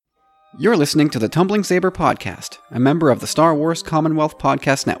You're listening to the Tumbling Saber Podcast, a member of the Star Wars Commonwealth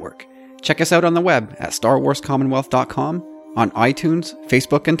Podcast Network. Check us out on the web at starwarscommonwealth.com, on iTunes,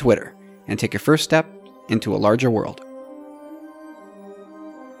 Facebook, and Twitter, and take your first step into a larger world.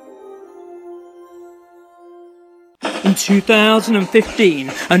 In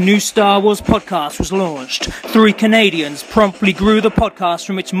 2015, a new Star Wars podcast was launched. 3 Canadians promptly grew the podcast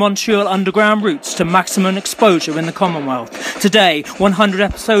from its Montreal underground roots to maximum exposure in the Commonwealth. Today, 100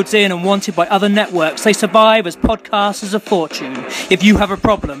 episodes in and wanted by other networks, they survive as podcasters of fortune. If you have a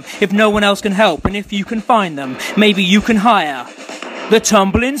problem, if no one else can help, and if you can find them, maybe you can hire the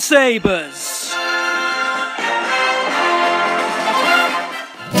Tumbling Sabers.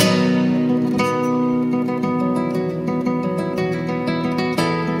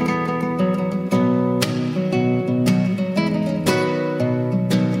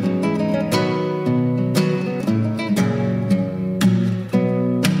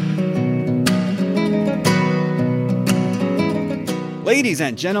 Ladies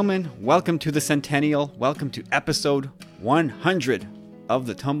and gentlemen, welcome to the Centennial. Welcome to episode 100 of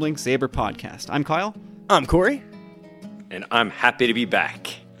the Tumbling Saber Podcast. I'm Kyle. I'm Corey. And I'm happy to be back.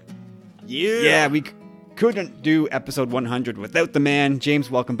 Yeah, we couldn't do episode 100 without the man. James,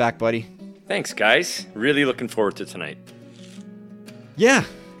 welcome back, buddy. Thanks, guys. Really looking forward to tonight. Yeah,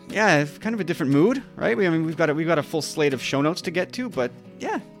 kind of a different mood, right? We've got a full slate of show notes to get to, but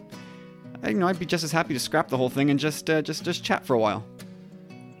yeah, I'd be just as happy to scrap the whole thing and just chat for a while.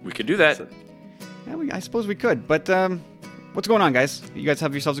 We could do that. Yeah, I suppose we could. But what's going on, guys? You guys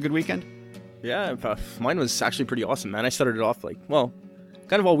have yourselves a good weekend? Yeah, mine was actually pretty awesome, man. I started it off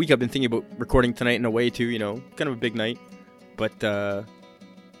kind of all week I've been thinking about recording tonight in a way too, kind of a big night. But I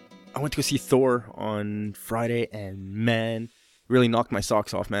went to go see Thor on Friday and man, really knocked my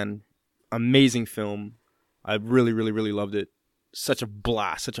socks off, man. Amazing film. I really, really, really loved it. Such a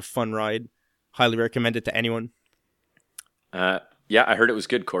blast, such a fun ride. Highly recommend it to anyone. Yeah, I heard it was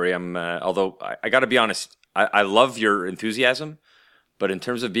good, Corey. Although I got to be honest, I love your enthusiasm, but in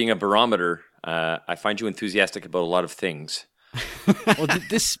terms of being a barometer, I find you enthusiastic about a lot of things. Well,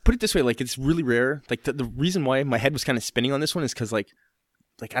 put it this way, it's really rare. The reason why my head was kind of spinning on this one is because I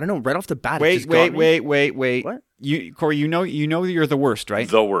don't know, right off the bat. Wait. What? Corey, you know you're the worst, right?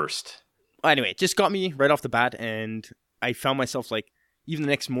 The worst. Anyway, it just got me right off the bat, and I found myself even the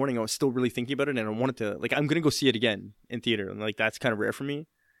next morning, I was still really thinking about it, and I wanted to, I'm going to go see it again in theater, and, that's kind of rare for me.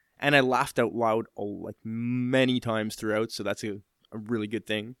 And I laughed out loud, many times throughout, so that's a really good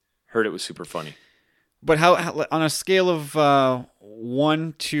thing. Heard it was super funny. But how on a scale of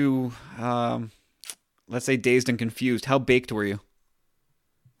 1 to, let's say, dazed and confused, how baked were you?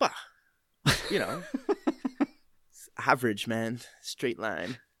 Bah, average, man. Straight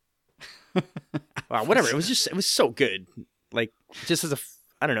line. Wow, whatever. It was so good. Just as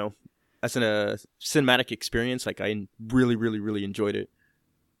as a cinematic experience, I really, really, really enjoyed it.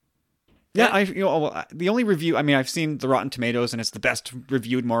 Yeah, the only review, I've seen the Rotten Tomatoes, and it's the best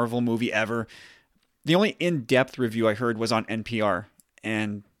reviewed Marvel movie ever. The only in-depth review I heard was on NPR,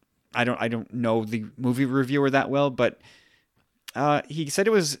 and I don't know the movie reviewer that well, but he said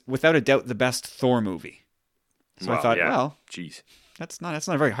it was without a doubt the best Thor movie. So I thought, well, jeez. That's not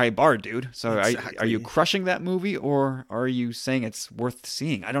a very high bar, dude. So exactly. Are you crushing that movie, or are you saying it's worth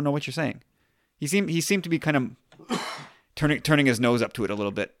seeing? I don't know what you're saying. He seemed to be kind of turning his nose up to it a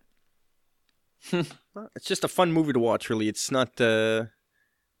little bit. Well, it's just a fun movie to watch, really. It's not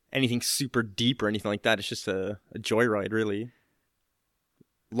anything super deep or anything like that. It's just a joyride, really.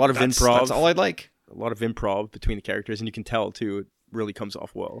 A lot of improv. That's all I'd like. A lot of improv between the characters, and you can tell, too, it really comes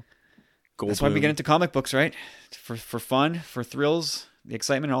off well. That's why we get into comic books, right? For fun, for thrills, the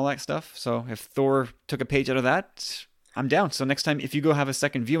excitement, and all that stuff. So if Thor took a page out of that, I'm down. So next time, if you go have a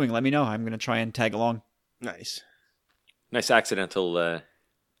second viewing, let me know. I'm going to try and tag along. Nice accidental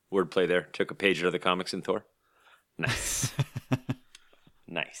wordplay there. Took a page out of the comics in Thor. Nice.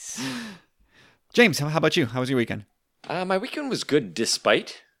 Nice. James, how about you? How was your weekend? My weekend was good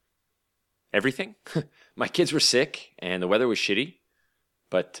despite everything. My kids were sick and the weather was shitty.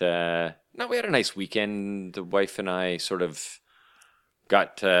 But no, we had a nice weekend. The wife and I sort of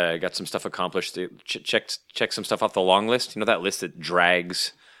got some stuff accomplished. Checked some stuff off the long list. You know that list that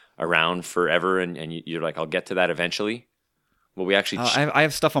drags around forever, and you're like, I'll get to that eventually. Well, we actually I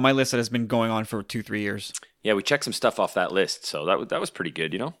have stuff on my list that has been going on for 2-3 years. Yeah, we checked some stuff off that list, so that was pretty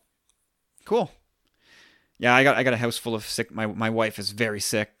good, Cool. Yeah, I got a house full of sick. My wife is very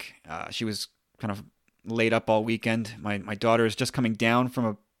sick. She was kind of laid up all weekend. My daughter is just coming down from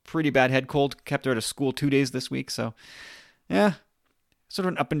a pretty bad head cold. Kept her out of school 2 days this week. So, yeah, sort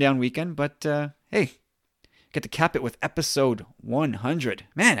of an up and down weekend. But hey, get to cap it with episode 100.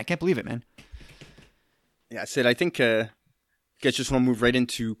 Man, I can't believe it, man. Yeah, Sid, I think guys just want to move right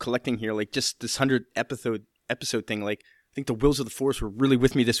into collecting here. Like, just this 100 episode thing. Like, I think the Wheels of the Force were really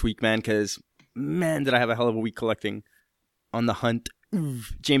with me this week, man, because, man, did I have a hell of a week collecting on the hunt.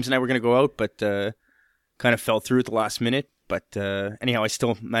 James and I were going to go out, but kind of fell through at the last minute. But anyhow, I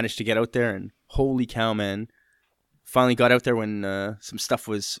still managed to get out there, and holy cow, man. Finally got out there when some stuff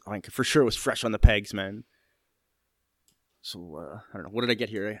was, like, for sure was fresh on the pegs, man. So, I don't know. What did I get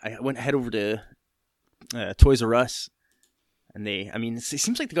here? I went head over to Toys R Us. And it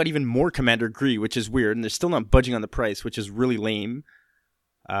seems like they got even more Commander Gree, which is weird. And they're still not budging on the price, which is really lame.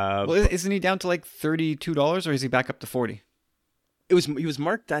 Well, isn't he down to like $32 or is he back up to 40? He was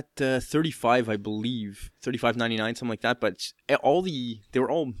marked at 35, I believe, $35.99, something like that. But they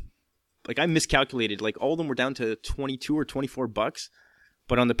were all, like, I miscalculated. Like, all of them were down to 22 or 24 bucks.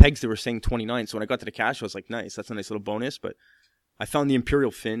 But on the pegs, they were saying 29. So when I got to the cash, I was like, nice, that's a nice little bonus. But I found the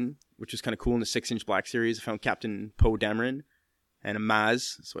Imperial Finn, which was kind of cool in the 6-inch Black Series. I found Captain Poe Dameron and a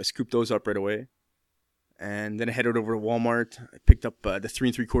Maz, so I scooped those up right away. And then I headed over to Walmart. I picked up the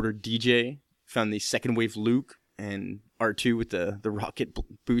 3 3/4 DJ, found the second wave Luke and R2 with the rocket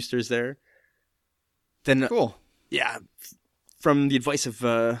boosters there. Then cool. Yeah, from the advice of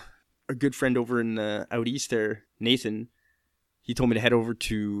our good friend over in out east there, Nathan, he told me to head over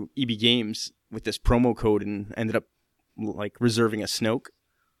to EB Games with this promo code and ended up like reserving a Snoke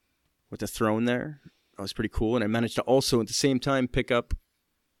with a throne there. That was pretty cool. And I managed to also at the same time pick up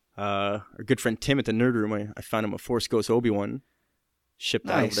our good friend Tim at the Nerd Room. I found him a Force Ghost Obi-Wan. Shipped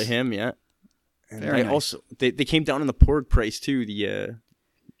that over to him, yeah. And Very nice. Also, they came down on the Porg price too, the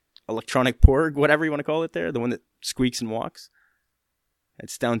electronic Porg, whatever you want to call it there, the one that squeaks and walks.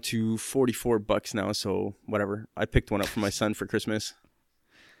 It's down to $44 now, so whatever. I picked one up for my son for Christmas.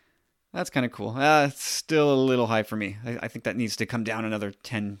 That's kind of cool. It's still a little high for me. I think that needs to come down another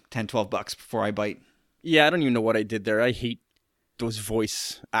 $10-12 before I bite. Yeah, I don't even know what I did there. I hate those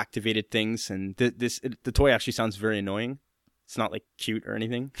voice-activated things, and the toy actually sounds very annoying. It's not, like, cute or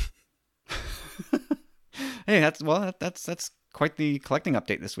anything. Hey, that's quite the collecting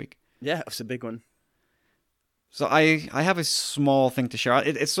update this week. Yeah, it was a big one. So I have a small thing to share.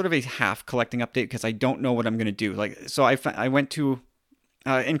 It's sort of a half collecting update because I don't know what I'm going to do. Like, so I went to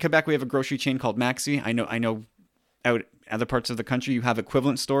in Quebec we have a grocery chain called Maxi. I know out other parts of the country you have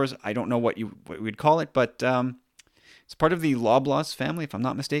equivalent stores. I don't know what we'd call it, but it's part of the Loblaws family, if I'm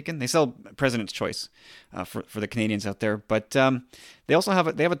not mistaken. They sell President's Choice for the Canadians out there, but they also have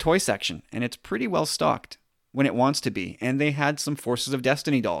a toy section, and it's pretty well stocked when it wants to be. And they had some Forces of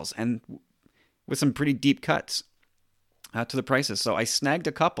Destiny dolls, and with some pretty deep cuts to the prices. So I snagged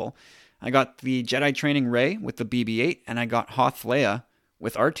a couple. I got the Jedi Training Rey with the BB-8, and I got Hoth Leia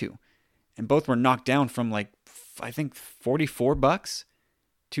with R2, and both were knocked down from like I think $44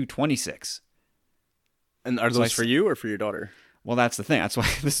 to $26. And are those for you or for your daughter? Well, that's the thing. That's why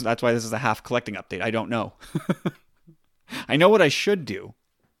this is a half collecting update. I don't know. I know what I should do.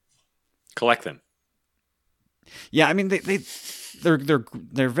 Collect them. Yeah, I mean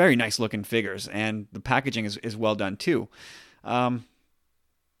they're very nice looking figures, and the packaging is well done too. I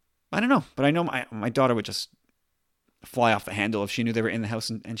don't know, but I know my daughter would just fly off the handle if she knew they were in the house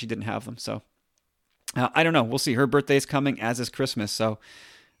and she didn't have them. So I don't know. We'll see. Her birthday's coming, as is Christmas. So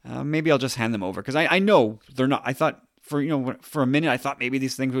maybe I'll just hand them over because I know they're not. I thought for a minute I thought maybe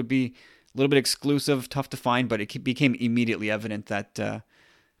these things would be a little bit exclusive, tough to find, but it became immediately evident that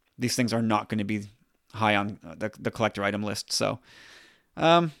these things are not going to be high on the collector item list. So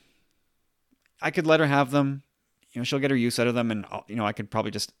I could let her have them. She'll get her use out of them, and I could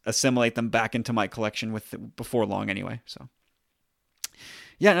probably just assimilate them back into my collection before long anyway. So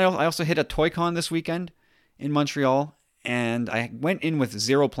yeah, and I also hit a Toy-Con this weekend in Montreal, and I went in with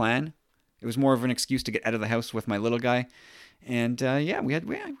zero plan. It was more of an excuse to get out of the house with my little guy, and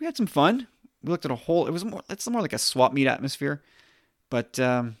we had some fun. We looked at it's more like a swap meet atmosphere, but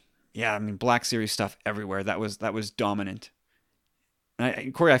Black Series stuff everywhere. That was dominant.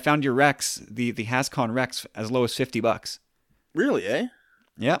 Corey, I found your Rex, the Hascon Rex, as low as $50. Really, eh?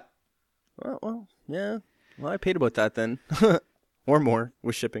 Yep. Well, yeah. Well, I paid about that then. Or more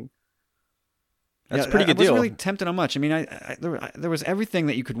with shipping. That's a pretty good deal. I wasn't really tempted on much. I mean, there was everything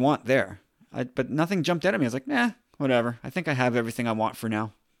that you could want there. But nothing jumped out at me. I was like, nah, whatever. I think I have everything I want for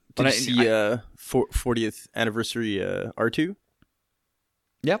now. Did you see 40th anniversary R2?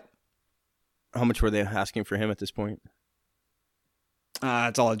 Yep. How much were they asking for him at this point?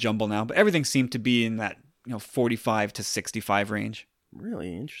 It's all a jumble now, but everything seemed to be in that 45 to 65 range.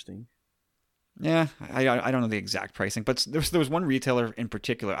 Really interesting. Yeah, I don't know the exact pricing, but there was one retailer in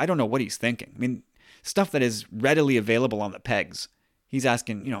particular. I don't know what he's thinking. I mean, stuff that is readily available on the pegs. He's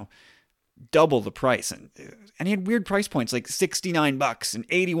asking, double the price, and he had weird price points like $69 and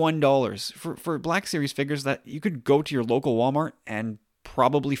 $81 for Black Series figures that you could go to your local Walmart and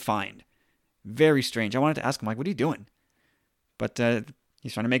probably find. Very strange. I wanted to ask him, like, what are you doing? But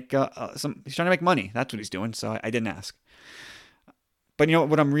he's trying to make he's trying to make money. That's what he's doing. So I didn't ask. But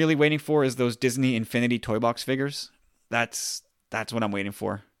what I'm really waiting for is those Disney Infinity Toy Box figures. That's what I'm waiting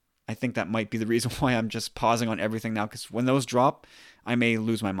for. I think that might be the reason why I'm just pausing on everything now, because when those drop, I may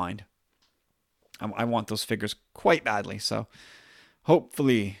lose my mind. I want those figures quite badly. So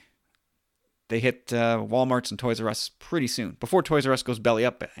hopefully they hit Walmarts and Toys R Us pretty soon, before Toys R Us goes belly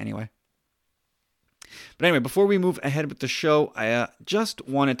up anyway. But anyway, before we move ahead with the show, I just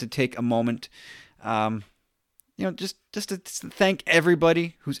wanted to take a moment, just to thank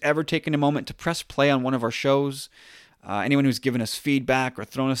everybody who's ever taken a moment to press play on one of our shows. Anyone who's given us feedback or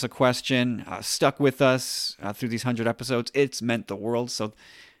thrown us a question, stuck with us through these 100 episodes, it's meant the world. So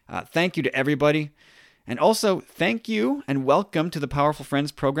thank you to everybody. And also, thank you and welcome to the Powerful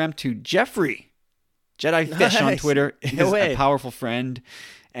Friends program to Jeffrey. Jedi Fish on Twitter is a powerful friend.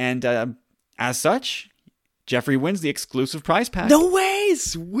 And as such, Jeffrey wins the exclusive prize pack. No way!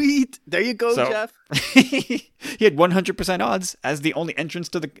 Sweet! There you go, Jeff. He had 100% odds as the only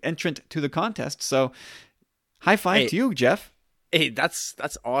entrant to the contest. So, high five to you, Jeff. Hey, that's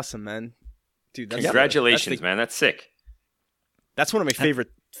awesome, man. Dude, congratulations, man. That's sick. That's one of my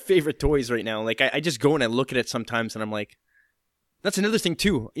favorite toys right now. Like, I just go and I look at it sometimes, and I'm like, that's another thing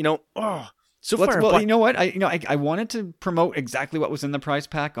too. Well, you know what? I wanted to promote exactly what was in the prize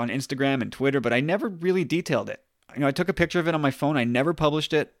pack on Instagram and Twitter, but I never really detailed it. I took a picture of it on my phone. I never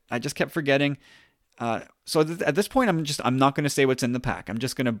published it. I just kept forgetting. So at this point, I'm not going to say what's in the pack. I'm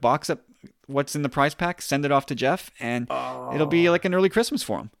just going to box up what's in the prize pack, send it off to Jeff, and it'll be like an early Christmas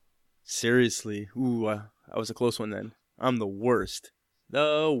for him. Seriously. Ooh, that was a close one then. I'm the worst.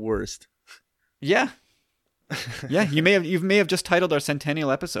 The worst. Yeah. Yeah, you may have just titled our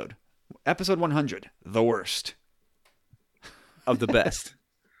centennial episode. Episode 100, the worst. Of the best.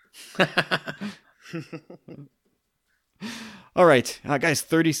 All right, guys,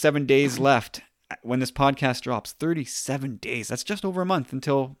 37 days left when this podcast drops. 37 days. That's just over a month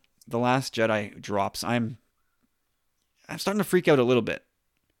until The Last Jedi drops. I'm starting to freak out a little bit.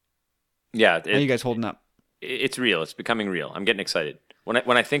 Yeah. How are you guys holding up? It's real. It's becoming real. I'm getting excited.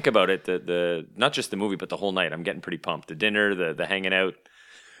 When I think about it, the not just the movie, but the whole night, I'm getting pretty pumped. The dinner, the hanging out,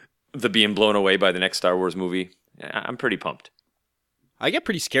 the being blown away by the next Star Wars movie. I'm pretty pumped. I get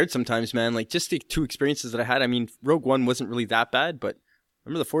pretty scared sometimes, man. Like, just the two experiences that I had. I mean, Rogue One wasn't really that bad, but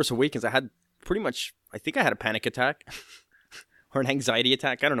remember The Force Awakens, I think I had a panic attack or an anxiety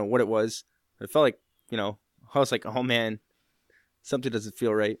attack. I don't know what it was. It felt like, I was like, oh man, something doesn't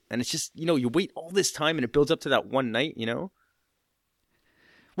feel right. And it's just, you wait all this time and it builds up to that one night,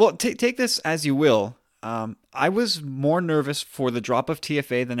 Well, take this as you will. I was more nervous for the drop of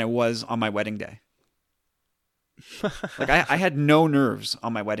TFA than I was on my wedding day. Like I had no nerves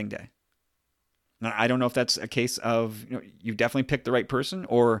on my wedding day. Now, I don't know if that's a case of you definitely picked the right person,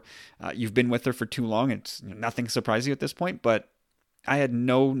 or you've been with her for too long. It's nothing surprising you at this point. But I had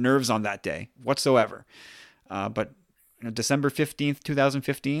no nerves on that day whatsoever. But December 15th,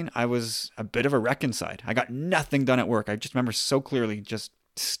 2015, I was a bit of a wreck inside. I got nothing done at work. I just remember so clearly just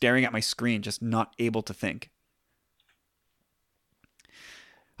staring at my screen, just not able to think.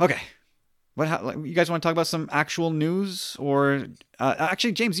 Okay. You guys want to talk about some actual news? Or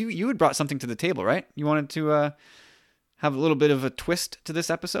actually, James, you had brought something to the table, right? You wanted to have a little bit of a twist to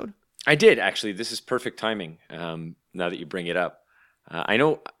this episode? I did, actually. This is perfect timing now that you bring it up. I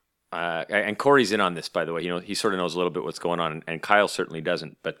know, and Corey's in on this, by the way. He sort of knows a little bit what's going on, and Kyle certainly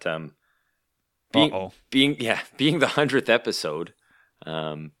doesn't. But being the 100th episode,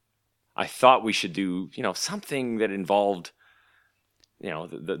 I thought we should do something that involved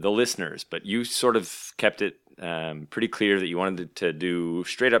the listeners, but you sort of kept it pretty clear that you wanted to do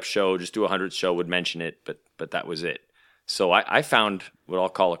straight up show, just do a 100th show, would mention it, but that was it. So I found what I'll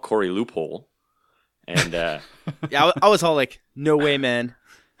call a Corey loophole, and yeah, I was all like, no way, man,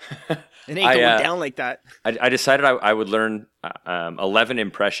 it ain't going down like that. I decided I would learn 11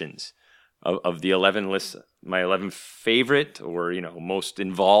 impressions of the 11 lists, my 11 favorite or most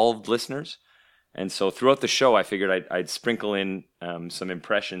involved listeners. And so throughout the show, I figured I'd sprinkle in some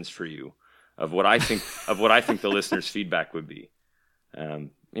impressions for you of what I think the listeners' feedback would be.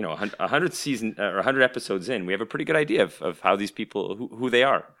 100 season or 100 episodes in, we have a pretty good idea of how these people who they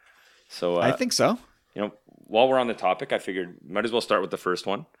are. So I think so. While we're on the topic, I figured might as well start with the first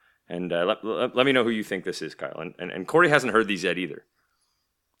one, and let me know who you think this is, Kyle. And Corey hasn't heard these yet either.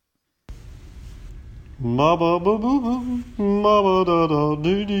 Ma ba ba boo boo, ma ba da da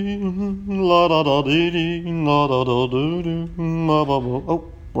doo doo, la da da doo doo, la da da doo doo, ma ba ba.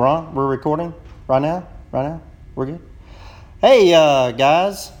 Oh, we're recording right now. We're good. Hey,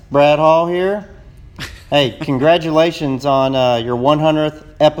 guys, Brad Hall here. Hey, congratulations on your 100th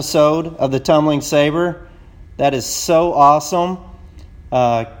episode of the Tumbling Saber. That is so awesome.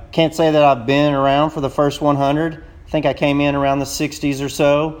 Can't say that I've been around for the first 100. I think I came in around the 60s or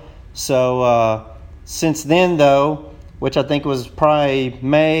so. So since then, though, which I think was probably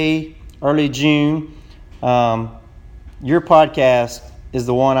May, early June, your podcast is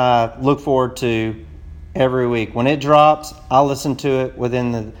the one I look forward to every week. When it drops, I'll listen to it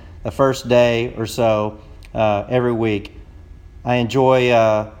within the first day or so every week. I enjoy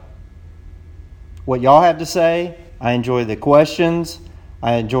what y'all have to say. I enjoy the questions.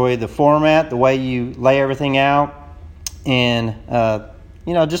 I enjoy the format, the way you lay everything out, and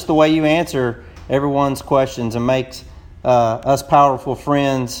just the way you answer everyone's questions and makes us powerful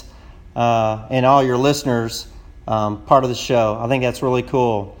friends and all your listeners part of the show. I think that's really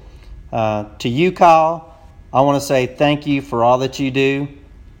cool. To you, Kyle, I want to say thank you for all that you do.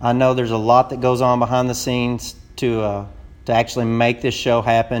 I know there's a lot that goes on behind the scenes to actually make this show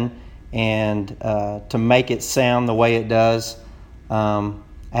happen and to make it sound the way it does. I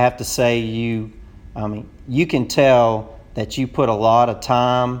have to say you can tell that you put a lot of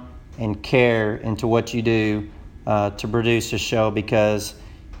time and care into what you do to produce a show, because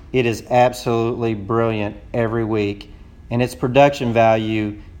it is absolutely brilliant every week, and its production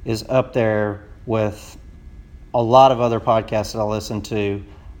value is up there with a lot of other podcasts that I listen to.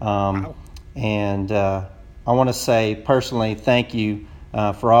 Wow. And I want to say personally thank you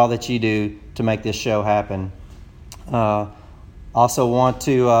for all that you do to make this show happen. Also want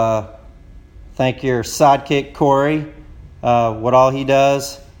to thank your sidekick, Corey. What all he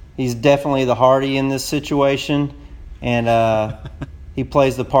does, he's definitely the Hardy in this situation, and he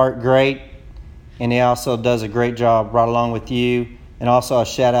plays the part great, and he also does a great job right along with you. And also a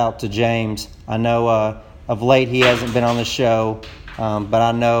shout out to James. I know of late he hasn't been on the show, but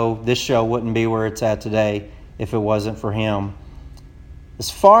I know this show wouldn't be where it's at today if it wasn't for him. As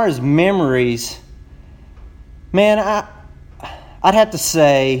far as memories, man, I'd have to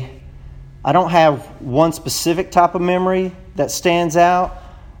say I don't have one specific type of memory that stands out,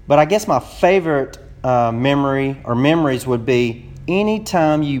 but I guess my favorite memory or memories would be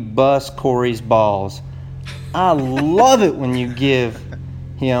anytime you bust Corey's balls. I love it when you give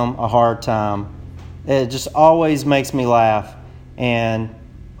him a hard time. It just always makes me laugh. And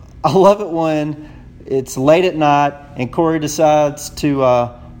I love it when it's late at night and Corey decides to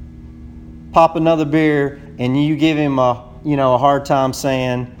pop another beer and you give him a hard time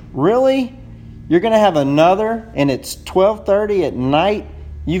saying, "Really? You're going to have another and it's 12:30 at night?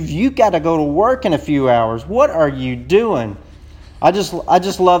 You've got to go to work in a few hours. What are you doing?" I just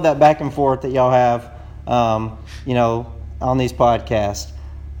love that back and forth that y'all have on these podcasts.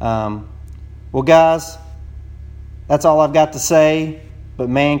 Well, guys, that's all I've got to say. But,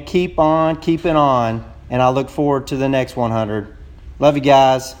 man, keep on keeping on, and I look forward to the next 100. Love you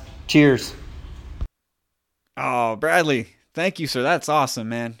guys. Cheers. Oh, Bradley, thank you, sir. That's awesome,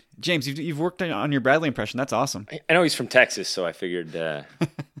 man. James, you've worked on your Bradley impression. That's awesome. I know he's from Texas, so I figured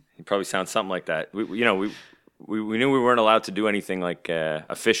he probably sounds something like that. We knew we weren't allowed to do anything like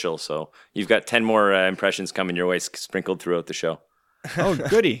official, so you've got 10 more impressions coming your way, sprinkled throughout the show. Oh,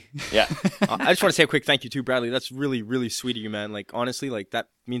 goody. Yeah. I just want to say a quick thank you too, Bradley. That's really, really sweet of you, man. Like, honestly, like that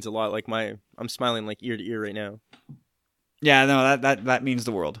means a lot. Like I'm smiling like ear to ear right now. Yeah, no, that means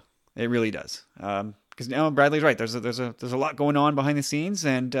the world. It really does. Because Bradley's right. There's a lot going on behind the scenes,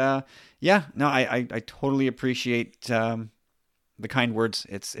 and I totally appreciate the kind words.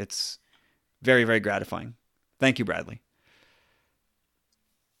 It's very, very gratifying. Thank you, Bradley.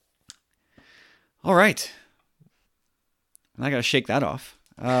 All right. I got to shake that off.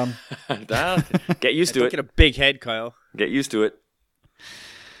 Get used to Don't it. get a big head, Kyle. Get used to it.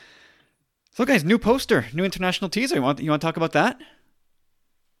 So, guys, new poster, new international teaser. You want to talk about that?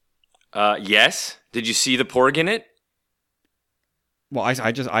 Yes. Did you see the porg in it? Well,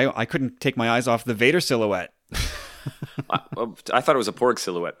 I couldn't take my eyes off the Vader silhouette. I thought it was a porg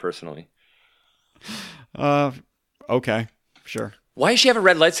silhouette, personally. Okay, sure. Why does she have a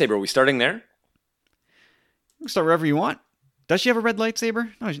red lightsaber? Are we starting there? You can start wherever you want. Does she have a red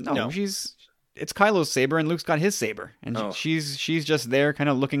lightsaber? No. It's Kylo's saber, and Luke's got his saber, and she's just there, kind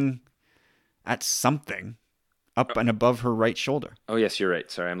of looking at something up and above her right shoulder. Oh yes, you're right.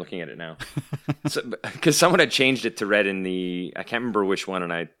 Sorry, I'm looking at it now. Because someone had changed it to red in the. I can't remember which one,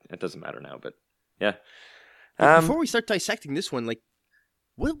 and it doesn't matter now. But yeah. Before we start dissecting this one, like,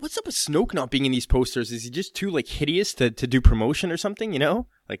 What's up with Snoke not being in these posters? Is he just too like hideous to do promotion or something? You know,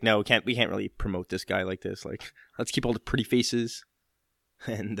 like no, we can't really promote this guy like this. Like let's keep all the pretty faces,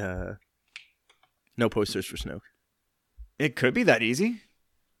 and no posters for Snoke. It could be that easy.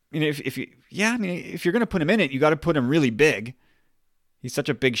 I mean, if you're gonna put him in it, you got to put him really big. He's such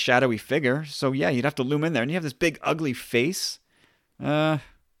a big shadowy figure, so yeah, you'd have to loom in there, and you have this big ugly face. I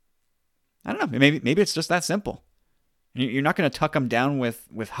don't know. Maybe it's just that simple. You're not going to tuck him down with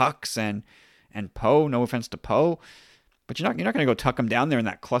Hux and Poe. No offense to Poe, but you're not going to go tuck him down there in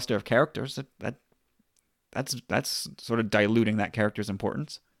that cluster of characters. That's sort of diluting that character's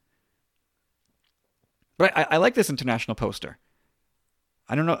importance. But I like this international poster.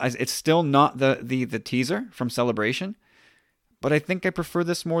 I don't know. It's still not the teaser from Celebration, but I think I prefer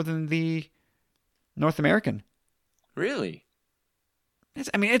this more than the North American. Really?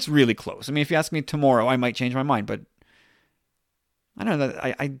 It's really close. I mean, if you ask me tomorrow, I might change my mind, but I don't know.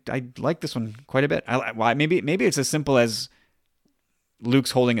 I like this one quite a bit. Maybe it's as simple as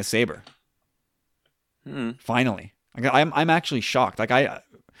Luke's holding a saber. Finally, I'm actually shocked. Like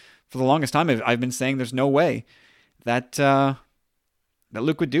for the longest time, I've been saying there's no way that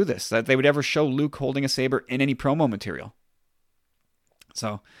Luke would do this. That they would ever show Luke holding a saber in any promo material.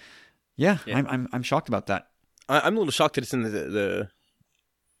 So, yeah. I'm shocked about that. I'm a little shocked that it's in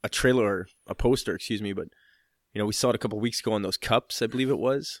a trailer or a poster, excuse me, but you know, we saw it a couple of weeks ago on those cups, I believe it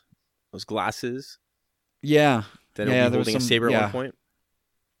was. Those glasses. Yeah. That he'll be holding a saber at one point.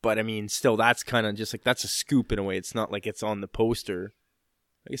 But I mean, still, that's kind of just like, that's a scoop in a way. It's not like it's on the poster.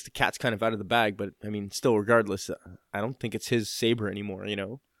 I guess the cat's kind of out of the bag, but I mean, still, regardless, I don't think it's his saber anymore, you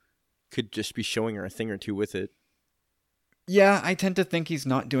know? Could just be showing her a thing or two with it. Yeah, I tend to think he's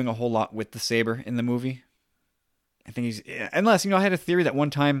not doing a whole lot with the saber in the movie. I think he's, unless, I had a theory that one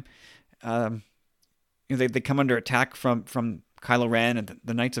time, they come under attack from Kylo Ren and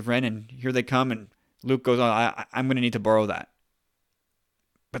the Knights of Ren, and here they come, and Luke goes, I'm going to need to borrow that.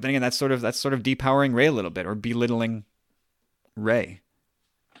 But then again, that's sort of depowering Rey a little bit, or belittling Rey.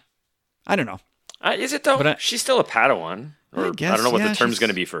 I don't know. Is it though? But she's still a Padawan. Or I don't know what the term's going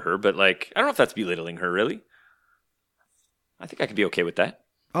to be for her, but like, I don't know if that's belittling her, really. I think I could be okay with that.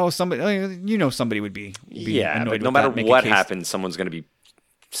 Oh, somebody would be yeah, but no matter what happens, someone's going to be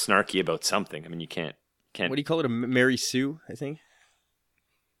snarky about something. I mean, you can't. What do you call it? A Mary Sue, I think?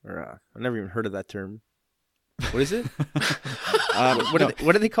 Or I've never even heard of that term. What is it?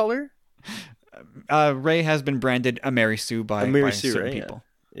 What do they call her? Rey has been branded a Mary Sue by certain right? people.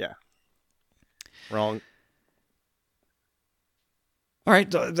 Yeah. Wrong. All right,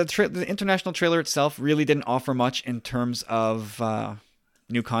 the international trailer itself really didn't offer much in terms of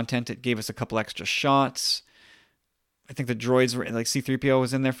new content. It gave us a couple extra shots. I think the droids were like C-3PO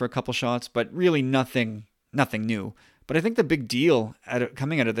was in there for a couple shots, but really nothing new. But I think the big deal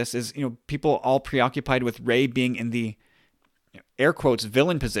coming out of this is, people all preoccupied with Rey being in the air quotes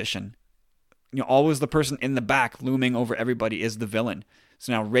villain position. Always the person in the back looming over everybody is the villain.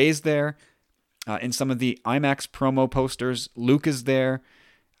 So now Rey's there. In some of the IMAX promo posters, Luke is there.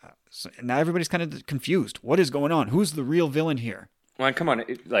 So now everybody's kind of confused. What is going on? Who's the real villain here? Well, come on.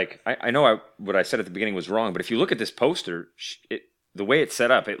 I know what I said at the beginning was wrong, but if you look at this poster, the way it's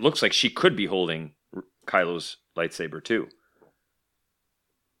set up, it looks like she could be holding Kylo's lightsaber too.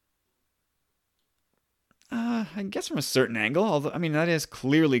 I guess from a certain angle, although that is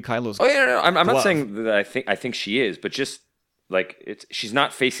clearly Kylo's. Oh yeah, no. I'm not saying that I think she is, but just like she's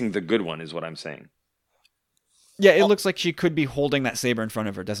not facing the good one, is what I'm saying. Yeah, it looks like she could be holding that saber in front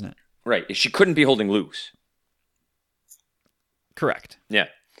of her, doesn't it? Right. She couldn't be holding Luke's. Correct. Yeah.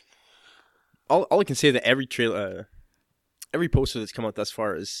 All I can say is that every trailer, every poster that's come out thus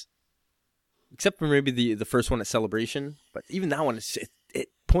far is, except for maybe the first one at Celebration, but even that one, it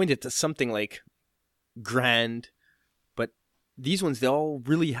pointed to something like grand. But these ones, they all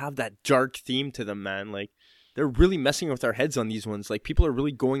really have that dark theme to them, man. Like, they're really messing with our heads on these ones. Like, people are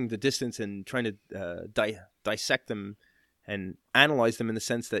really going the distance and trying to dissect them and analyze them in the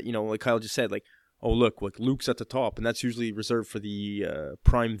sense that, like Kyle just said, like, oh, look, Luke's at the top, and that's usually reserved for the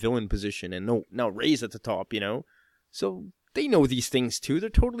prime villain position, and now Rey's at the top, So they know these things, too. They're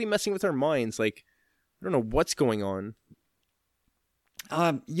totally messing with our minds. Like, I don't know what's going on.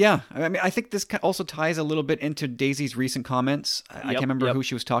 Yeah. I think this also ties a little bit into Daisy's recent comments. I can't remember who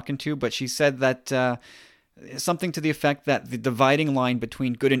she was talking to, but she said that something to the effect that the dividing line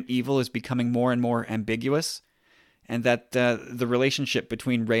between good and evil is becoming more and more ambiguous, and that the relationship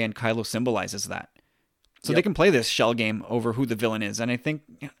between Rey and Kylo symbolizes that. So they can play this shell game over who the villain is, and I think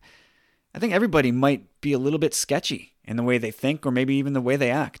everybody might be a little bit sketchy in the way they think, or maybe even the way they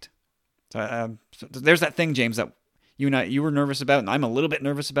act. So there's that thing, James, that you were nervous about, and I'm a little bit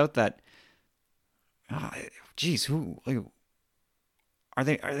nervous about that. Geez, are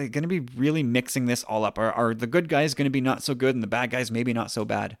they going to be really mixing this all up? Are the good guys going to be not so good and the bad guys maybe not so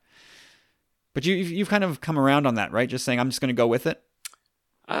bad? But you've kind of come around on that, right? Just saying I'm just going to go with it.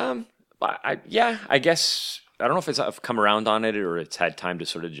 I guess I don't know if I've come around on it or it's had time to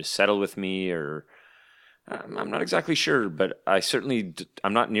sort of just settle with me, or I'm not exactly sure. But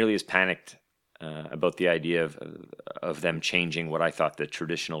I'm not nearly as panicked about the idea of them changing what I thought the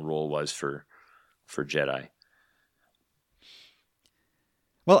traditional role was for Jedi.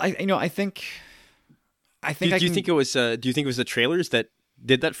 Well, I think. Do you think it was the trailers that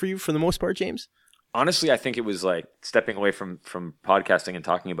did that for you for the most part, James? Honestly, I think it was like stepping away from podcasting and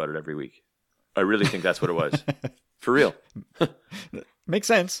talking about it every week. I really think that's what it was. For real. Makes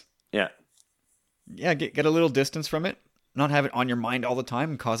sense. Yeah. Yeah, get a little distance from it. Not have it on your mind all the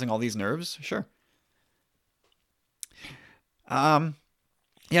time and causing all these nerves. Sure. Yeah,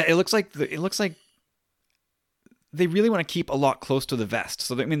 it looks like they really want to keep a lot close to the vest.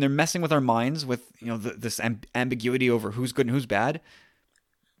 So they're messing with our minds with this ambiguity over who's good and who's bad.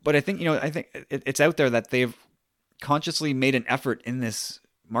 But I think it's out there that they've consciously made an effort in this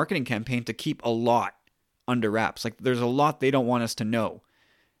marketing campaign to keep a lot under wraps. Like there's a lot they don't want us to know,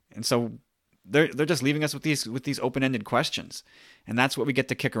 and so they're just leaving us with these open-ended questions, and that's what we get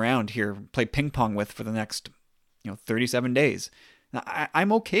to kick around here, play ping pong with for the next 37 days. Now,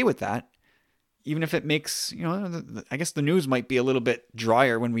 I'm okay with that. Even if it makes, I guess the news might be a little bit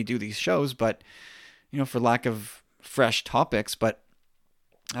drier when we do these shows, but, for lack of fresh topics, but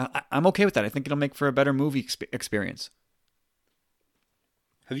I'm okay with that. I think it'll make for a better movie experience.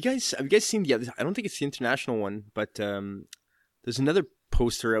 Have you guys seen the other? I don't think it's the international one, but there's another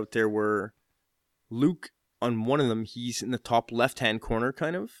poster out there where Luke, on one of them, he's in the top left-hand corner,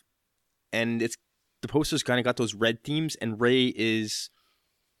 kind of, and the poster's kind of got those red themes, and Rey is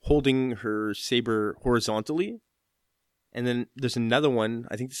holding her saber horizontally. And then there's another one,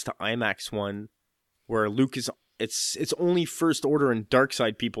 I think it's the IMAX one, where Luke is, it's only First Order and Dark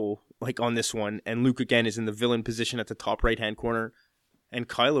Side people like on this one, and Luke again is in the villain position at the top right hand corner, and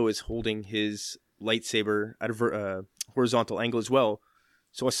Kylo is holding his lightsaber at a horizontal angle as well.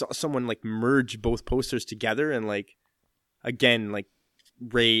 So I saw someone like merge both posters together, and like again, like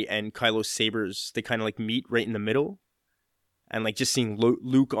Rey and Kylo's sabers, they kind of like meet right in the middle. And like just seeing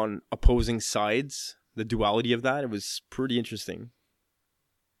Luke on opposing sides, the duality of that, it was pretty interesting.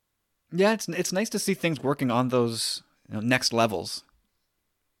 Yeah, it's nice to see things working on those next levels.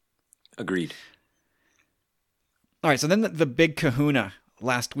 Agreed. All right, so then the big kahuna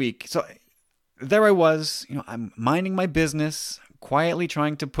last week. So there I was, I'm minding my business, quietly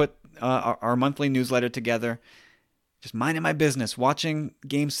trying to put our monthly newsletter together, just minding my business, watching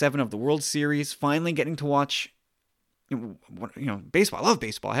Game 7 of the World Series, finally getting to watch baseball. I love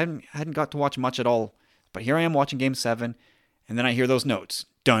baseball. I hadn't got to watch much at all, but here I am watching Game 7, and then I hear those notes.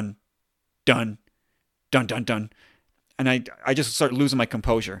 Done, done, done, done, done. And I just start losing my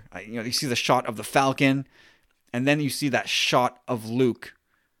composure. You see the shot of the Falcon, and then you see that shot of Luke.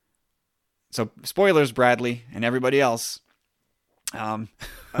 So spoilers, Bradley, and everybody else.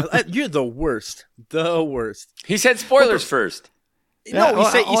 You're the worst. The worst. He said spoilers first. Yeah, No,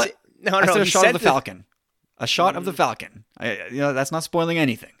 I said a shot of the Falcon. A shot of the Falcon. That's not spoiling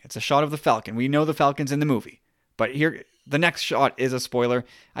anything. It's a shot of the Falcon. We know the Falcon's in the movie. But here, the next shot is a spoiler.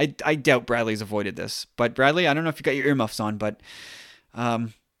 I doubt Bradley's avoided this. But Bradley, I don't know if you got your earmuffs on, but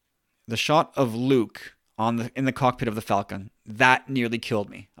the shot of Luke in the cockpit of the Falcon, that nearly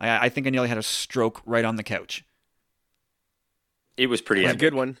killed me. I think I nearly had a stroke right on the couch. It was pretty epic. A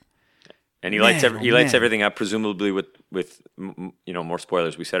good one. And he lights everything up, presumably with more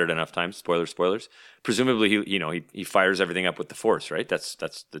spoilers. We said it enough times. Spoilers. Presumably, he fires everything up with the Force, right? That's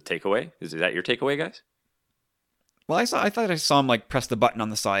the takeaway. Is that your takeaway, guys? Well, I thought I saw him like press the button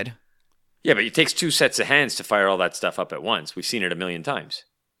on the side. Yeah, but it takes two sets of hands to fire all that stuff up at once. We've seen it a million times.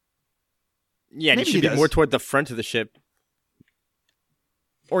 Yeah, and Maybe you should he be does. more toward the front of the ship.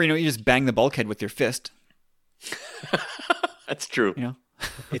 Or you just bang the bulkhead with your fist. That's true.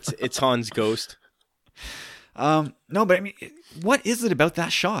 It's Han's ghost. No, but I mean, what is it about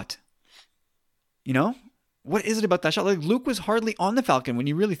that shot? What is it about that shot? Like Luke was hardly on the Falcon when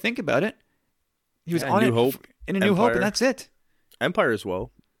you really think about it. He was on New it Hope, in A New Hope, Empire. and that's it. Empire as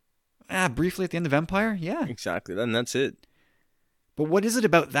well. Briefly at the end of Empire, yeah. Exactly. Then that's it. But what is it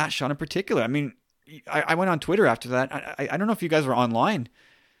about that shot in particular? I mean, I went on Twitter after that. I don't know if you guys were online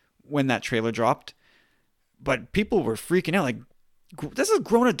when that trailer dropped, but people were freaking out. Like, this is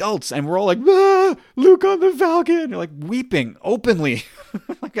grown adults, and we're all like, Luke on the Falcon, like weeping openly.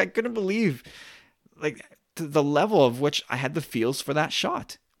 Like, I couldn't believe, like, the level of which I had the feels for that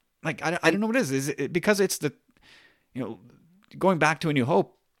shot. Like, I don't know what it is. Is it because it's going back to A New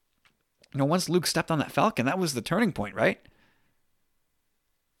Hope, once Luke stepped on that Falcon, that was the turning point, right?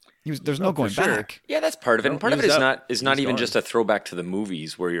 There's no going back. Yeah, that's part of it. And part of it is not even gone. just a throwback to the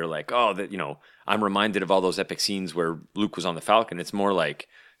movies where you're like, oh, I'm reminded of all those epic scenes where Luke was on the Falcon. It's more like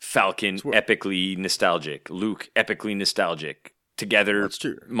Falcon epically nostalgic, Luke epically nostalgic, together,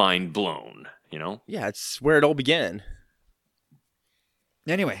 mind blown. Yeah, it's where it all began.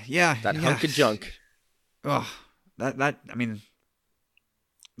 Anyway, yeah, that hunk of junk. Oh, that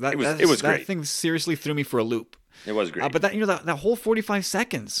was great. That thing seriously threw me for a loop. It was great. But that whole 45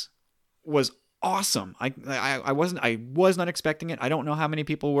 seconds was awesome. I was not expecting it. I don't know how many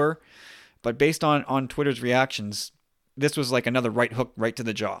people were, but based on Twitter's reactions, this was like another right hook right to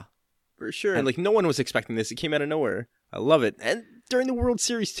the jaw. For sure. And like no one was expecting this. It came out of nowhere. I love it. And during the World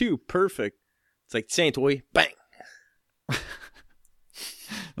Series too. Perfect. It's like Saint Oy, bang.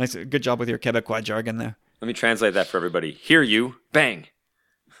 Nice. Good job with your Quebecois jargon there. Let me translate that for everybody. Hear you, bang.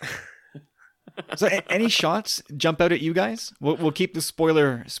 So any shots jump out at you guys? We'll keep the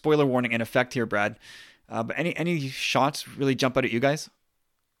spoiler warning in effect here, Brad. But any shots really jump out at you guys?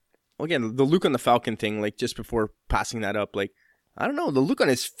 Well, again, the Luke on the Falcon thing, like just before passing that up, like I don't know, the look on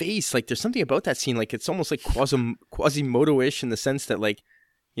his face, like there's something about that scene, like it's almost like Quasimodo-ish in the sense that like,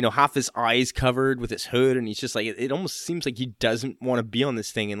 half his eyes covered with his hood, and he's just like it almost seems like he doesn't want to be on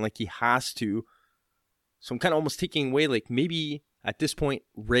this thing, and like he has to. So I'm kind of almost taking away, like maybe at this point,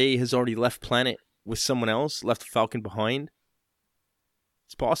 Rey has already left planet with someone else, left the Falcon behind.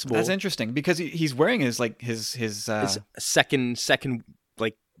 It's possible. That's interesting because he's wearing his second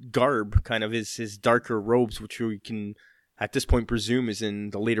like garb, kind of his darker robes, which we can at this point presume is in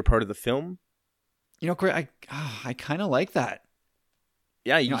the later part of the film. Corey, I kind of like that.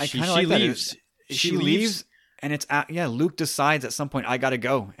 Yeah, she leaves. She leaves. And it's Luke decides at some point I gotta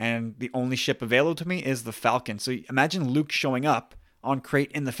go, and the only ship available to me is the Falcon. So imagine Luke showing up on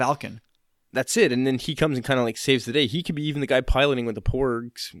Crate in the Falcon. That's it, and then he comes and kind of like saves the day. He could be even the guy piloting with the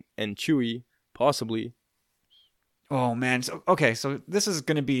Porgs and Chewie, possibly. Oh man, so this is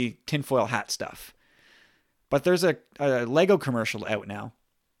gonna be tinfoil hat stuff. But there's a Lego commercial out now,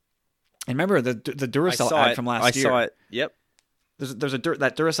 and remember the Duracell ad from last year. I saw it. Yep. There's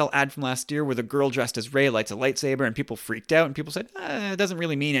that Duracell ad from last year where the girl dressed as Rey lights a lightsaber, and people freaked out, and people said, it doesn't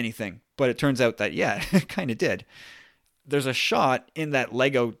really mean anything. But it turns out that, yeah, it kind of did. There's a shot in that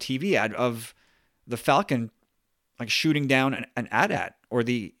Lego TV ad of the Falcon like shooting down an AT-AT or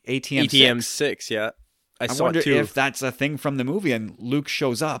the ATM-6. ATM-6, yeah. I saw wonder it too. if that's a thing from the movie, and Luke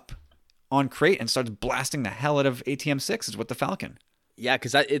shows up on Crate and starts blasting the hell out of ATM-6 with the Falcon. Yeah,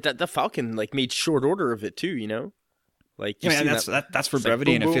 because the Falcon like made short order of it too, Like that's for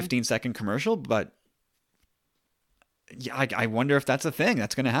brevity in a 15-second commercial, but yeah, I wonder if that's a thing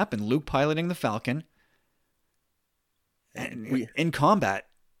that's going to happen. Luke piloting the Falcon in combat.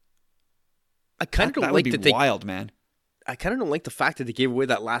 I kind of don't that like would be wild, man. I kind of don't like the fact that they gave away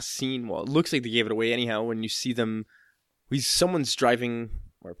that last scene. Well, it looks like they gave it away anyhow. When you see them, someone's driving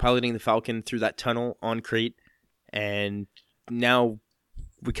or piloting the Falcon through that tunnel on Crate, and now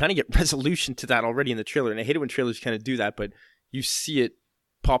we kind of get resolution to that already in the trailer. And I hate it when trailers kind of do that, but you see it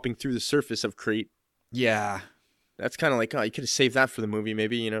popping through the surface of Crate. Yeah. That's kind of like, you could have saved that for the movie,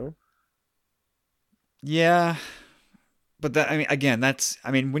 maybe, Yeah. But that,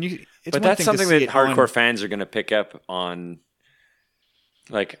 when you, it's but that's something that hardcore fans are going to pick up on.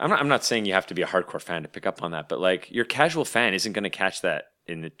 Like, I'm not saying you have to be a hardcore fan to pick up on that, but like your casual fan isn't going to catch that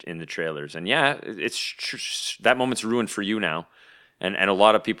in the trailers. And yeah, it's that moment's ruined for you now. And a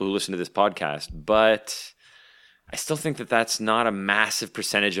lot of people who listen to this podcast, but I still think that that's not a massive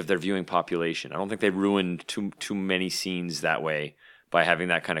percentage of their viewing population. I don't think they ruined too many scenes that way by having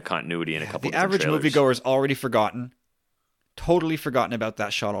that kind of continuity in a couple of different trailers. The average moviegoer's already totally forgotten about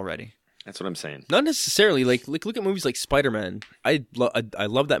that shot already. That's what I'm saying. Not necessarily. Like look at movies like Spider-Man. I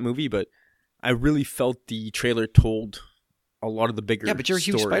love that movie, but I really felt the trailer told a lot of the bigger. Yeah, but you're a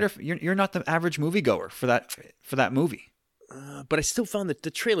huge You're not the average moviegoer for that movie. But I still found that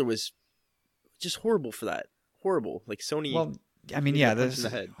the trailer was just horrible for that. Horrible. Like Sony. Well, this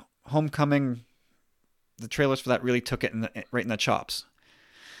Homecoming, the trailers for that really took it right in the chops.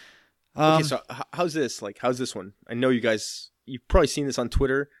 Okay, so how's this? Like, how's this one? I know you've probably seen this on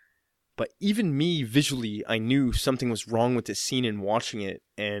Twitter, but even me visually, I knew something was wrong with this scene in watching it,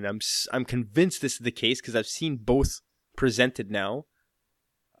 and I'm convinced this is the case because I've seen both presented now.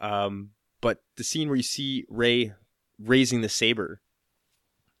 But the scene where you see Rey raising the saber.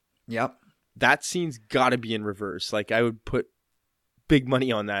 Yep. That scene's got to be in reverse. Like, I would put big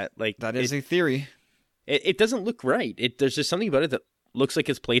money on that. Like, that is a theory. It doesn't look right. There's just something about it that looks like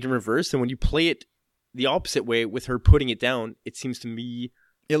it's played in reverse, and when you play it the opposite way with her putting it down, it seems to me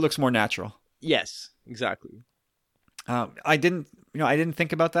It looks more natural. yes, exactly. I didn't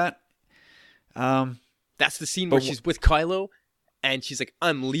think about that. That's the scene where she's with Kylo, and she's like,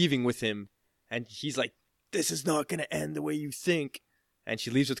 "I'm leaving with him," and he's like, "This is not gonna end the way you think," and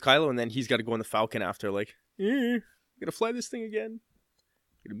she leaves with Kylo, and then he's got to go on the Falcon after, like, I'm gonna fly this thing again,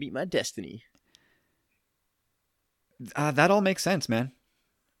 gonna meet my destiny. That all makes sense, man.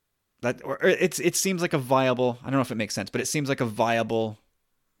 It seems like a viable. I don't know if it makes sense, but it seems like a viable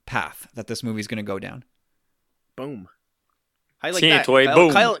path that this movie's going to go down. Boom. I like See that. toy,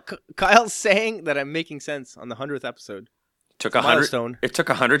 boom. Kyle's saying that I'm making sense on the 100th episode. Took It's a 100. milestone. It took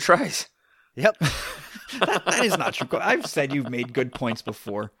 100 tries. Yep. That is not true. I've said you've made good points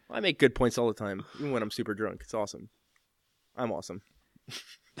before. I make good points all the time, even when I'm super drunk. It's awesome. I'm awesome.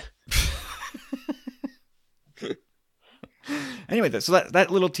 Anyway, so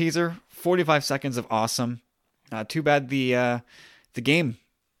that little teaser, 45 seconds of awesome. Too bad the game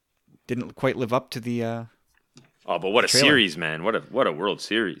didn't quite live up to the. Oh, but what a trailer. series, man! What a World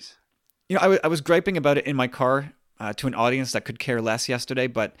Series. You know, I was griping about it in my car to an audience that could care less yesterday,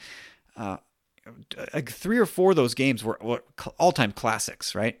 but like 3 or 4 of those games were all-time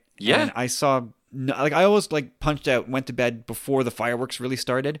classics, right? Yeah. And I saw, I always punched out, went to bed before the fireworks really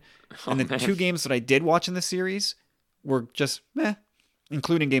started, and the 2 games that I did watch in the series were just meh,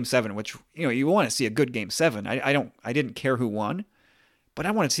 including Game 7, which you want to see a good Game 7. I didn't care who won, but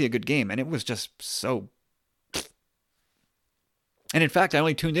I wanted to see a good game, and it was just so. And in fact, I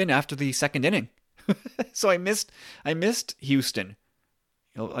only tuned in after the second inning, so I missed Houston,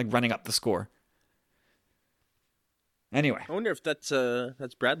 running up the score. Anyway, I wonder if that's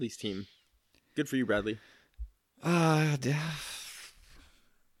Bradley's team. Good for you, Bradley. If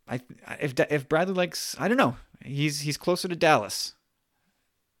Bradley likes, I don't know, he's closer to Dallas,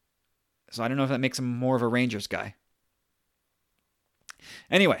 so I don't know if that makes him more of a Rangers guy.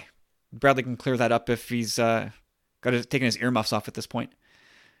 Anyway, Bradley can clear that up if he's taken his earmuffs off at this point.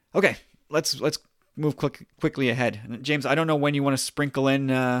 Okay, let's move quickly ahead. James, I don't know when you want to sprinkle in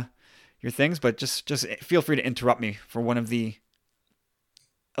your things, but just feel free to interrupt me for one of the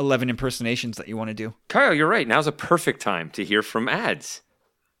 11 impersonations that you want to do. Kyle, you're right. Now's a perfect time to hear from ads.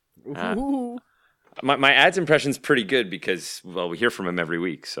 My ads impression's pretty good because, well, we hear from him every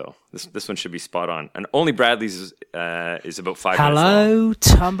week, so this one should be spot on. And only Bradley's is about 5 minutes long. Hello,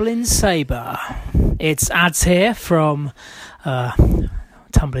 Tumbling Saber. It's ads here from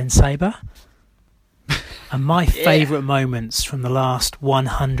Tumbling Saber. And my favourite moments from the last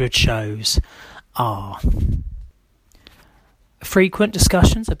 100 shows are frequent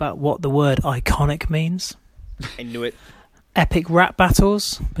discussions about what the word iconic means. I knew it. Epic rap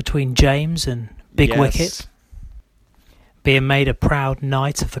battles between James and Big Yes. Wicket. Being made a proud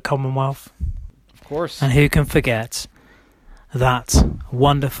knight of the Commonwealth. Of course. And who can forget that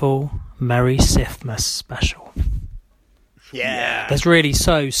wonderful Merry Sifmas special. Yeah. There's really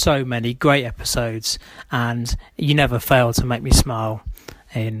so many great episodes, and you never fail to make me smile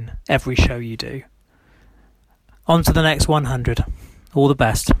in every show you do. On to the next 100. All the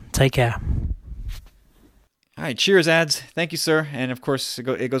best. Take care. All right, cheers, ads. Thank you, sir. And of course,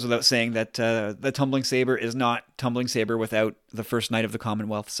 it goes without saying that the Tumbling Saber is not Tumbling Saber without the first knight of the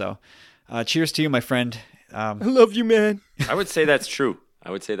Commonwealth. So, cheers to you, my friend. I love you, man. I would say that's true.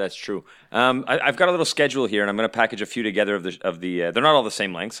 I've got a little schedule here, and I'm going to package a few together of the. They're not all the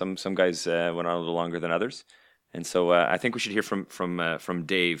same length. Some guys went on a little longer than others, and so I think we should hear from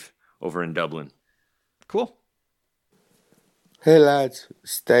Dave over in Dublin. Cool. Hey lads,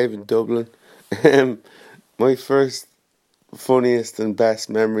 it's Dave in Dublin. My first, funniest and best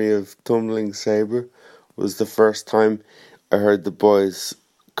memory of Tumbling Saber was the first time I heard the boys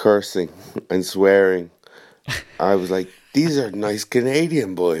cursing and swearing. I was like, these are nice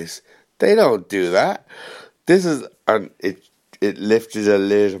Canadian boys. They don't do that. This is, and it lifted a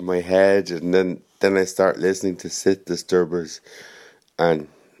lid on my head, and then I start listening to Sit Disturbers and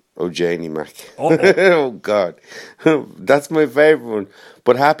O'Janie Mac. Oh God, that's my favourite one.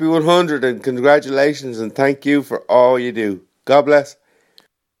 But happy 100 and congratulations and thank you for all you do. God bless.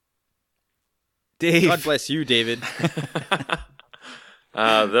 Dave. God bless you, David. Those I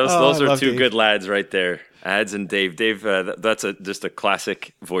are love 2 Dave. good lads right there. Ads and Dave. Dave, that's just a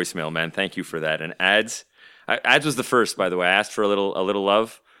classic voicemail, man. Thank you for that. And ads was the first, by the way. I asked for a little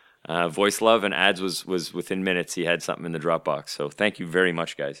love, voice love, and ads was within minutes. He had something in the Dropbox. So thank you very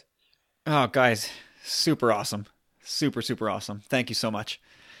much, guys. Oh, guys, super awesome. Super awesome. Thank you so much.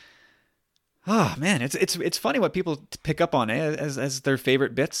 Oh, man, it's funny what people pick up on as their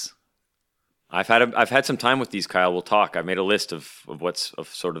favorite bits. I've had some time with these, Kyle. We'll talk. I made a list of what's of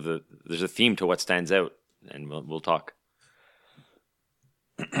sort of there's a theme to what stands out, and we'll talk.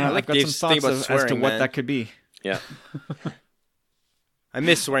 I like I've got Dave's some thing thoughts about as to swearing, what man. that could be. Yeah. I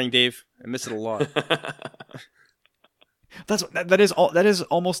miss swearing, Dave. I miss it a lot. That is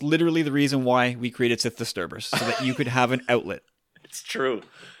almost literally the reason why we created Sith Disturbers, so that you could have an outlet. It's true.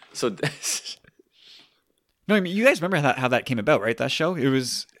 So No, I mean, you guys remember how that came about, right? That show? It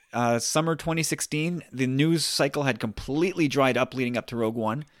was summer 2016. The news cycle had completely dried up leading up to Rogue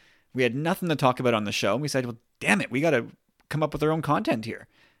One. We had nothing to talk about on the show. We said, well, damn it, we got to come up with our own content here.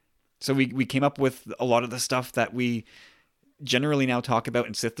 So we came up with a lot of the stuff that we generally now talk about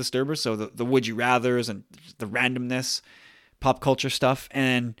in Sith Disturbers. So the would you rathers and the randomness, pop culture stuff.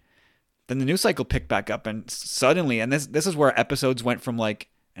 And then the news cycle picked back up, and suddenly, and this is where episodes went from like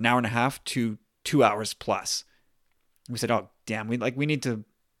an hour and a half to 2 hours plus. We said, oh, damn, we need to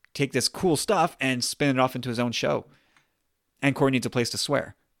take this cool stuff and spin it off into his own show. And Corey needs a place to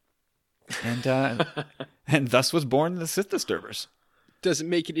swear. And and thus was born the Sith Disturbers. Doesn't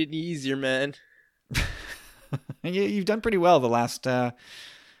make it any easier, man. And you've done pretty well the last, I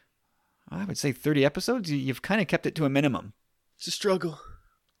would say 30 episodes. You've kind of kept it to a minimum. It's a struggle.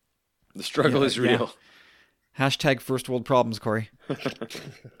 the struggle is real. Hashtag first world problems, Corey.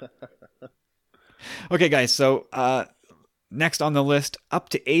 Okay, guys. So next on the list, up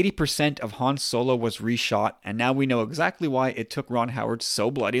to 80% of Han Solo was reshot, and now we know exactly why it took Ron Howard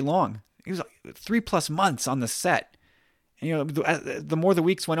so bloody long. He was like 3+ months on the set. And, you know, the more the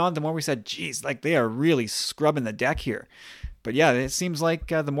weeks went on, the more we said, geez, like they are really scrubbing the deck here. But yeah, it seems like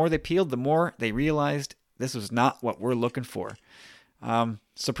the more they peeled, the more they realized this was not what we're looking for.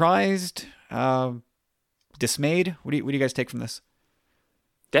 Surprised, dismayed. What do you guys take from this?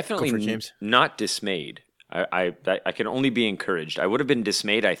 Definitely Go for it, James. Not dismayed. I can only be encouraged. I would have been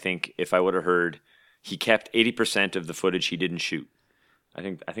dismayed, I think, if I would have heard he kept 80% of the footage he didn't shoot. I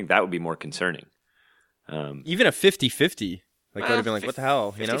think that would be more concerning. Even a 50-50. Like, I would have been like, what the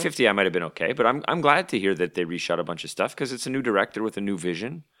hell? You know? 50-50 I might have been okay, but I'm glad to hear that they reshot a bunch of stuff, because it's a new director with a new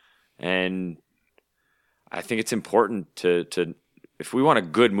vision. And I think it's important to if we want a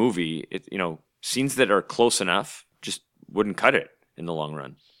good movie, scenes that are close enough just wouldn't cut it in the long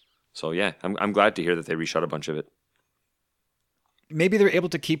run. So yeah, I'm glad to hear that they reshot a bunch of it. Maybe they're able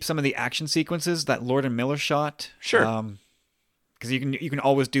to keep some of the action sequences that Lord and Miller shot. Sure. Because you can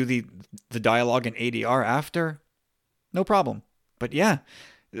always do the dialogue in ADR after, no problem. But yeah,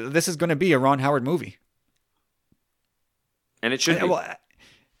 this is going to be a Ron Howard movie, And it should be. Well,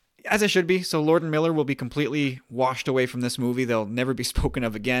 as it should be. So Lord and Miller will be completely washed away from this movie. They'll never be spoken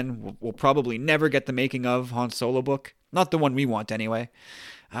of again. We'll probably never get the making of Han Solo book, not the one we want anyway.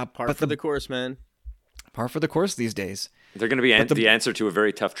 Par for the course, man. Par for the course these days. They're going to be the answer to a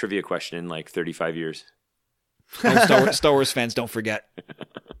very tough trivia question in like 35 years. Star Wars fans don't forget.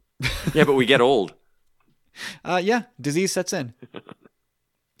 Yeah, but we get old. Yeah, disease sets in.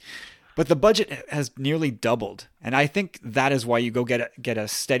 But the budget has nearly doubled, and I think that is why you go get a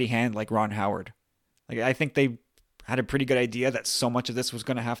steady hand like Ron Howard. Like, I think they had a pretty good idea that so much of this was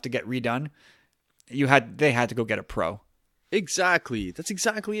going to have to get redone. They had to go get a pro. Exactly. That's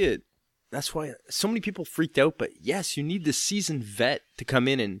exactly it. That's why so many people freaked out. But yes, you need the seasoned vet to come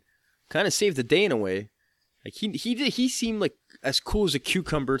in and kind of save the day in a way. Like he seemed like as cool as a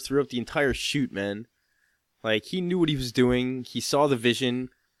cucumber throughout the entire shoot, man. Like, he knew what he was doing. He saw the vision,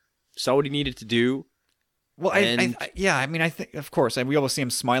 saw what he needed to do. Well, I think, of course, and we always see him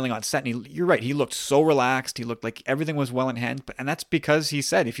smiling on set, and you're right, he looked so relaxed. He looked like everything was well in hand, and that's because he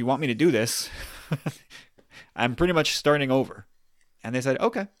said, if you want me to do this, I'm pretty much starting over. And they said,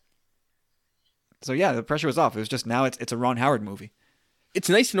 okay. So yeah, the pressure was off. It was just now it's a Ron Howard movie. It's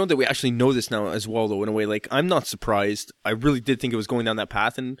nice to know that we actually know this now as well, though, in a way. Like, I'm not surprised. I really did think it was going down that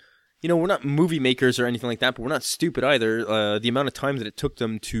path, and we're not movie makers or anything like that, but we're not stupid either. The amount of time that it took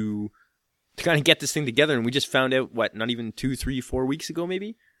them to kind of get this thing together, and we just found out, not even 2, 3, 4 weeks ago,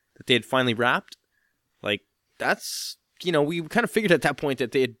 maybe, that they had finally wrapped. Like, that's, we kind of figured at that point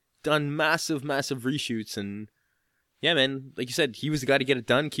that they had done massive, massive reshoots, and yeah, man, like you said, he was the guy to get it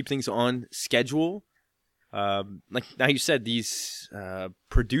done, keep things on schedule. Like now you said, these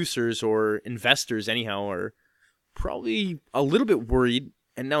producers or investors, anyhow, are probably a little bit worried.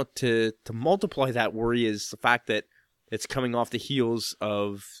 And now to multiply that worry is the fact that it's coming off the heels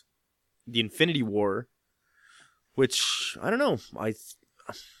of the Infinity War, which, I don't know.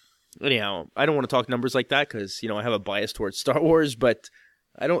 Anyhow, I don't want to talk numbers like that because, I have a bias towards Star Wars, but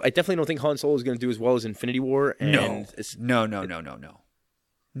I definitely don't think Han Solo is going to do as well as Infinity War. And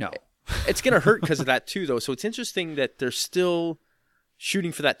No. It's going to hurt because of that too, though. So it's interesting that they're still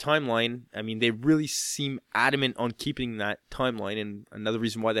shooting for that timeline. I mean, they really seem adamant on keeping that timeline, and another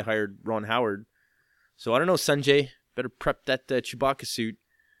reason why they hired Ron Howard. So I don't know, Sanjay. Better prep that Chewbacca suit.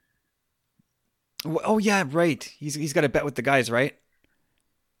 Oh yeah, right. He's got a bet with the guys, right?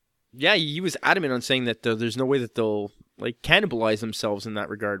 Yeah, he was adamant on saying that there's no way that they'll like cannibalize themselves in that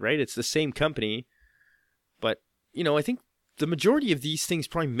regard, right? It's the same company, but I think the majority of these things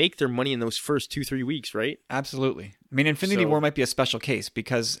probably make their money in those first 2-3 weeks, right? Absolutely. I mean, Infinity War might be a special case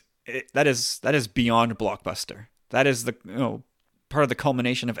because that is beyond blockbuster. That is the part of the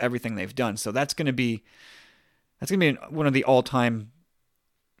culmination of everything they've done. So that's going to be one of the all-time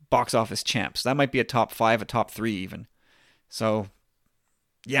box office champs. That might be a top 5, a top 3 even. So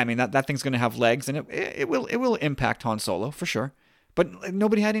yeah, I mean that thing's going to have legs, and it will impact Han Solo for sure. But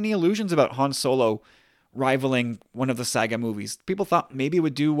nobody had any illusions about Han Solo rivaling one of the saga movies. People thought maybe it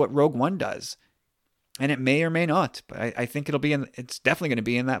would do what Rogue One does, and it may or may not. But I think it's definitely going to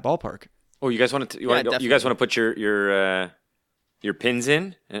be in that ballpark. Oh, you guys want to? You guys want to put your pins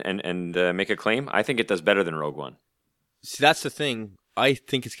in and make a claim? I think it does better than Rogue One. See, that's the thing. I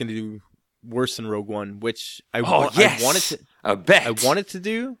think it's going to do worse than Rogue One, which I want it to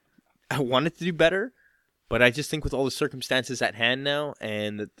do better, but I just think with all the circumstances at hand now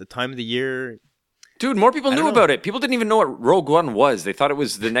and the time of the year, dude, more people knew about it. People didn't even know what Rogue One was. They thought it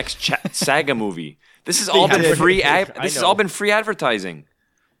was the next saga movie. This has all been free. This has all been free advertising.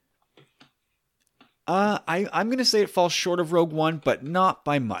 I'm going to say it falls short of Rogue One, but not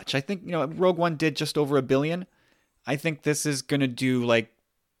by much. I think Rogue One did just over $1 billion. I think this is going to do like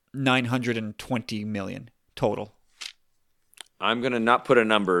 920 million total. I'm going to not put a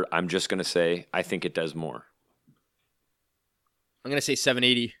number. I'm just going to say I think it does more. I'm going to say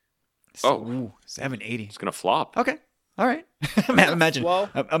 780. Oh, 780. It's going to flop. Okay. All right. Imagine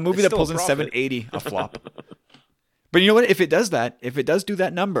a movie that pulls in 780, a flop. But you know what? If it does do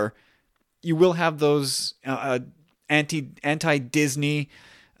that number, you will have those anti-Disney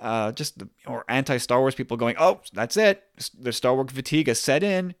or anti-Star Wars people going, oh, that's it. The Star Wars fatigue has set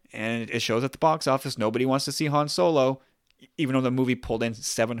in, and it shows at the box office. Nobody wants to see Han Solo, even though the movie pulled in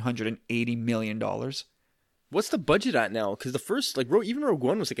 $780 million. What's the budget at now? Because the first, even Rogue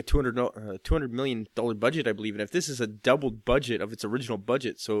One was like a $200 million budget, I believe. And if this is a doubled budget of its original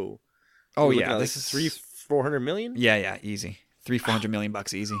budget, so this is $300-400 million. Yeah, easy. $300-400 million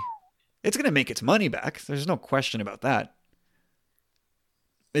bucks, easy. It's gonna make its money back. There's no question about that.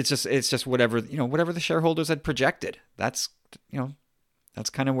 It's just whatever the shareholders had projected. That's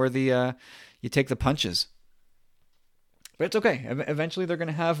kind of where you take the punches. But it's okay. Eventually they're going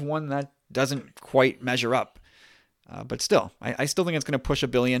to have one that doesn't quite measure up. But still, I still think it's going to push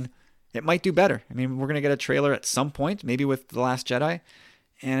 $1 billion. It might do better. I mean, we're going to get a trailer at some point, maybe with The Last Jedi,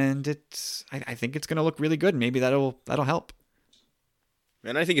 and I think it's going to look really good. Maybe that'll help.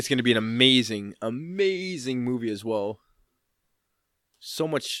 And I think it's going to be an amazing, amazing movie as well. So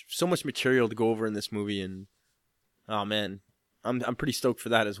much material to go over in this movie, and oh man, I'm pretty stoked for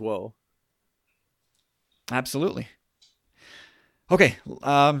that as well. Absolutely. Okay,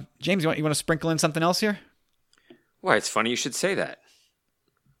 James, you want to sprinkle in something else here? Why, it's funny you should say that.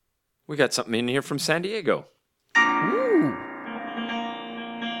 We got something in here from San Diego. Ooh.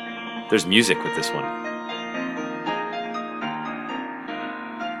 There's music with this one.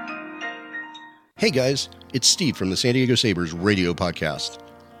 Hey guys, it's Steve from the San Diego Sabres radio podcast.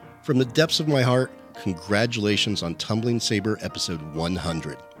 From the depths of my heart, congratulations on Tumbling Saber episode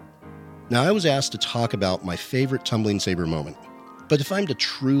 100. Now, I was asked to talk about my favorite Tumbling Saber moment. But if I'm to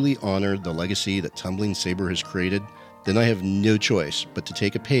truly honor the legacy that Tumbling Saber has created, then I have no choice but to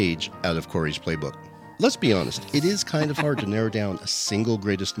take a page out of Corey's playbook. Let's be honest, it is kind of hard to narrow down a single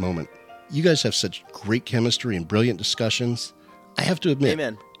greatest moment. You guys have such great chemistry and brilliant discussions. I have to admit,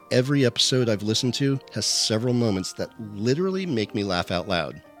 Amen. Every episode I've listened to has several moments that literally make me laugh out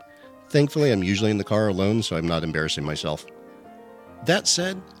loud. Thankfully, I'm usually in the car alone, so I'm not embarrassing myself. That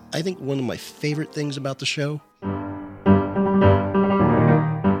said, I think one of my favorite things about the show,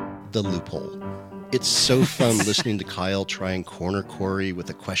 the loophole. It's so fun listening to Kyle try and corner Corey with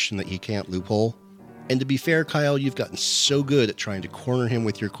a question that he can't loophole. And to be fair, Kyle, you've gotten so good at trying to corner him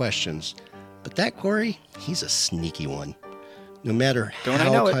with your questions. But that Corey, he's a sneaky one. No matter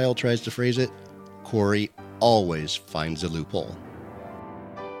how Kyle tries to phrase it, Corey always finds a loophole.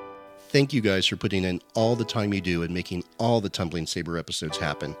 Thank you guys for putting in all the time you do and making all the Tumbling Saber episodes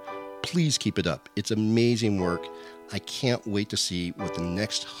happen. Please keep it up. It's amazing work. I can't wait to see what the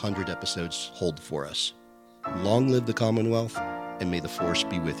next 100 episodes hold for us. Long live the Commonwealth, and may the Force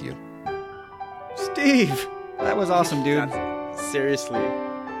be with you. Steve, that was awesome, dude. Seriously.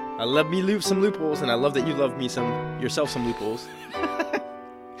 I love me some loopholes, and I love that you love yourself some loopholes.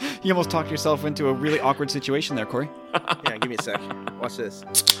 You almost talked yourself into a really awkward situation there, Corey. Yeah, give me a sec. Watch this.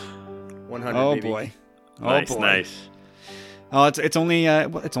 100. Oh baby. boy. Oh Nice, boy. nice. Oh, it's only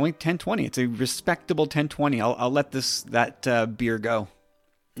 10:20. It's a respectable 10:20. I'll let that beer go.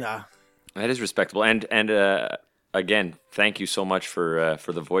 Yeah. That is respectable. And again, thank you so much for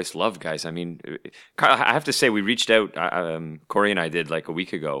the voice love, guys. I mean, Kyle, I have to say, we reached out, Corey and I did like a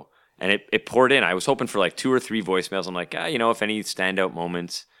week ago, and it poured in. I was hoping for like 2 or 3 voicemails. I'm like, if any standout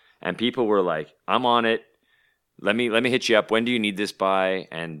moments, and people were like, I'm on it. Let me hit you up. When do you need this by?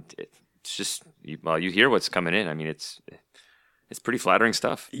 And it's just, you hear what's coming in. I mean, it's pretty flattering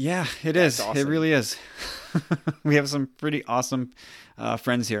stuff. Yeah, it is. awesome. It really is. We have some pretty awesome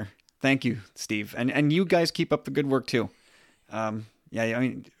friends here. Thank you, Steve, and you guys keep up the good work too. I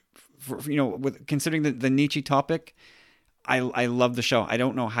mean, with considering the Nietzsche topic, I love the show. I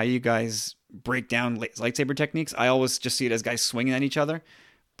don't know how you guys break down lightsaber techniques. I always just see it as guys swinging at each other,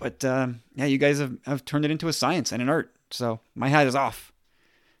 but you guys have turned it into a science and an art. So my hat is off.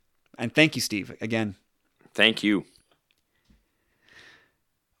 And thank you, Steve, again. Thank you.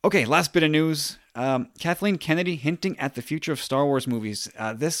 Okay, last bit of news. Kathleen Kennedy hinting at the future of Star Wars movies.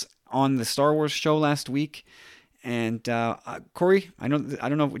 This on the Star Wars show last week. And Corey, I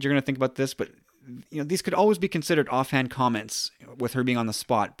don't know what you're going to think about this, but these could always be considered offhand comments with her being on the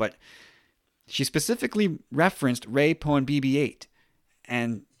spot. But she specifically referenced Rey, Poe, and BB-8,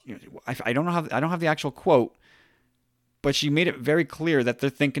 and I don't have the actual quote, but she made it very clear that they're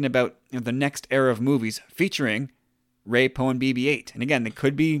thinking about the next era of movies featuring Rey, Poe, and BB-8. And again, they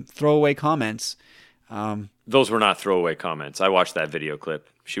could be throwaway comments. Those were not throwaway comments. I watched that video clip.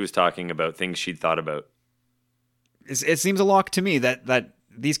 She was talking about things she'd thought about. It seems a lock to me that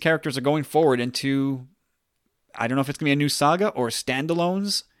these characters are going forward into, I don't know if it's going to be a new saga or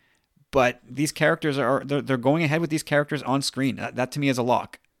standalones, but these characters they're going ahead with these characters on screen. That to me is a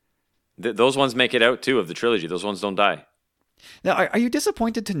lock. Those ones make it out too of the trilogy. Those ones don't die. Now, are you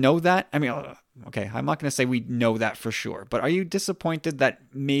disappointed to know that? I mean, okay, I'm not going to say we know that for sure, but are you disappointed that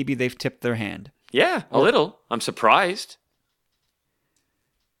maybe they've tipped their hand? Yeah, a little. I'm surprised.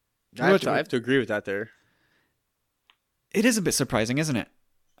 I have to agree with that there. It is a bit surprising, isn't it?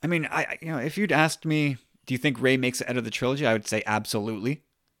 I mean, if you'd asked me, do you think Rey makes it out of the trilogy? I would say absolutely.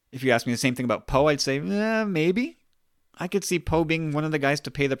 If you asked me the same thing about Poe, I'd say maybe. I could see Poe being one of the guys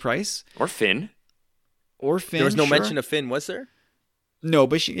to pay the price. Or Finn. There was no mention of Finn, was there? No,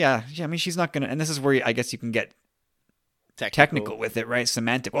 but I mean, she's not going to, and this is where I guess you can get technical with it, right?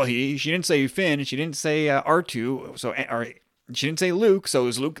 Semantic. Well, she didn't say Finn, she didn't say R2, or she didn't say Luke, so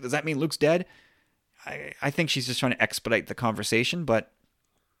is Luke, does that mean Luke's dead? I think she's just trying to expedite the conversation, but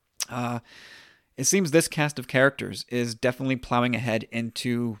it seems this cast of characters is definitely plowing ahead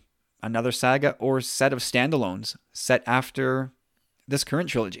into another saga or set of standalones set after this current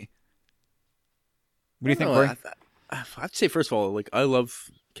trilogy. What do you think, Corey? I'd say, first of all, like, I love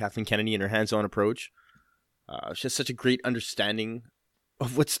Kathleen Kennedy and her hands-on approach. She has such a great understanding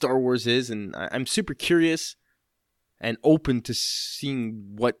of what Star Wars is, and I'm super curious and open to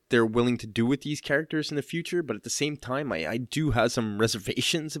seeing what they're willing to do with these characters in the future. But at the same time, I do have some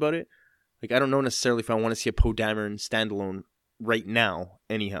reservations about it. Like, I don't know necessarily if I want to see a Poe Dameron standalone right now,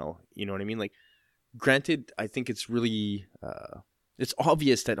 anyhow. You know what I mean? Like, granted, I think it's really... it's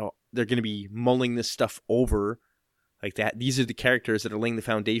obvious that they're going to be mulling this stuff over. Like, that these are the characters that are laying the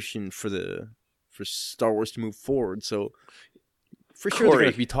foundation for Star Wars to move forward. So, for sure, they're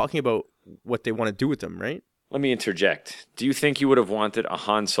going to be talking about what they want to do with them, right? Let me interject. Do you think you would have wanted a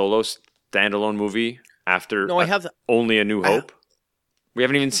Han Solo standalone movie after only A New Hope? We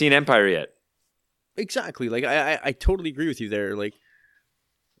haven't even seen Empire yet. Exactly. Like, I totally agree with you there. Like,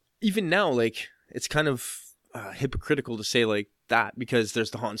 even now, like, it's kind of hypocritical to say like that because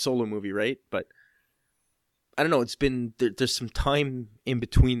there's the Han Solo movie, right? But I don't know. It's been there's some time in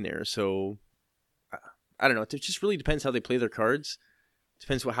between there, so I don't know. It just really depends how they play their cards.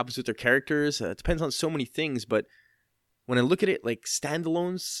 Depends what happens with their characters. It depends on so many things. But when I look at it like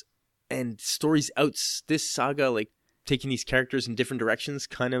standalones and stories out this saga, like taking these characters in different directions,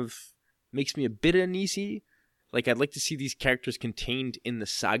 kind of makes me a bit uneasy. Like, I'd like to see these characters contained in the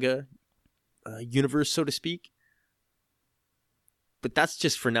saga universe, so to speak. But that's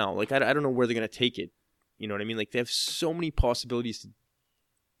just for now. Like, I don't know where they're going to take it. You know what I mean? Like, they have so many possibilities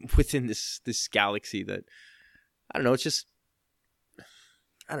within this galaxy that, I don't know, it's just,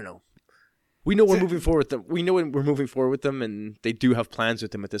 I don't know. We know we're moving forward with them. We know we're moving forward with them, and they do have plans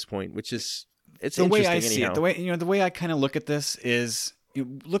with them at this point, which is, it's the interesting way I see anyhow. it. The way I kind of look at this is,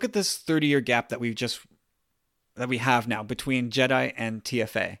 look at this 30-year gap that we have now between Jedi and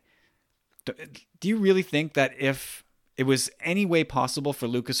TFA. Do you really think that if it was any way possible for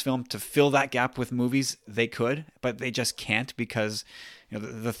Lucasfilm to fill that gap with movies, they could, but they just can't because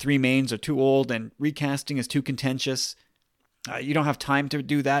the three mains are too old and recasting is too contentious. You don't have time to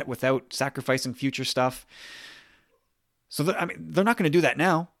do that without sacrificing future stuff. So they're not going to do that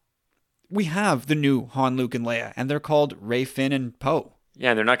now. We have the new Han, Luke, and Leia, and they're called Rey, Finn, and Poe.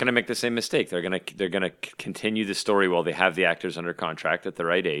 Yeah, they're not going to make the same mistake. They're gonna continue the story while they have the actors under contract at the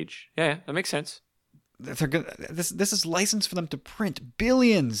right age. Yeah, that makes sense. This is licensed for them to print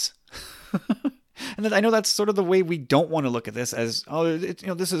billions. And I know that's sort of the way we don't want to look at this as,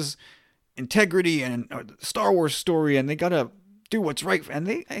 this is integrity and Star Wars story, and they got to do what's right.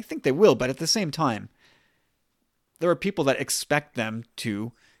 And I think they will, but at the same time, there are people that expect them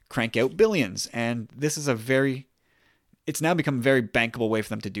to crank out billions, and this is it's now become a very bankable way for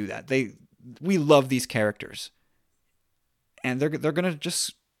them to do that. We love these characters, and they're going to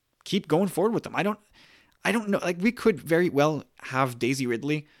just keep going forward with them. I don't know. Like, we could very well have Daisy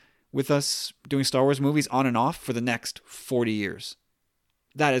Ridley with us doing Star Wars movies on and off for the next 40 years.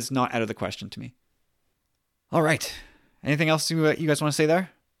 That is not out of the question to me. All right. Anything else you guys want to say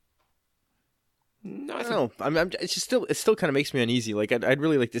there? No, I don't know. It still kind of makes me uneasy. Like, I'd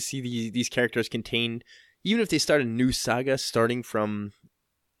really like to see these characters contained, even if they start a new saga, if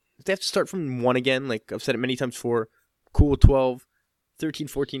they have to start from 1 again. Like I've said it many times before, cool, 12, 13,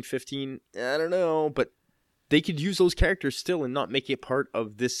 14, 15. I don't know, but they could use those characters still and not make it part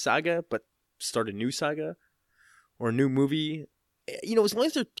of this saga, but start a new saga or a new movie. As long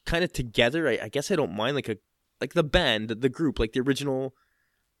as they're kind of together, I guess I don't mind. Like the band, the group, like the original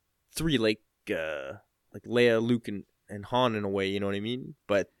 3, like Leia, Luke, and Han in a way. You know what I mean?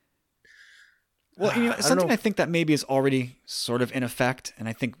 But something I think that maybe is already sort of in effect, and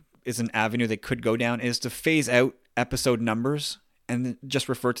I think is an avenue they could go down, is to phase out episode numbers and just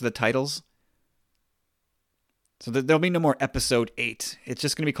refer to the titles. So there'll be no more episode 8. It's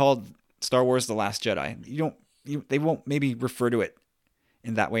just going to be called Star Wars: The Last Jedi. They won't maybe refer to it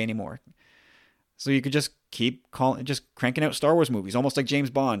in that way anymore. So you could just keep cranking out Star Wars movies, almost like James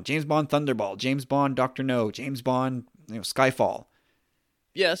Bond Thunderball, James Bond Dr. No, James Bond Skyfall.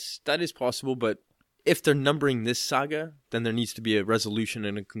 Yes, that is possible, but if they're numbering this saga, then there needs to be a resolution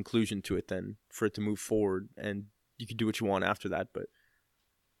and a conclusion to it then for it to move forward, and you can do what you want after that, but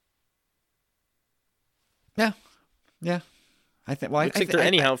Yeah. I think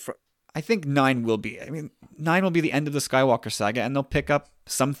I think 9 will be. 9 will be the end of the Skywalker saga, and they'll pick up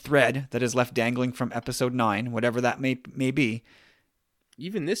some thread that is left dangling from episode 9, whatever that may be.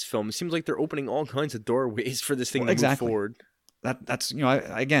 Even this film, it seems like they're opening all kinds of doorways for this thing to move forward. That's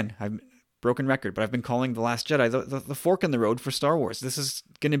I've broken record, but I've been calling The Last Jedi the fork in the road for Star Wars. This is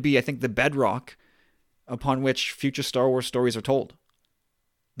going to be, I think, the bedrock upon which future Star Wars stories are told.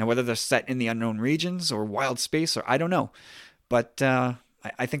 Now, whether they're set in the unknown regions or wild space, or I don't know. But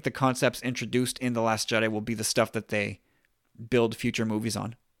I think the concepts introduced in The Last Jedi will be the stuff that they build future movies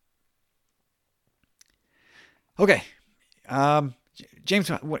on. Okay. James,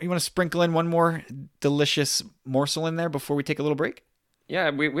 you want to sprinkle in one more delicious morsel in there before we take a little break? Yeah,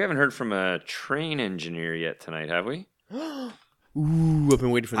 we haven't heard from a train engineer yet tonight, have we? Ooh, I've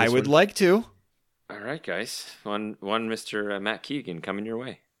been waiting for this I would like to. All right, guys. One Mr. Matt Keegan coming your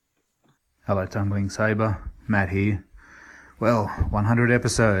way. Hello, Tumbling Saber. Matt here. Well, 100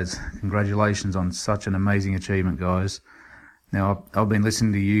 episodes. Congratulations on such an amazing achievement, guys. Now, I've been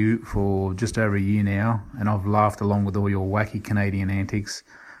listening to you for just over a year now, and I've laughed along with all your wacky Canadian antics.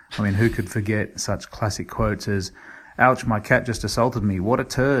 Who could forget such classic quotes as, "Ouch, my cat just assaulted me, what a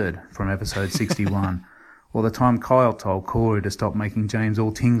turd," from episode 61. Or the time Kyle told Corey to stop making James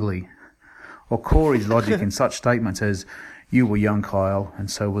all tingly. Or Corey's logic in such statements as, "You were young, Kyle, and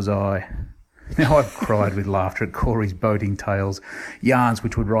so was I." Now I've cried with laughter at Corey's boating tales, yarns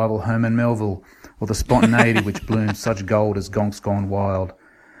which would rival Herman Melville, or the spontaneity which blooms such gold as Gonks Gone Wild.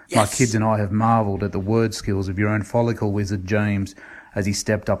 Yes. My kids and I have marvelled at the word skills of your own follicle wizard James as he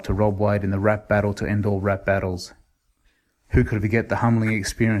stepped up to Rob Wade in the rap battle to end all rap battles. Who could forget the humbling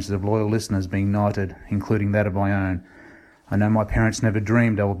experiences of loyal listeners being knighted, including that of my own? I know my parents never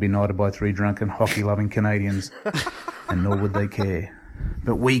dreamed I would be knighted by 3 drunken, hockey-loving Canadians, and nor would they care.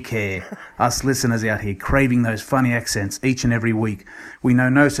 But we care, us listeners out here craving those funny accents each and every week. We know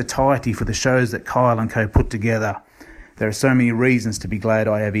no satiety for the shows that Kyle and co put together. There are so many reasons to be glad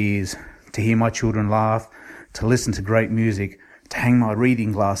I have ears, to hear my children laugh, to listen to great music, to hang my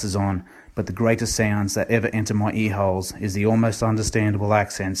reading glasses on, but the greatest sounds that ever enter my ear holes is the almost understandable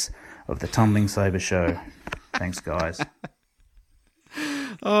accents of the Tumbling Saber Show. Thanks, guys.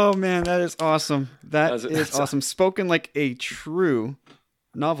 Oh, man, that is awesome. That is awesome. Spoken like a true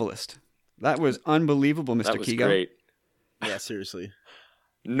novelist. That was unbelievable, Mr. Keegan. That was great. Yeah, seriously.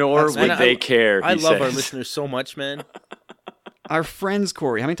 Nor Man, would they care. I he love our says. listeners so much, man. Our friends,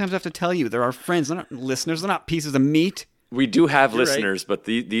 Corey. How many times do I have to tell you? They're our friends. They're not listeners. They're not pieces of meat. We do have You're listeners, but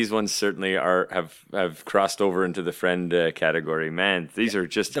these ones certainly have crossed over into the friend category. Man, these are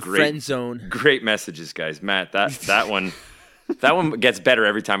just The great, friend zone. great messages, guys. Matt, that one gets better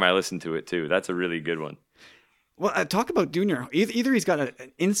every time I listen to it too. That's a really good one. Well, talk about Junior. Either he's got an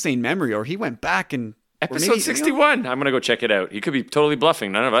insane memory, or he went back and Episode 61. I'm gonna go check it out. He could be totally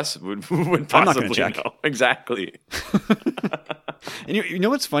bluffing. None of us would I'm possibly not gonna check. know. Exactly. And you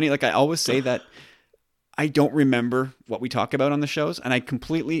know what's funny? Like, I always say that I don't remember what we talk about on the shows, and I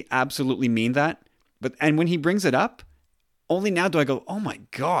completely, absolutely mean that. And when he brings it up, only now do I go, "Oh my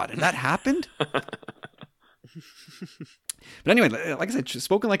god, and that happened." But anyway, like I said,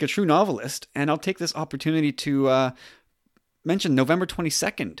 spoken like a true novelist, and I'll take this opportunity to mention November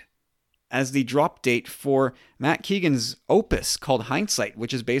 22nd as the drop date for Matt Keegan's opus called Hindsight,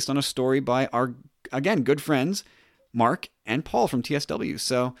 which is based on a story by our, again, good friends, Mark and Paul from TSW.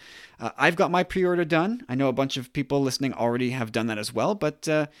 So I've got my pre-order done. I know a bunch of people listening already have done that as well, but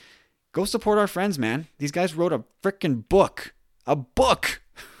go support our friends, man. These guys wrote a freaking book. A book!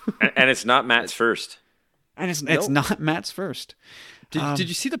 and it's not Matt's first. And it's not Matt's first. Did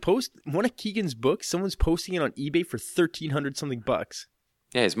you see the post? One of Keegan's books, someone's posting it on eBay for $1,300 something bucks.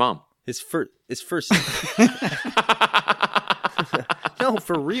 Yeah, his mom. His first. No,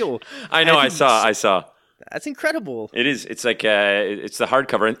 for real. I know. I saw. That's incredible. It is. It's like it's the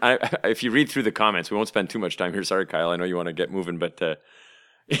hardcover. And if you read through the comments, we won't spend too much time here. Sorry, Kyle. I know you want to get moving, but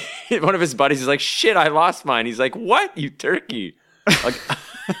one of his buddies is like, "Shit, I lost mine." He's like, "What, you turkey?" Like,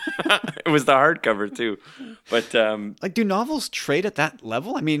 it was the hardcover too. But like, do novels trade at that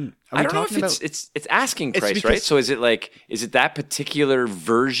level? I mean, I don't know if it's asking price, right? So is it that particular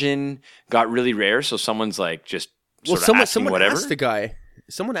version got really rare? So someone's like just asking whatever.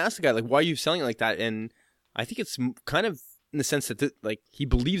 Someone asked the guy, like, why are you selling it like that? And I think it's kind of in the sense that he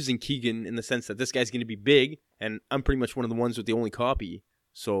believes in Keegan in the sense that this guy's going to be big, and I'm pretty much one of the ones with the only copy.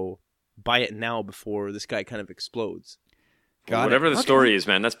 So buy it now before this guy kind of explodes. Whatever the story is,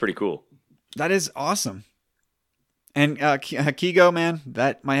 man, that's pretty cool. That is awesome. And Kigo, man,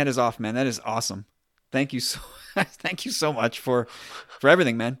 my head is off, man. That is awesome. Thank you so much for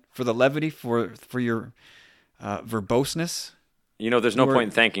everything, man. For the levity, for your verboseness. You know, there's no point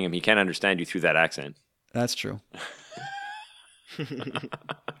in thanking him. He can't understand you through that accent. That's true.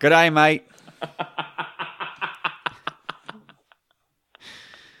 Good eye, mate.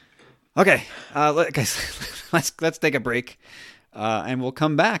 Okay, guys, let's take a break, and we'll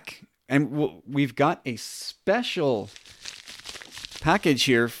come back. And we've got a special package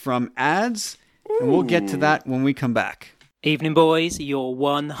here from ads, and we'll get to that when we come back. Evening, boys. Your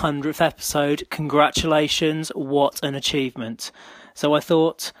 100th episode. Congratulations. What an achievement. So I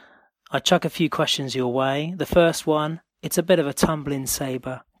thought I'd chuck a few questions your way. The first one, it's a bit of a Tumbling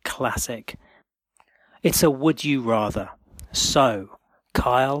Saber classic. It's a would you rather. So,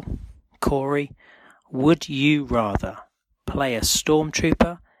 Kyle, Corey, would you rather play a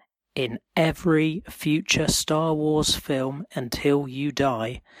stormtrooper in every future Star Wars film until you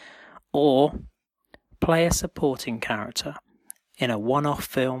die, or play a supporting character in a one-off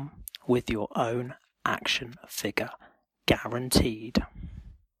film with your own action figure, guaranteed?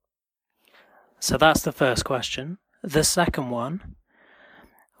 So that's the first question. The second one,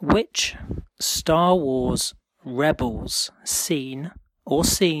 which Star Wars Rebels scene or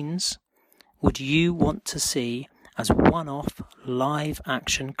scenes would you want to see as one-off live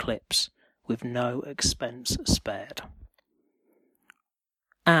action clips with no expense spared?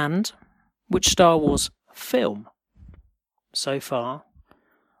 And which Star Wars film so far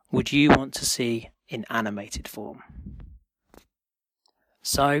would you want to see in animated form?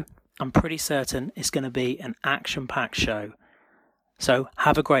 So, I'm pretty certain it's going to be an action-packed show. So,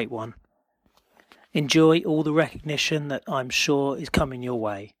 have a great one. Enjoy all the recognition that I'm sure is coming your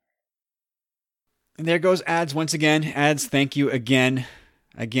way. And there goes ads once again. Ads, thank you again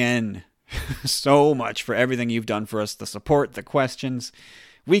so much for everything you've done for us. The support, the questions,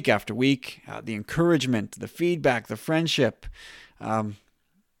 week after week, the encouragement, the feedback, the friendship.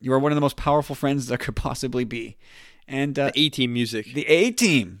 You are one of the most powerful friends there could possibly be. And the A-Team music. The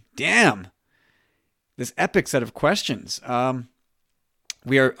A-Team. Damn. This epic set of questions.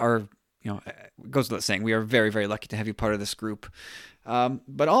 We are it goes without saying, we are very, very lucky to have you part of this group.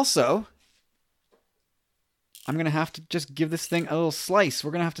 But also, I'm going to have to just give this thing a little slice.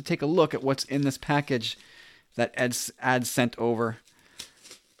 We're going to have to take a look at what's in this package that Ads sent over.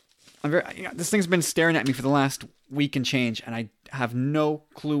 This thing's been staring at me for the last week and change, and I have no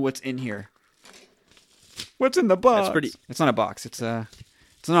clue what's in here. What's in the box? That's pretty. It's not a box. It's an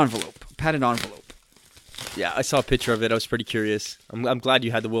envelope, a padded envelope. Yeah, I saw a picture of it. I was pretty curious. I'm glad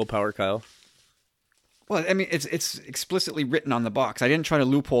you had the willpower, Kyle. Well, I mean, it's explicitly written on the box. I didn't try to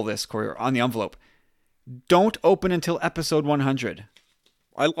loophole this, Corey, on the envelope. Don't open until episode 100.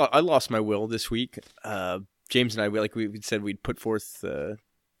 I lost my will this week. James and I, we said we'd put forth to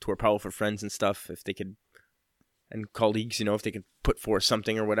our powerful friends and stuff if they could, and colleagues, if they could put forth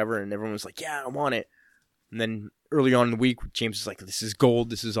something or whatever, and everyone was like, yeah, I want it. And then early on in the week, James was like, this is gold,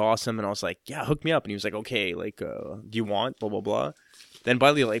 this is awesome. And I was like, yeah, hook me up. And he was like, okay, do you want, blah, blah, blah. Then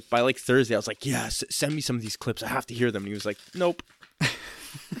by Thursday, I was like, yeah, send me some of these clips. I have to hear them. And he was like, nope.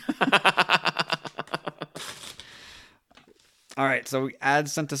 All right, so Ad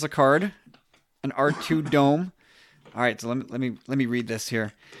sent us a card, an R2 dome. All right, so let me read this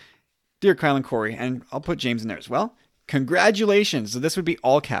here. Dear Kyle and Corey, and I'll put James in there as well. Congratulations. So this would be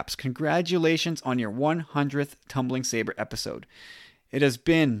all caps. Congratulations on your 100th Tumbling Saber episode. It has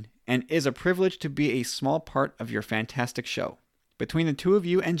been and is a privilege to be a small part of your fantastic show. Between the two of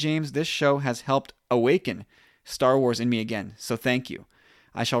you and James, this show has helped awaken Star Wars in me again. So thank you.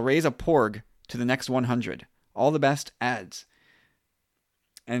 I shall raise a porg to the next 100. All the best, Ads.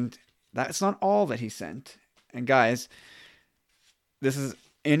 And that's not all that he sent. And guys, this is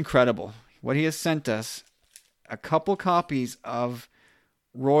incredible. What he has sent us, a couple copies of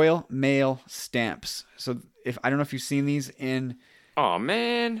Royal Mail stamps. So I don't know if you've seen these in... Oh,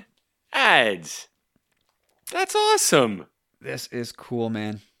 man. Ads. That's awesome. This is cool,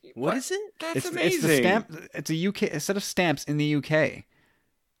 man. What is it? That's amazing. It's the stamp. It's a set of stamps in the UK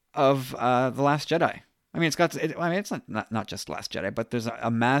of The Last Jedi. I mean, it's not just Last Jedi, but there's a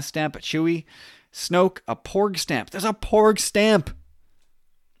Maz stamp, a Chewie, Snoke, a Porg stamp. There's a Porg stamp.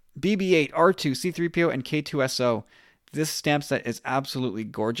 BB-8, R2, C-3PO, and K-2SO. This stamp set is absolutely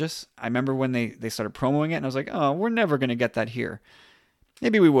gorgeous. I remember when they started promoting it, and I was like, oh, we're never going to get that here.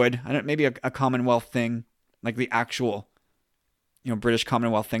 Maybe we would. Maybe a Commonwealth thing, like the actual, British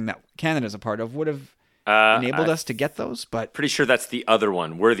Commonwealth thing that Canada's a part of, would have enabled us to get those. But pretty sure that's the other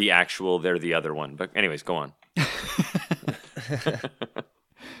one. We're the actual, they're the other one. But anyways, go on.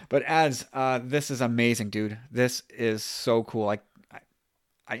 But Ads, this is amazing, dude. This is so cool.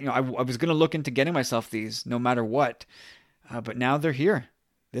 I was going to look into getting myself these no matter what, but now they're here.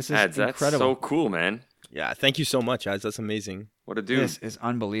 This is Ads, incredible. That's so cool, man. Yeah, thank you so much, Ads. That's amazing. What a dude. This is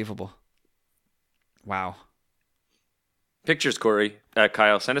unbelievable. Wow. Pictures, Corey.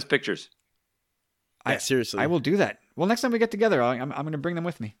 Kyle, send us pictures. Yeah, seriously. I will do that. Well, next time we get together, I'm going to bring them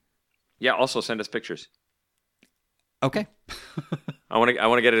with me. Yeah, also send us pictures. Okay. I want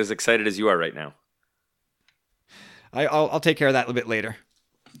to get as excited as you are right now. I'll take care of that a little bit later.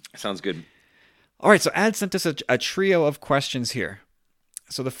 Sounds good. All right, so Ad sent us a trio of questions here.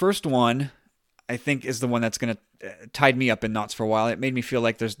 So the first one, I think, is the one that's going to tide me up in knots for a while. It made me feel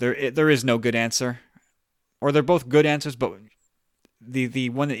like there is no good answer, or they're both good answers, but the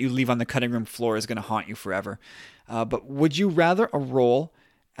one that you leave on the cutting room floor is going to haunt you forever. But would you rather a role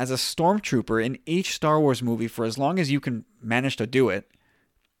as a stormtrooper in each Star Wars movie for as long as you can manage to do it,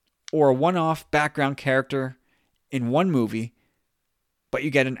 or a one-off background character in one movie, but you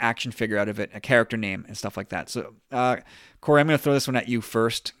get an action figure out of it, a character name, and stuff like that? So, Corey, I'm going to throw this one at you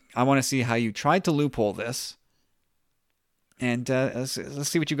first. I want to see how you tried to loophole this, and let's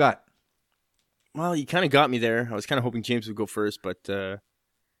see what you got. Well, you kind of got me there. I was kind of hoping James would go first, but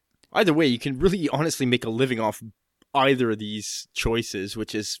either way, you can really honestly make a living off either of these choices,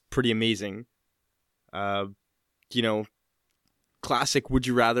 which is pretty amazing. Classic Would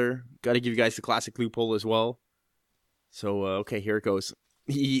You Rather. Got to give you guys the classic loophole as well. So, okay, here it goes.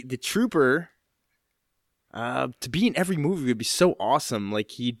 The Trooper, to be in every movie would be so awesome.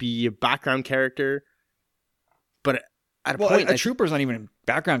 Like, he'd be a background character, but at a point... a Trooper's not even a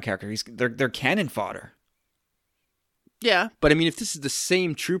background character. They're cannon fodder. Yeah, but I mean, if this is the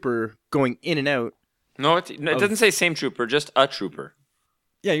same Trooper going in and out... No, it doesn't say same Trooper, just a Trooper.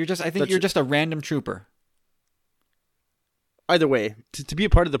 Yeah, you're just a random Trooper. Either way, to be a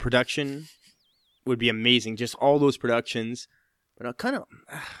part of the production would be amazing. Just all those productions. But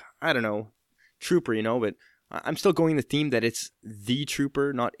I don't know, Trooper, but I'm still going the theme that it's the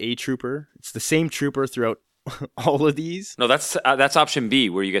Trooper, not a Trooper. It's the same Trooper throughout all of these. No, that's option B,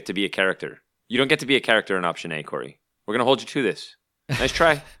 where you get to be a character. You don't get to be a character in option A, Corey. We're going to hold you to this. Nice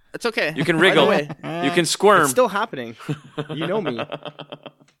try. It's okay. You can wriggle. You can squirm. It's still happening. You know me.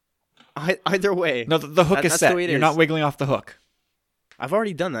 Either way. No, the hook is set. You're not wiggling off the hook. I've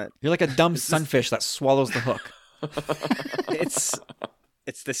already done that. You're like a dumb sunfish that swallows the hook.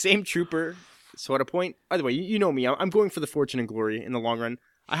 It's the same Trooper. So at a point, either way, you know me. I'm going for the fortune and glory in the long run.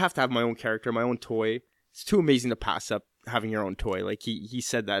 I have to have my own character, my own toy. it's too amazing to pass up having your own toy. Like he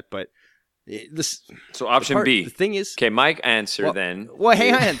said that, but this. So option B. The thing is, okay, my answer then. Well,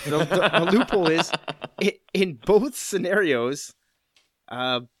 hang on. The loophole is in both scenarios.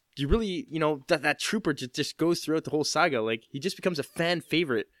 You really, that trooper just goes throughout the whole saga. Like he just becomes a fan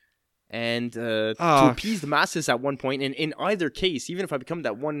favorite, and to appease the masses at one point. And in either case, even if I become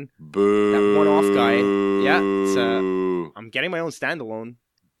that one-off guy, I'm getting my own standalone.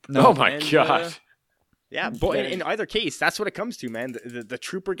 No, oh my god. Yeah, but in either case, that's what it comes to, man. The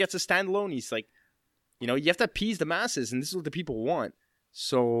trooper gets a standalone. He's like, you have to appease the masses, and this is what the people want.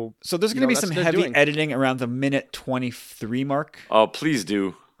 So there's going to be some heavy editing around the minute 23 mark. Oh, please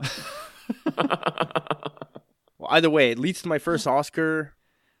do. Well, either way, it leads to my first Oscar.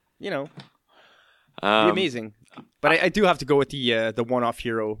 Be amazing. But I do have to go with the one-off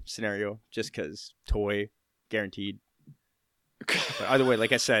hero scenario, just because toy guaranteed. But either way,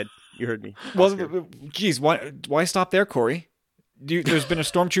 like I said, you heard me. Oscar. Well, geez, why stop there, Corey? There's been a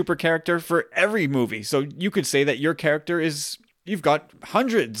Stormtrooper character for every movie, so you could say that your character you've got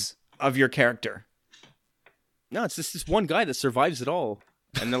hundreds of your character. No, it's just this one guy that survives it all.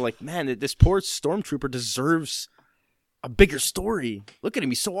 And they're like, man, this poor Stormtrooper deserves a bigger story. Look at him,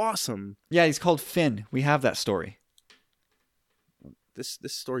 he's so awesome. Yeah, he's called Finn. We have that story. This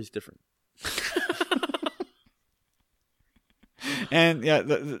story's different. And yeah,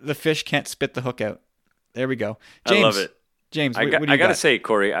 the fish can't spit the hook out. There we go. James, I love it. James, I got to say,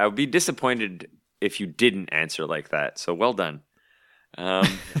 Corey, I would be disappointed if you didn't answer like that. So well done.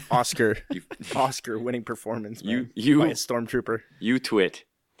 Oscar winning performance, man, you by a Stormtrooper. You twit.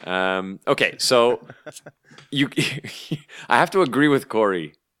 Okay, so I have to agree with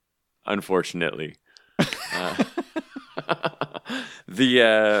Corey, unfortunately.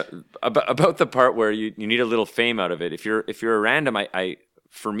 About the part where you need a little fame out of it. If you're a random, I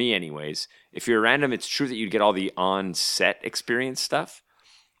for me anyways, if you're a random, it's true that you'd get all the on-set experience stuff,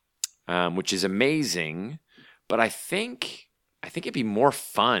 which is amazing. But I think it'd be more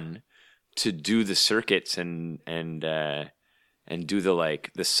fun to do the circuits and do the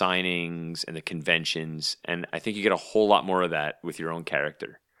signings and the conventions, and I think you get a whole lot more of that with your own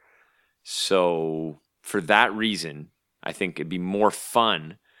character. So for that reason, I think it'd be more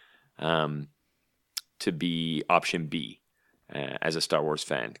fun to be option B as a Star Wars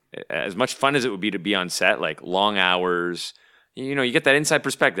fan. As much fun as it would be to be on set, like long hours, you get that inside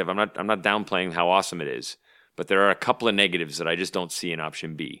perspective. I'm not downplaying how awesome it is. But there are a couple of negatives that I just don't see in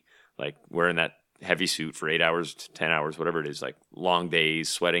option B. Like wearing that heavy suit for 8 hours, 10 hours, whatever it is, like long days,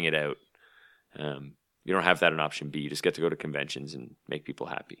 sweating it out. You don't have that in option B. You just get to go to conventions and make people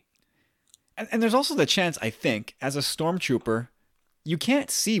happy. And there's also the chance, I think, as a Stormtrooper, you can't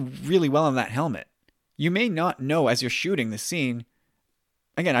see really well in that helmet. You may not know as you're shooting the scene.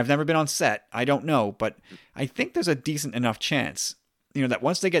 Again, I've never been on set. I don't know. But I think there's a decent enough chance, that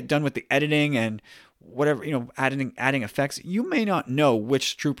once they get done with the editing and whatever, adding effects, you may not know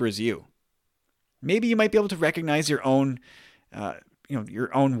which trooper is you. Maybe you might be able to recognize your own,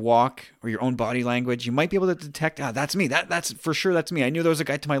 your own walk or your own body language. You might be able to detect, that's me. That's for sure. That's me. I knew there was a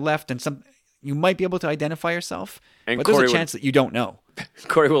guy to my left, and you might be able to identify yourself, but there's a chance that you don't know.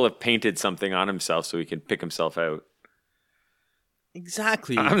 Corey will have painted something on himself so he can pick himself out.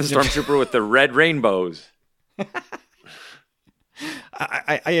 Exactly. I'm the Stormtrooper with the red rainbows.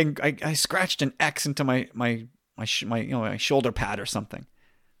 I scratched an X into my shoulder pad or something.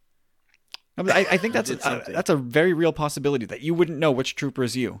 I think that's a very real possibility that you wouldn't know which trooper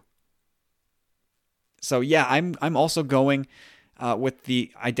is you. So yeah, I'm also going with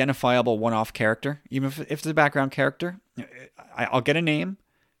the identifiable one-off character, even if it's a background character. I'll get a name,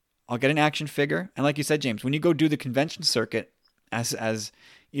 I'll get an action figure, and like you said, James, when you go do the convention circuit as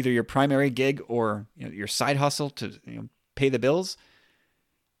either your primary gig or your side hustle to pay the bills.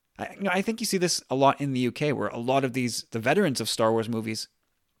 I think you see this a lot in the UK, where a lot of the veterans of Star Wars movies,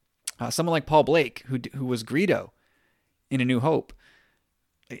 someone like Paul Blake, who was Greedo in A New Hope,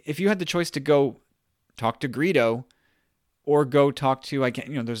 if you had the choice to go talk to Greedo or go talk to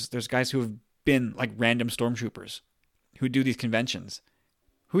there's guys who have been like random stormtroopers who do these conventions.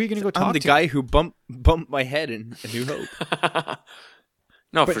 Who are you going to go talk to? I'm the guy who bumped my head in A New Hope.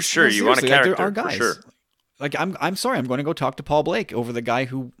 No, but for sure. You want a character. There are guys. For sure. Like, I'm sorry, I'm going to go talk to Paul Blake over the guy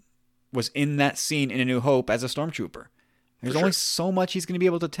who was in that scene in A New Hope as a stormtrooper. There's only so much he's going to be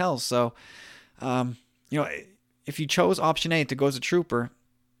able to tell. So, if you chose option A to go as a trooper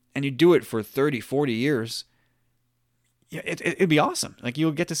and you do it for 30, 40 years, it'd be awesome. Like,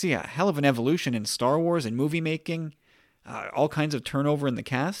 you'll get to see a hell of an evolution in Star Wars and movie making, all kinds of turnover in the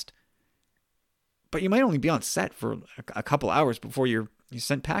cast. But you might only be on set for a couple hours before you're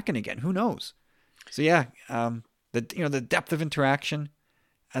sent packing again. Who knows? So yeah, the depth of interaction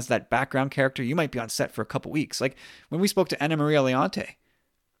as that background character, you might be on set for a couple weeks. Like when we spoke to Anna Maria Leonte,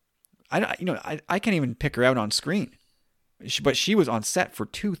 I can't even pick her out on screen, but she was on set for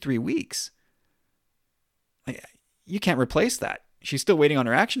 2-3 weeks. You can't replace that. She's still waiting on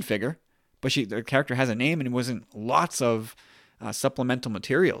her action figure, but the character has a name and it wasn't lots of supplemental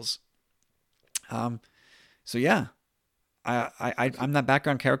materials. So yeah, I'm that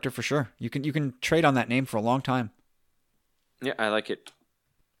background character for sure. You can trade on that name for a long time. Yeah, I like it.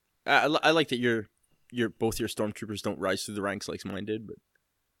 I like that both your stormtroopers don't rise through the ranks like mine did, but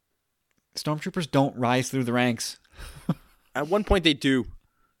Stormtroopers don't rise through the ranks. At one point they do.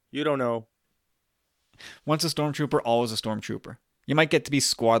 You don't know. Once a stormtrooper, always a stormtrooper. You might get to be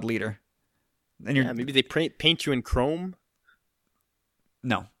squad leader. And maybe they paint you in chrome.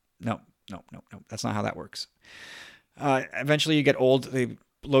 No. That's not how that works. Eventually you get old, they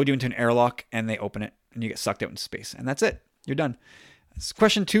load you into an airlock, and they open it, and you get sucked out into space. And that's it. You're done.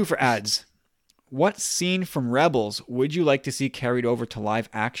 Question 2 for ads. What scene from Rebels would you like to see carried over to live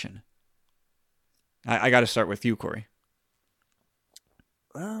action? I got to start with you, Corey.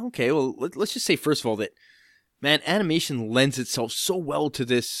 Okay, well, let's just say first of all that, man, animation lends itself so well to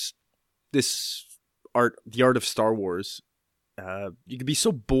this art, the art of Star Wars. You can be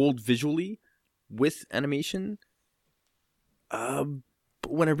so bold visually with animation. But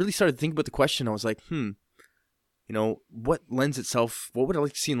when I really started to think about the question, I was like, what lends itself? What would I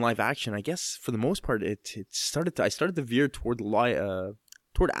like to see in live action? I guess for the most part, I started to veer toward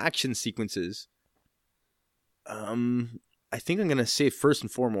toward action sequences. I think I'm gonna say first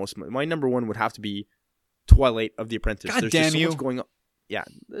and foremost, my number one would have to be Twilight of the Apprentice. God damn you! Much going on. Yeah,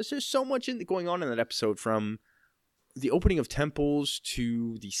 there's just so much going on in that episode, from the opening of temples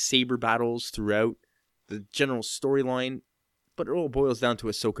to the saber battles throughout, the general storyline, but it all boils down to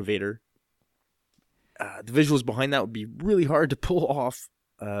Ahsoka Vader. The visuals behind that would be really hard to pull off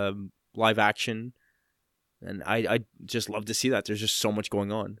live action, and I just love to see that. There's just so much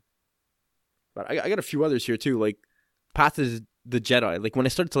going on. But I got a few others here too, like Path of the Jedi. Like when I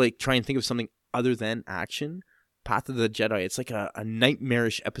started to try and think of something other than action, Path of the Jedi, it's like a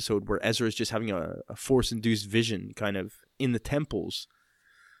nightmarish episode where Ezra is just having a Force-induced vision kind of in the temples.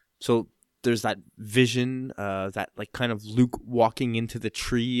 So there's that vision, that kind of Luke walking into the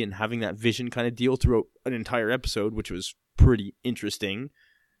tree and having that vision kind of deal throughout an entire episode, which was pretty interesting.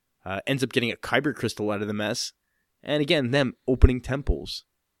 Ends up getting a Kyber crystal out of the mess. And again, them opening temples.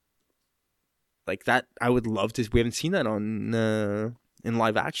 Like that, I would love to. We haven't seen that in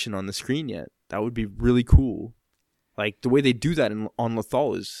live action on the screen yet. That would be really cool. Like the way they do that on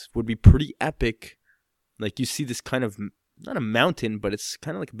Lothal would be pretty epic. Like you see this kind of, not a mountain, but it's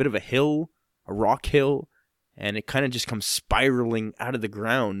kind of like a bit of a hill, a rock hill, and it kind of just comes spiraling out of the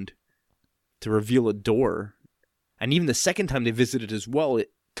ground to reveal a door. And even the second time they visited as well,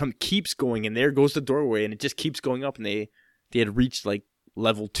 it keeps going, and there goes the doorway, and it just keeps going up, and they had reached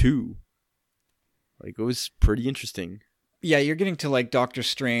level 2. It was pretty interesting. Yeah, you're getting to Doctor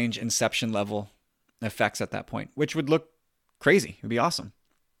Strange Inception level effects at that point, which would look crazy. It would be awesome.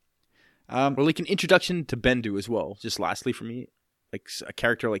 Or an introduction to Bendu as well. Just lastly for me, a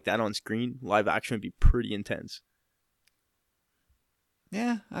character like that on screen, live action would be pretty intense.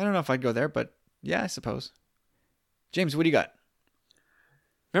 Yeah, I don't know if I'd go there, but yeah, I suppose. James, what do you got?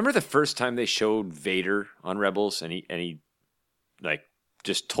 Remember the first time they showed Vader on Rebels, and he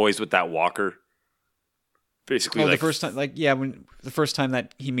just toys with that walker? Basically, the first time, when the first time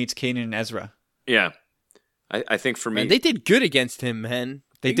that he meets Kanan and Ezra. Yeah, I think for me, man, they did good against him, man.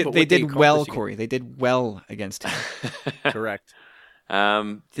 They did well, Corey. They did well against him. Correct.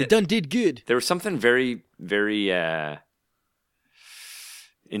 They did good. There was something very, very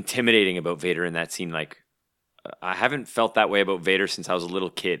intimidating about Vader in that scene. I haven't felt that way about Vader since I was a little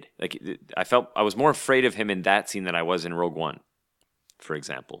kid. I was more afraid of him in that scene than I was in Rogue One, for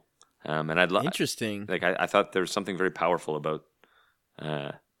example. And interesting. I thought there was something very powerful about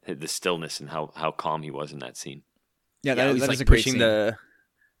the stillness and how calm he was in that scene. Yeah, that is a great pushing scene.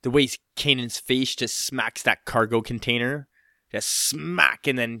 The way Kanan's face just smacks that cargo container, just smack,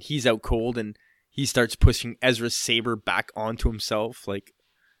 and then he's out cold, and he starts pushing Ezra's saber back onto himself.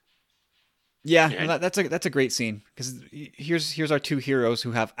 Yeah, that's a great scene, because here's our two heroes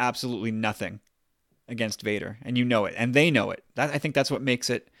who have absolutely nothing against Vader, and you know it, and they know it. I think that's what makes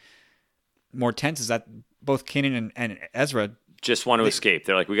it more tense, is that both Kanan and Ezra just want to escape.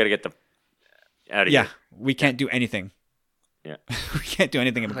 They're like, we got to get out of here. Yeah, we can't do anything. Yeah, we can't do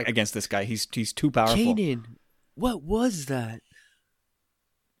anything against this guy. He's too powerful. Kanan, what was that?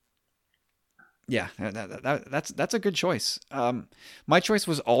 Yeah, that's a good choice. My choice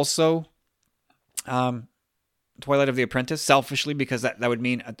was also Twilight of the Apprentice, selfishly, because that would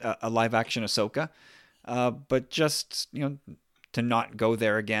mean a live action Ahsoka. But just, to not go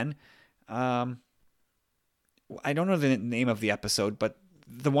there again. I don't know the name of the episode, but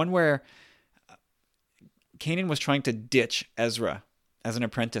the one where Kanan was trying to ditch Ezra as an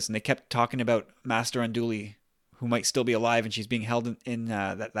apprentice, and they kept talking about Master Unduli, who might still be alive, and she's being held in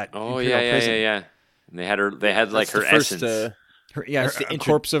that Imperial prison. Yeah. And they had like her essence. A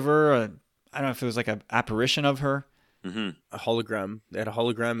corpse of her. I don't know if it was like an apparition of her. Mm-hmm. A hologram. They had a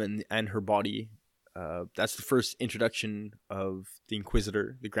hologram and her body. That's the first introduction of the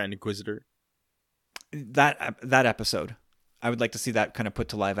Inquisitor, the Grand Inquisitor. That episode, I would like to see that kind of put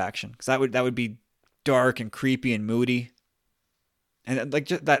to live action, because that would be dark and creepy and moody, and like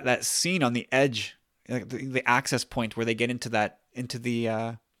just that scene on the edge, like the access point where they get into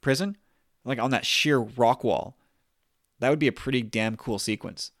the prison, like on that sheer rock wall. That would be a pretty damn cool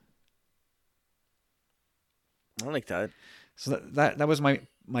sequence. I like that. So that was my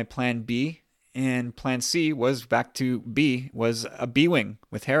plan B, and plan C was back to B, was a B-wing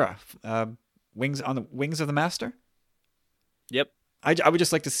with Hera, wings on the wings of the Master. Yep. I would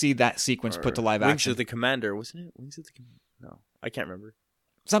just like to see that sequence put to live action. Wings of the Commander, wasn't it? Wings of the No, I can't remember.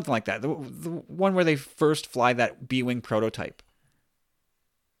 Something like that. The one where they first fly that B-wing prototype.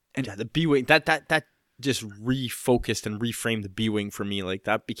 And yeah, the B-wing, that just refocused and reframed the B-wing for me. Like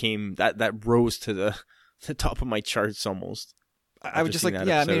that became that rose to the top of my charts almost. I would just like,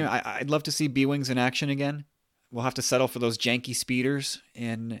 yeah, episode. I mean, I'd love to see B-wings in action again. We'll have to settle for those janky speeders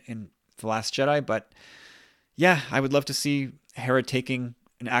in The Last Jedi, but yeah, I would love to see Hera taking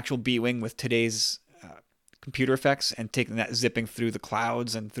an actual B-wing with today's computer effects and taking that, zipping through the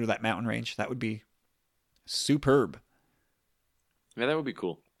clouds and through that mountain range. That would be superb. Yeah, that would be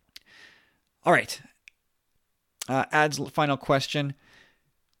cool. All right. Ad's final question.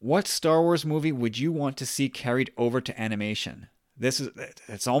 What Star Wars movie would you want to see carried over to animation?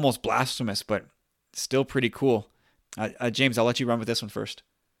 It's almost blasphemous, but still pretty cool. James, I'll let you run with this one first.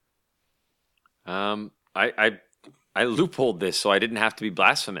 I loopholed this so I didn't have to be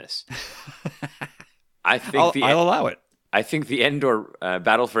blasphemous. I think I'll allow it. I think the Endor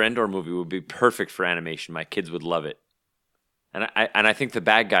Battle for Endor movie would be perfect for animation. My kids would love it. And I think the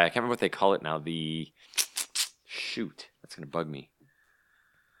bad guy, I can't remember what they call it now. That's gonna bug me.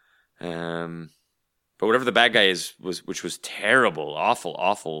 But whatever the bad guy which was terrible,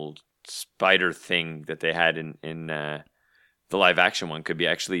 awful spider thing that they had in the live action one, could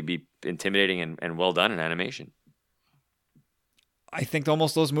actually be intimidating and well done in animation. I think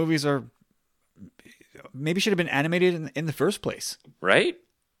almost those movies are maybe should have been animated in the first place. Right?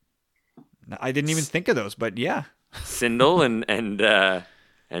 I didn't even think of those, but yeah. Sindel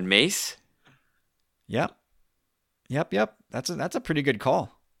and Mace. Yep. That's a pretty good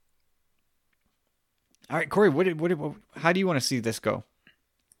call. All right, Corey, how do you want to see this go?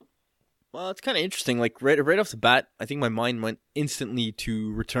 Well, it's kind of interesting. Like right off the bat, I think my mind went instantly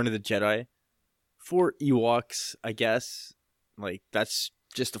to Return of the Jedi. For Ewoks, I guess. Like that's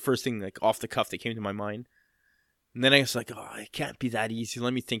just the first thing, like off the cuff, that came to my mind. And then I was like, oh, it can't be that easy.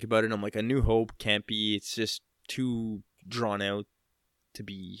 Let me think about it. And I'm like, A New Hope can't be. It's just too drawn out to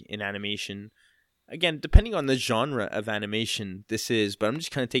be in animation. Again, depending on the genre of animation this is, but I'm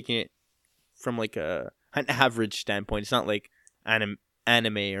just kind of taking it from like an average standpoint. It's not like anime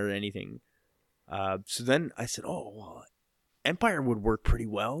or anything. So then I said, oh, well, Empire would work pretty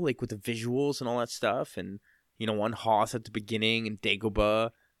well, like with the visuals and all that stuff. And, on Hoth at the beginning and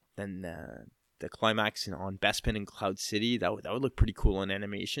Dagobah, then the climax on Bespin and Cloud City, that would look pretty cool in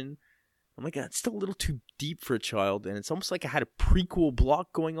animation. I'm like, it's still a little too deep for a child. And it's almost like I had a prequel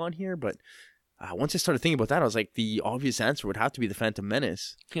block going on here, but once I started thinking about that, I was like, the obvious answer would have to be The Phantom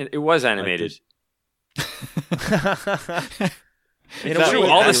Menace. Yeah, it was animated. It's true.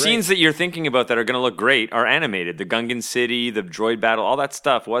 All the scenes that you're thinking about that are going to look great are animated. The Gungan City, the droid battle, all that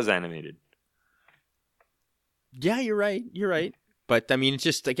stuff was animated. Yeah, you're right. But, I mean, it's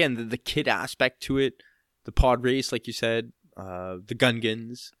just, again, the kid aspect to it, the pod race, like you said, the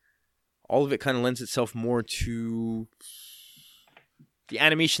Gungans, all of it kind of lends itself more to the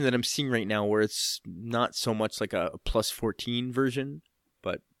animation that I'm seeing right now, where it's not so much like a plus 14 version,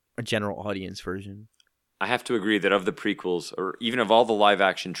 but a general audience version. I have to agree that of the prequels, or even of all the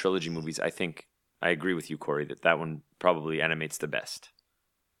live-action trilogy movies, I think I agree with you, Corey, that one probably animates the best.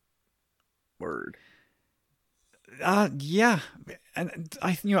 Word. Yeah, and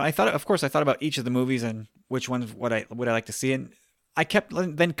I thought about each of the movies and which ones would I like to see, and I kept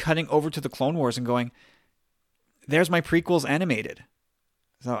then cutting over to the Clone Wars and going, "There's my prequels animated."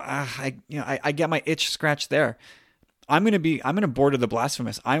 So I get my itch scratched there. I'm gonna board of the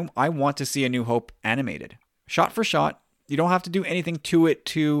blasphemous. I want to see A New Hope animated, shot for shot. You don't have to do anything to it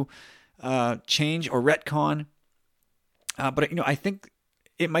to change or retcon. But I think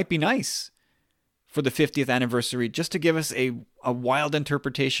it might be nice for the 50th anniversary just to give us a wild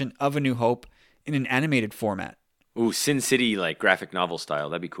interpretation of A New Hope in an animated format. Ooh, Sin City, like graphic novel style.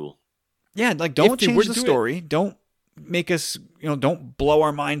 That'd be cool. Yeah, like don't change the story. Don't make us, don't blow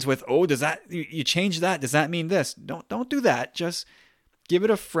our minds with, oh, does that, you change that? Does that mean this? Don't do that. Just give it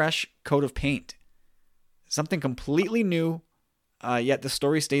a fresh coat of paint. Something completely new, yet the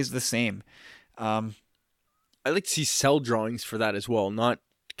story stays the same. I like to see cell drawings for that as well, not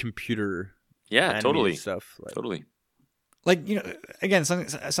computer. Yeah, totally. Stuff. Totally. Like, again,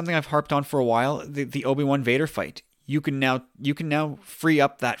 something I've harped on for a while, the Obi-Wan Vader fight. You can now free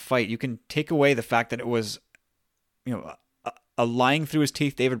up that fight. You can take away the fact that it was, a lying through his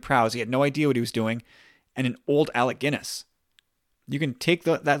teeth David Prowse. He had no idea what he was doing, and an old Alec Guinness. You can take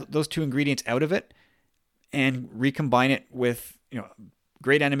those two ingredients out of it and recombine it with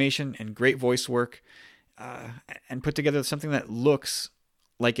great animation and great voice work, and put together something that looks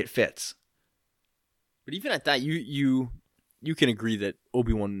like it fits. But even at that, you can agree that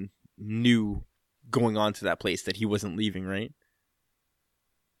Obi-Wan knew going on to that place that he wasn't leaving, right?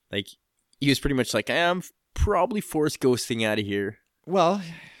 Like, he was pretty much like, I'm probably force ghosting out of here. Well,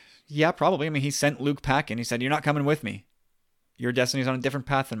 yeah, probably. I mean, he sent Luke packing. He said, "You're not coming with me. Your destiny's on a different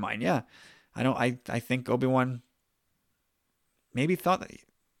path than mine." Yeah. I think Obi-Wan maybe thought that,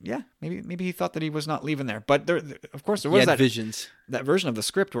 maybe he thought that he was not leaving there. But of course, there was that visions. That version of the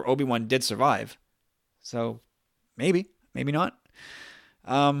script where Obi-Wan did survive. So maybe not.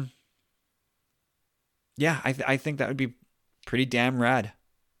 Yeah, I think that would be pretty damn rad.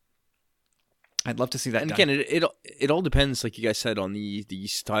 I'd love to see that. And done. again, it all depends, like you guys said, on the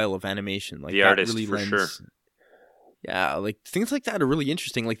style of animation, like the artist really for sure. Yeah, like things like that are really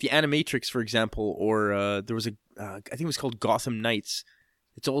interesting. Like the Animatrix, for example, or there was I think it was called Gotham Knights.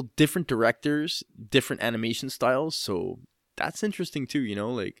 It's all different directors, different animation styles, so that's interesting too.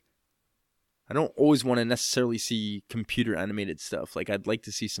 Like I don't always want to necessarily see computer animated stuff. Like I'd like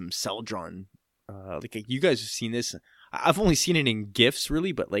to see some cell drawn. Like you guys have seen this. I've only seen it in GIFs,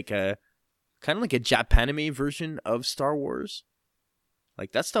 really, but like kind of like a Japanime version of Star Wars.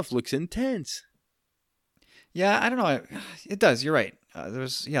 Like that stuff looks intense. Yeah, I don't know. It does. You're right.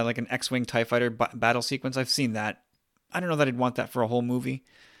 There's like an X-Wing TIE Fighter battle sequence. I've seen that. I don't know that I'd want that for a whole movie.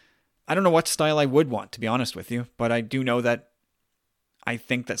 I don't know what style I would want, to be honest with you. But I do know that I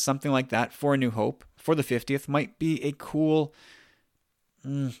think that something like that for A New Hope, for the 50th, might be a cool,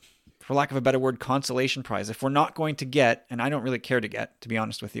 for lack of a better word, consolation prize. If we're not going to get, and I don't really care to get, to be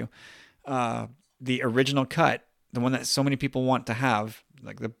honest with you, the original cut, the one that so many people want to have,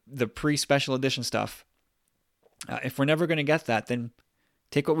 like the pre-special edition stuff, if we're never going to get that, then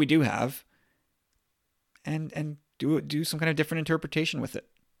take what we do have and do some kind of different interpretation with it.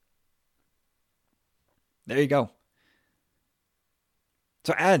 There you go.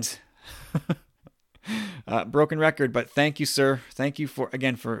 So ads. Broken record, but thank you, sir. Thank you for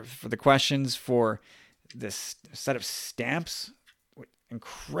the questions, for this set of stamps.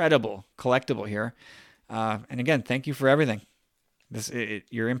 Incredible collectible here. And again, thank you for everything.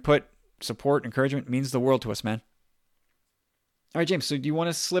 Your input, support, encouragement means the world to us, man. All right, James, so do you want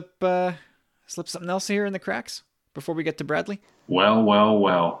to slip something else here in the cracks before we get to Bradley?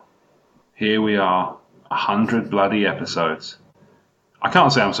 Well. Here we are, 100 bloody episodes. I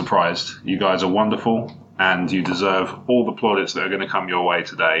can't say I'm surprised. You guys are wonderful, and you deserve all the plaudits that are going to come your way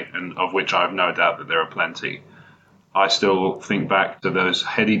today, and of which I have no doubt that there are plenty. I still think back to those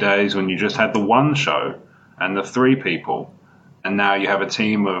heady days when you just had the one show and the 3 people, and now you have a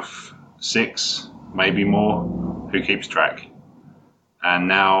team of 6, maybe more, who keeps track. And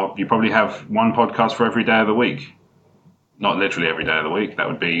now you probably have one podcast for every day of the week. Not literally every day of the week. That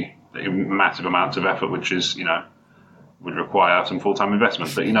would be massive amounts of effort, which is, would require some full-time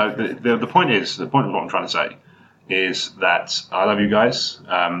investment. But, the point of what I'm trying to say is that I love you guys.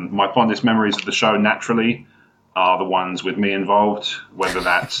 My fondest memories of the show naturally are the ones with me involved, whether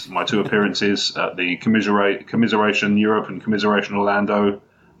that's my 2 appearances at the Commiseration Europe and Commiseration Orlando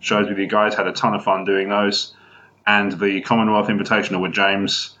shows with you guys. Had a ton of fun doing those. And the Commonwealth Invitational with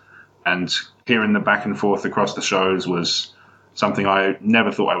James, and hearing the back and forth across the shows was something I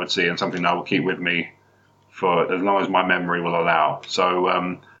never thought I would see, and something I will keep with me for as long as my memory will allow.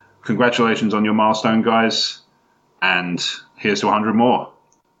 So congratulations on your milestone, guys, and here's to 100 more.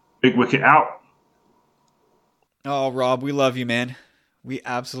 Big Wicket out. Oh, Rob, we love you, man. We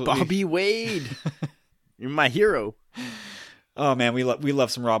absolutely... Bobby Wade. You're my hero. Oh, man, we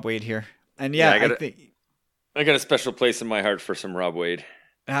love some Rob Wade here. And I think... I got a special place in my heart for some Rob Wade.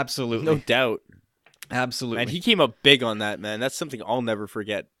 Absolutely. No doubt. Absolutely. And he came up big on that, man. That's something I'll never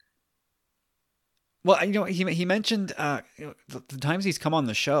forget. Well, he mentioned the times he's come on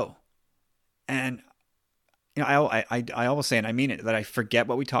the show, and I always say, and I mean it, that I forget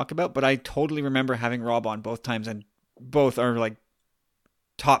what we talk about, but I totally remember having Rob on both times, and both are like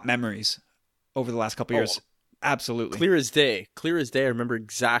top memories over the last couple of years. Absolutely. Clear as day. Clear as day. I remember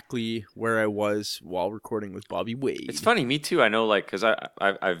exactly where I was while recording with Bobby Wade. It's funny, me too. I know, like, because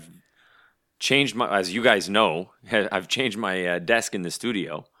I've changed my, as you guys know, I've changed my desk in the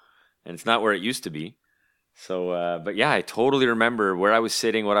studio, and it's not where it used to be. So, but yeah, I totally remember where I was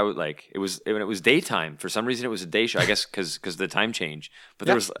sitting, what I was like. It was daytime. For some reason, it was a day show. I guess because the time change. But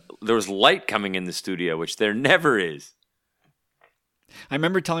there was light coming in the studio, which there never is. I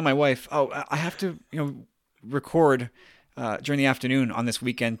remember telling my wife, "Oh, I have to, record during the afternoon on this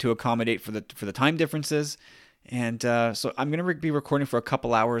weekend to accommodate for the time differences, and so I'm going to be recording for a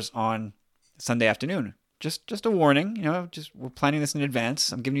couple hours on Sunday afternoon. Just a warning, just we're planning this in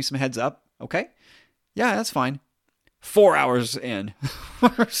advance. I'm giving you some heads up, okay? Yeah, that's fine. 4 hours in,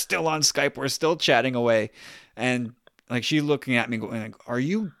 we're still on Skype. We're still chatting away, and like she's looking at me going, like, "Are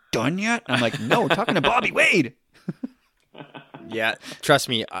you done yet?" And I'm like, "No, we're talking to Bobby Wade." Yeah, trust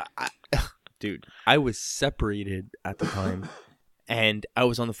me, dude, I was separated at the time, and I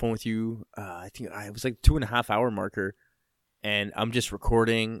was on the phone with you. I think it was like 2.5 hour marker, and I'm just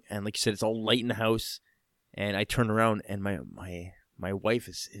recording, and like you said, it's all light in the house, and I turn around, and my wife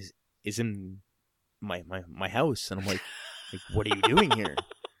is in my house, and I'm like, what are you doing here?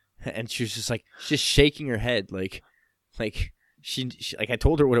 And she was just shaking her head, like she like I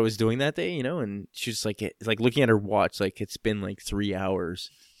told her what I was doing that day, and she was like, it's like looking at her watch, like it's been like 3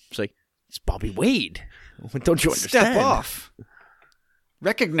 hours. She's like, "It's Bobby Wade. Don't you understand?" Step off.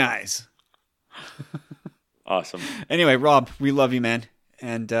 Recognize. Awesome. Anyway, Rob, we love you, man,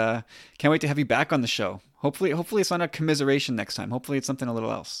 and can't wait to have you back on the show. Hopefully it's not a commiseration next time. Hopefully it's something a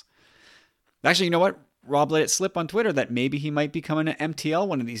little else. Actually, you know what? Rob let it slip on Twitter that maybe he might be coming to MTL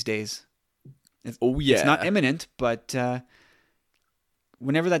one of these days. It's not imminent, but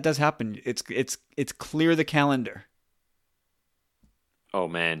whenever that does happen, it's clear the calendar. Oh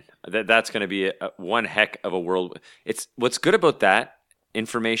man, that's going to be one heck of a world. It's what's good about that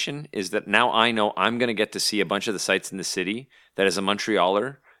information is that now I know I'm going to get to see a bunch of the sites in the city that as a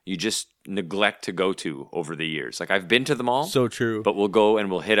Montrealer you just neglect to go to over the years. Like I've been to them all. So true. But we'll go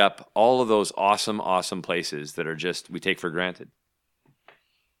and we'll hit up all of those awesome places that are just we take for granted.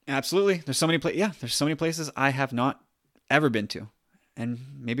 Absolutely. There's so many there's so many places I have not ever been to. And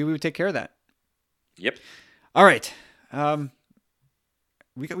maybe we would take care of that. Yep. All right.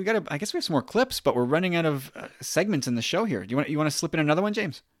 We got. I guess we have some more clips, but we're running out of segments in the show here. Do you want to slip in another one,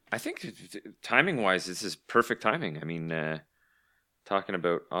 James? I think timing wise, this is perfect timing. I mean, talking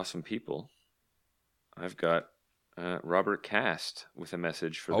about awesome people, I've got Robert Cast with a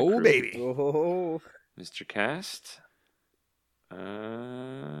message for the crew. Oh baby, Mr. Cast.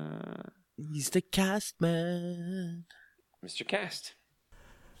 He's the cast man. Mr. Cast.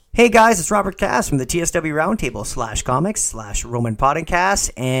 Hey guys, it's Robert Cass from the TSW Roundtable /comics /Roman Podcast,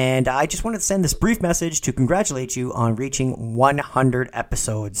 and I just wanted to send this brief message to congratulate you on reaching 100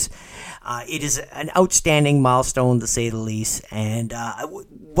 episodes. It is an outstanding milestone, to say the least, and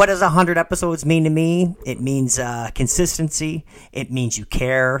what does 100 episodes mean to me? It means consistency, it means you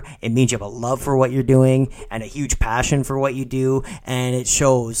care, it means you have a love for what you're doing, and a huge passion for what you do, and it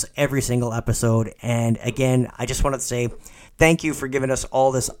shows every single episode. And again, I just wanted to say, thank you for giving us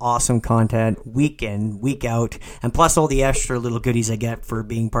all this awesome content week in, week out, and plus all the extra little goodies I get for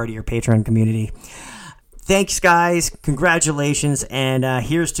being part of your Patreon community. Thanks, guys. Congratulations, and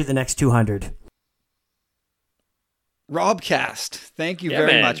here's to the next 200. Rob Cast, thank you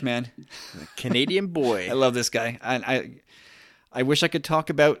very much, man. Canadian boy. I love this guy. I wish I could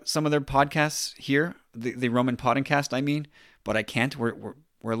talk about some of their podcasts here, the Roman Podcast, I mean, but I can't. We're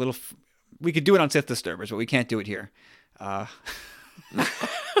a little... We could do it on Sith Disturbers, but we can't do it here.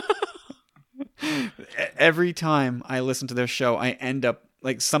 Every time I listen to their show, I end up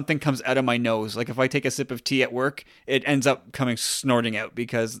like something comes out of my nose. Like if I take a sip of tea at work, it ends up coming snorting out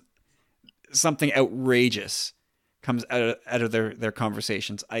because something outrageous comes out of their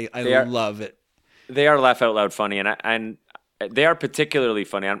conversations. I love it. They are laugh out loud funny, and they are particularly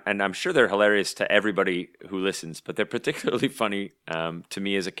funny, and I'm sure they're hilarious to everybody who listens. But they're particularly funny to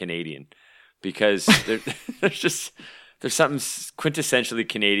me as a Canadian because there's something quintessentially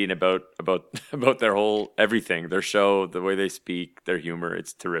Canadian about their whole everything, their show, the way they speak, their humor.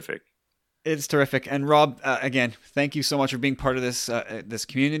 It's terrific. It's terrific. And Rob, again, thank you so much for being part of this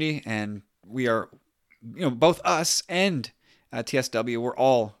community. And we are both us and TSW, we're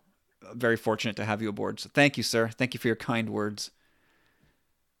all very fortunate to have you aboard. So thank you, sir. Thank you for your kind words.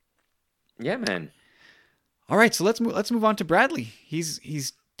 Yeah, man. All right, so let's move on to Bradley.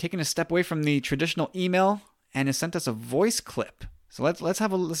 He's taken a step away from the traditional email and has sent us a voice clip. So let's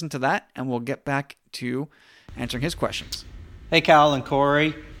have a listen to that, and we'll get back to answering his questions. Hey, Kyle and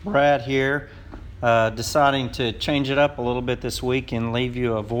Corey, Brad here. Deciding to change it up a little bit this week and leave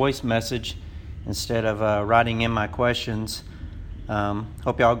you a voice message instead of writing in my questions.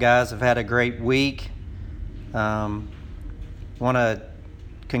 Hope y'all guys have had a great week. Want to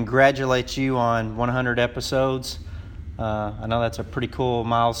congratulate you on 100 episodes. I know that's a pretty cool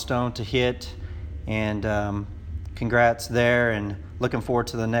milestone to hit, and congrats there, and looking forward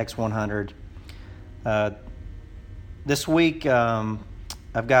to the next 100. This week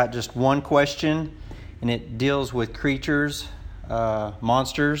I've got just one question, and it deals with creatures,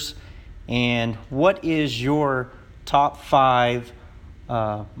 monsters, and what is your top 5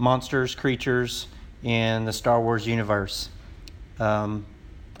 monsters, creatures in the Star Wars universe?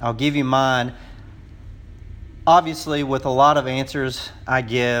 I'll give you mine. Obviously, with a lot of answers I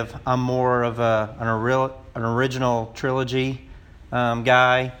give, I'm more of an original trilogy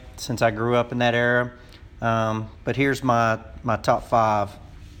guy, since I grew up in that era. But here's my top 5.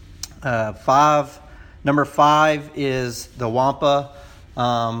 Number 5 is the Wampa.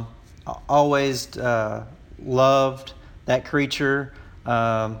 I always loved that creature.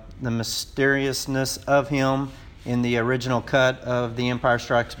 The mysteriousness of him in the original cut of The Empire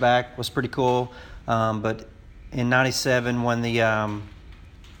Strikes Back was pretty cool. But in '97, when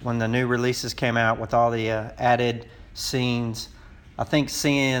the new releases came out with all the added scenes, I think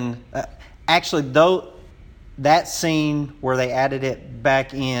seeing that scene where they added it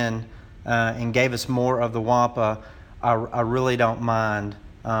back in and gave us more of the Wampa, I really don't mind.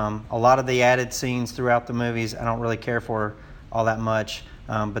 A lot of the added scenes throughout the movies I don't really care for all that much,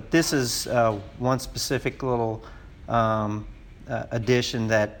 but this is one specific little addition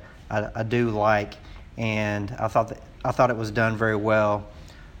that I do like, and I thought it was done very well.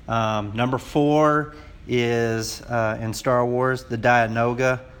 Number 4 is in Star Wars, the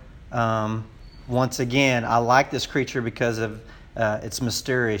Dianoga. Once again, I like this creature because of it's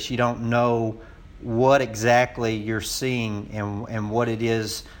mysterious. You don't know what exactly you're seeing and what it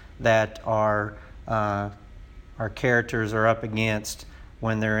is that our characters are up against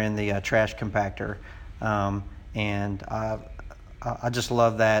when they're in the trash compactor. And I just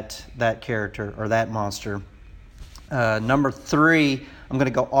love that character, or that monster. Number 3, I'm going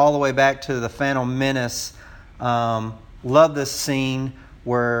to go all the way back to the Phantom Menace. Love this scene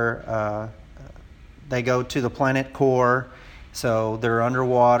where they go to the planet core, so they're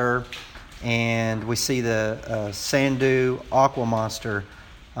underwater, and we see the Sandu Aqua Monster.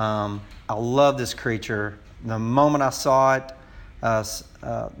 I love this creature. The moment I saw it,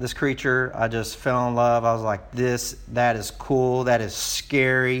 this creature, I just fell in love. I was like, that is cool, that is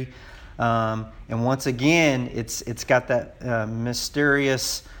scary. And once again, it's got that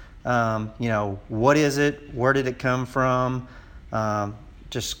mysterious, what is it? Where did it come from?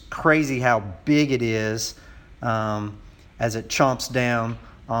 Just crazy how big it is as it chomps down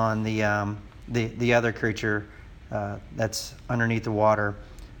on the other creature that's underneath the water.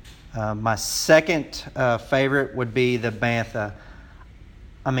 My second favorite would be the Bantha.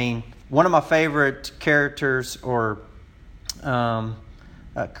 I mean, one of my favorite characters or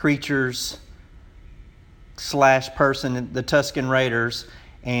creatures / person, the Tusken Raiders,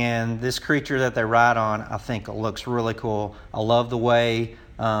 and this creature that they ride on, I think it looks really cool. I love the way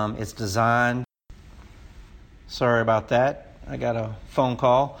it's designed. Sorry about that. I got a phone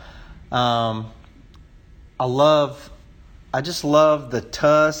call. I just love the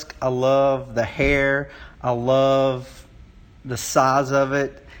tusk. I love the hair. I love the size of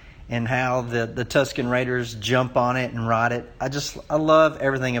it and how the Tusken Raiders jump on it and ride it. I love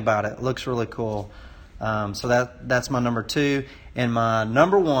everything about it. It looks really cool. So that's my number 2. And my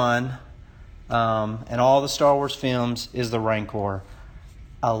number 1 in all the Star Wars films is the Rancor.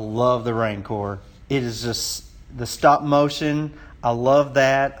 I love the Rancor. It is just the stop motion. I love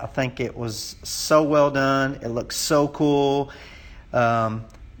that. I think it was so well done. It looks so cool. The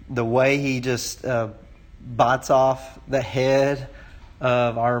way he just bites off the head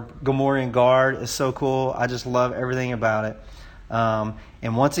of our Gamorrean guard is so cool. I just love everything about it.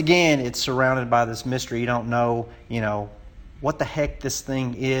 And once again, it's surrounded by this mystery. You don't know, what the heck this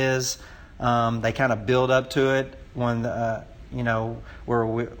thing is. They kind of build up to it when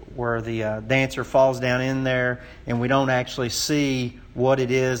where the dancer falls down in there, and we don't actually see what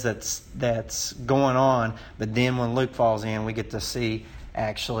it is that's going on. But then when Luke falls in, we get to see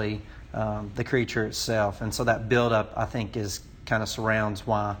actually the creature itself. And so that build-up, I think, is kind of surrounds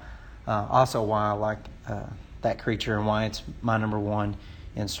why I like that creature and why it's my number one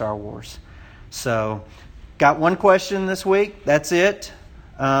in Star Wars. So, got one question this week. That's it.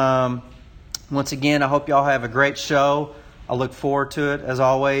 Once again, I hope y'all have a great show. I look forward to it, as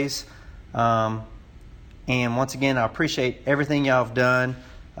always. And once again, I appreciate everything y'all have done.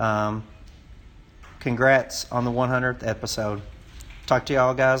 Congrats on the 100th episode. Talk to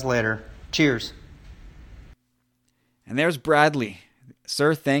y'all guys later. Cheers. And there's Bradley.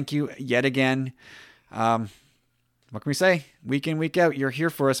 Sir, thank you yet again. What can we say? Week in, week out, you're here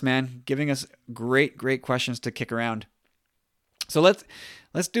for us, man. Giving us great questions to kick around. So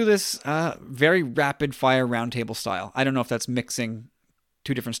let's do this very rapid fire roundtable style. I don't know if that's mixing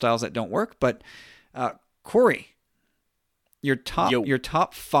two different styles that don't work, but Corey, your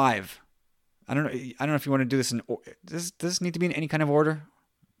top five. I don't know if you want to do this in. Does this need to be in any kind of order?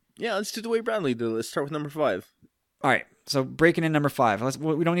 Yeah, let's do the way Bradley did. Let's start with number 5. All right. So breaking in number 5.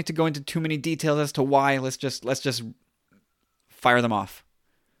 We don't need to go into too many details as to why. Let's just fire them off.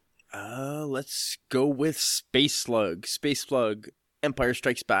 Let's go with Space Slug. Space Slug, Empire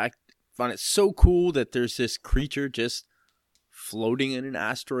Strikes Back. Found it so cool that there's this creature just floating in an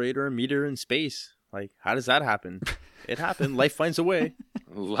asteroid or a meteor in space. Like, how does that happen? It happened. Life finds a way.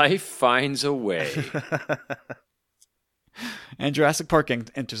 Life finds a way. And Jurassic Park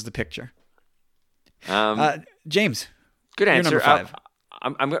enters the picture. James, good answer. Number 5.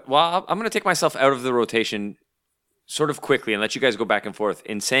 I'm going to take myself out of the rotation sort of quickly and let you guys go back and forth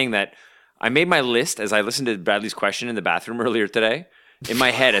in saying that I made my list as I listened to Bradley's question in the bathroom earlier today. In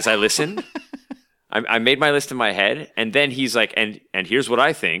my head, as I listened, I made my list in my head, and then he's like, and here's what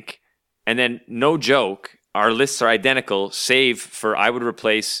I think. And then, no joke, our lists are identical, save for I would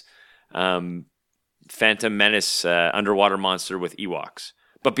replace Phantom Menace underwater monster with Ewoks.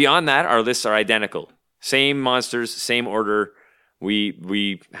 But beyond that, our lists are identical. Same monsters, same order.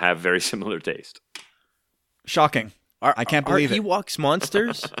 We have very similar taste. Shocking. I can't believe it. Ewoks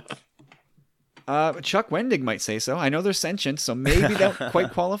monsters? Chuck Wendig might say so. I know they're sentient, so maybe that don't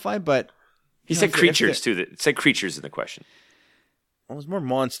quite qualify, but... He said creatures, too. It said creatures in the question. Well, it was more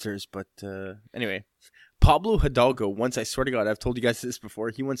monsters, but anyway. Pablo Hidalgo, once, I swear to God, I've told you guys this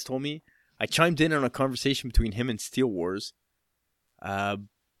before, he once told me, I chimed in on a conversation between him and Steel Wars,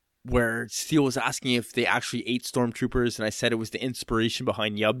 where Steel was asking if they actually ate stormtroopers, and I said it was the inspiration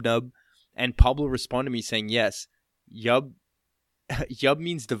behind Yub Nub, and Pablo responded to me saying, yes, Yub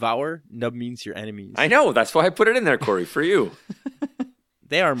means devour, Nub means your enemies. I know, that's why I put it in there, Corey, for you.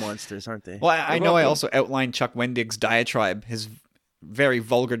 They are monsters, aren't they? Well, I know I also outlined Chuck Wendig's diatribe, his very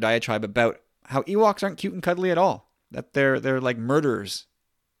vulgar diatribe about how Ewoks aren't cute and cuddly at all. That they're like murderers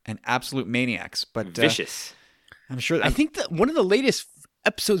and absolute maniacs, but vicious. I'm sure. I think that one of the latest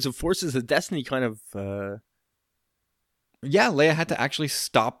episodes of Forces of Destiny kind of. Yeah, Leia had to actually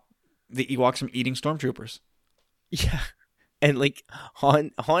stop the Ewoks from eating stormtroopers. Yeah, and like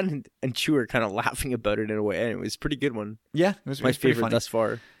Han and Chewie are kind of laughing about it in a way, and it was a pretty good one. Yeah, it was my favorite funny thus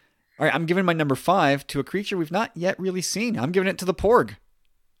far. All right, I'm giving my number 5 to a creature we've not yet really seen. I'm giving it to the Porg.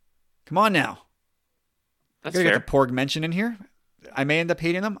 Come on now. That's fair. Get the Porg mentioned in here. I may end up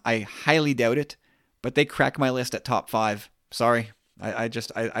hating them. I highly doubt it, but they crack my list at top 5. Sorry. I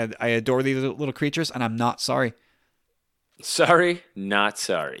adore these little creatures, and I'm not sorry. Sorry, not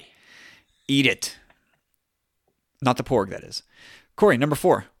sorry. Eat it. Not the Porg, that is. Corey, number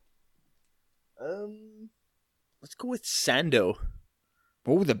 4. Let's go with Sando.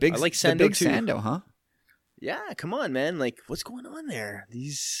 Oh, the big, I like Sando the big too. Sando, huh? Yeah, come on, man. Like, what's going on there?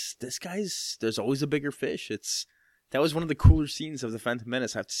 This guy's, there's always a bigger fish. That was one of the cooler scenes of the Phantom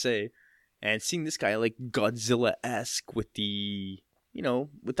Menace, I have to say. And seeing this guy like Godzilla-esque with the,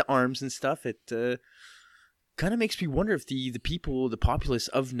 with the arms and stuff, it kind of makes me wonder if the people, the populace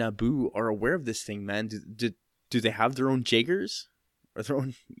of Naboo are aware of this thing, man. Do they have their own Jaegers? Or their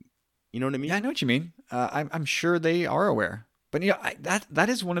own, you know what I mean? Yeah, I know what you mean. I'm sure they are aware. But that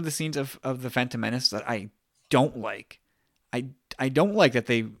is one of the scenes of the Phantom Menace that I don't like. I don't like that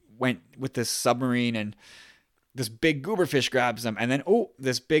they went with this submarine and this big gooberfish grabs them, and then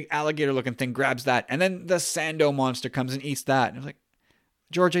this big alligator-looking thing grabs that, and then the Sando monster comes and eats that. And I was like,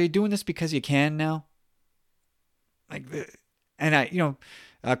 George, are you doing this because you can now? Like, and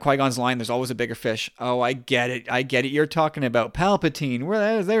Qui-Gon's line, there's always a bigger fish. Oh, I get it. You're talking about Palpatine.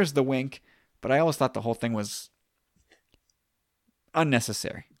 Well, there's the wink. But I always thought the whole thing was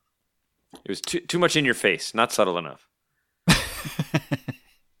unnecessary. It was too much in your face, not subtle enough.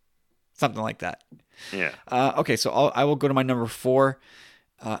 Something like that. Yeah. Okay, so I will go to my number 4.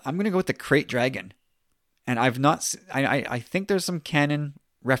 I'm going to go with the Krayt Dragon. And I've not... I think there's some canon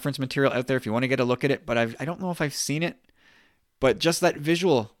reference material out there if you want to get a look at it, but I don't know if I've seen it. But just that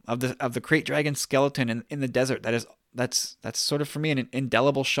visual of the Krayt Dragon skeleton in the desert, that's sort of for me an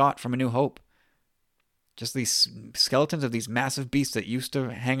indelible shot from A New Hope. Just these skeletons of these massive beasts that used to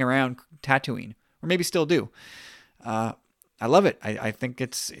hang around Tatooine, or maybe still do. I love it. I think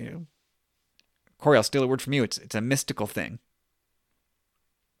it's, Corey, I'll steal a word from you. It's a mystical thing.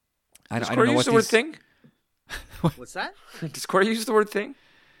 I don't know what the word thing? What's that? Does Corey use the word thing?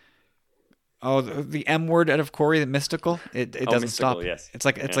 Oh, the M word out of Corey, the mystical. It doesn't mystical, stop. Yes. It's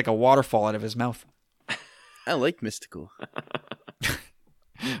like a waterfall out of his mouth. I like mystical.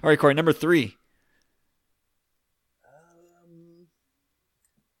 All right, Corey, number 3.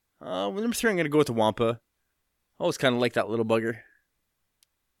 Number 3, I'm gonna go with the Wampa. I always kind of like that little bugger.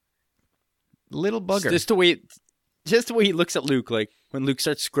 Little bugger. Just the way he looks at Luke, like when Luke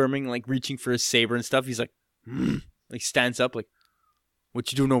starts squirming, like reaching for his saber and stuff. He's like, like stands up, like,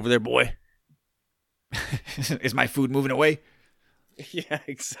 "What you doing over there, boy?" Is my food moving away? Yeah,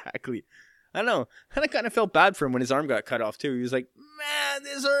 exactly. I don't know. And I kind of felt bad for him when his arm got cut off too. He was like, "Man,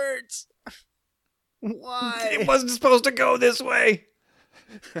 this hurts. Why? It wasn't supposed to go this way."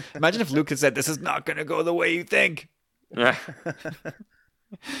 Imagine if Luke had said, "This is not going to go the way you think."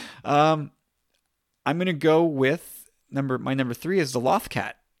 I'm going to go with my number 3 is the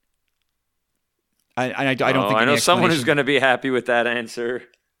Lothcat. I don't think I know someone who's explanation- going to be happy with that answer.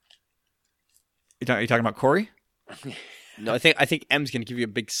 Are you talking about Corey? No, I think M's gonna give you a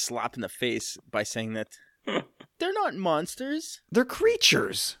big slap in the face by saying that they're not monsters. They're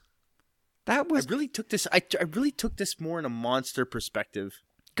creatures. That was I really took this more in a monster perspective.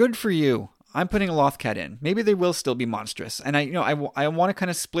 good for you. I'm putting a Lothcat in. Maybe they will still be monstrous. And I want to kind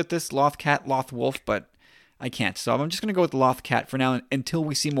of split this Lothcat, Lothwolf, but I can't. So I'm just going to go with the Lothcat for now until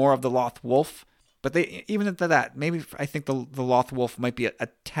we see more of the Lothwolf. But even at that, maybe I think the Lothwolf might be a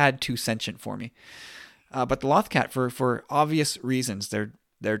tad too sentient for me. But the Lothcat, for obvious reasons,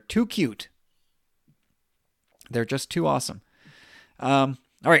 they're too cute. They're just too awesome. All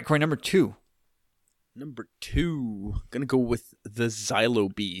right, Corey, number 2. Number 2, gonna go with the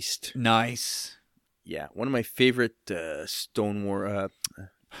Xylo Beast. Nice. Yeah, one of my favorite Clone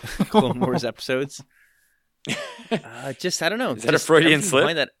Wars episodes. I don't know. Is that a Freudian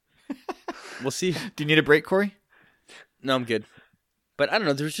slip? That, we'll see. Do you need a break, Corey? No, I'm good. But I don't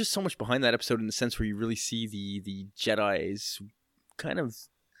know. There's just so much behind that episode in the sense where you really see the Jedi's kind of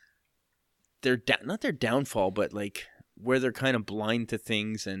not their downfall, but like where they're kind of blind to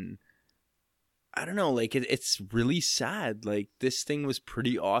things, and I don't know. Like it's really sad. Like this thing was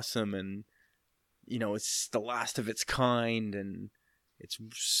pretty awesome, and it's the last of its kind, and it's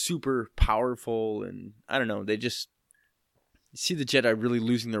super powerful, and I don't know. They just see the Jedi really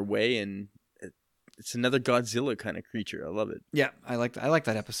losing their way, and it's another Godzilla kind of creature. I love it. Yeah, I like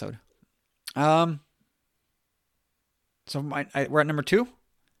that episode. So we're at number 2.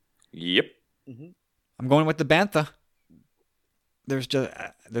 Yep. Mm-hmm. I'm going with the Bantha. There's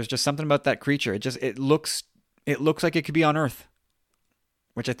just something about that creature. It looks like it could be on Earth,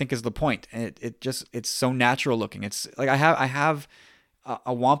 which I think is the point. And it's so natural looking. It's like I have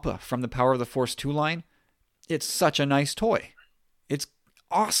a Wampa from the Power of the Force 2 line. It's such a nice toy. It's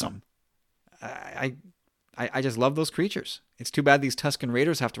awesome. I just love those creatures. It's too bad these Tusken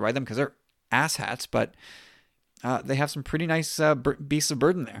Raiders have to ride them because they're asshats, but they have some pretty nice beasts of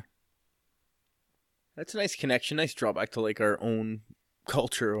burden there. That's a nice connection. Nice drawback to like our own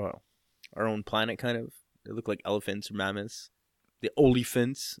culture, our own planet, kind of. They look like elephants or mammoths. The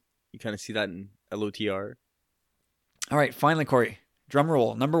olephants. You kind of see that in LOTR. All right, finally, Corey. Drum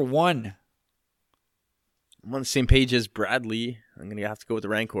roll. Number 1. I'm on the same page as Bradley. I'm going to have to go with the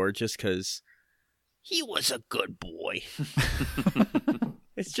Rancor just because he was a good boy.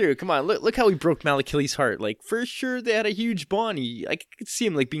 It's true. Come on. Look how he broke Malakili's heart. Like, for sure, they had a huge bond. I could see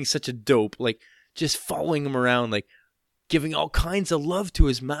him like being such a dope. Like, just following him around, like, giving all kinds of love to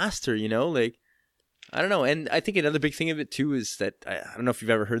his master, Like, I don't know. And I think another big thing of it, too, is that, I don't know if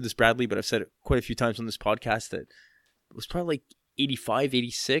you've ever heard this, Bradley, but I've said it quite a few times on this podcast that it was probably like 85,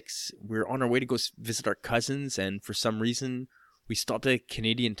 86. We were on our way to go visit our cousins, and for some reason, we stopped at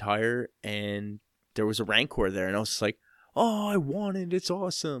Canadian Tire, and there was a Rancor there, and I was just like, oh, I want it. It's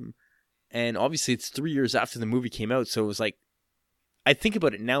awesome. And obviously, it's 3 years after the movie came out, so it was like, I think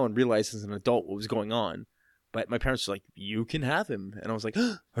about it now and realize as an adult what was going on. But my parents were like, you can have him. And I was like,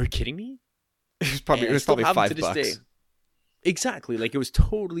 are you kidding me? It was probably $5. Exactly. Like, it was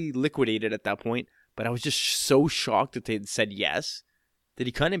totally liquidated at that point. But I was just so shocked that they had said yes that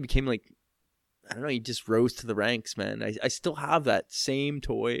he kind of became like, I don't know, he just rose to the ranks, man. I still have that same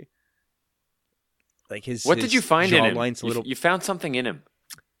toy. Like his What did you find in him? You You found something in him.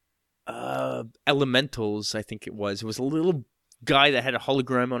 Elementals, I think it was. It was a little guy that had a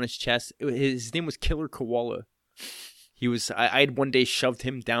hologram on his chest. His name was Killer Koala. He was. I had one day shoved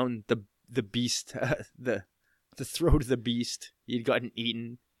him down the beast, the throat of the beast. He had gotten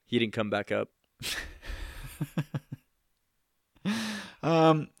eaten. He didn't come back up.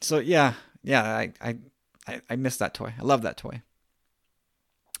 So yeah, I missed that toy. I love that toy.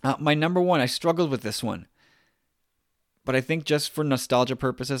 My number one, I struggled with this one, but I think just for nostalgia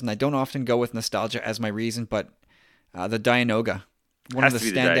purposes, and I don't often go with nostalgia as my reason, but the Dianoga, one of the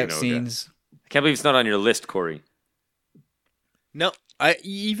standout scenes. I can't believe it's not on your list, Corey. No,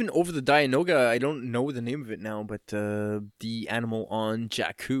 even over the Dianoga, I don't know the name of it now, but the animal on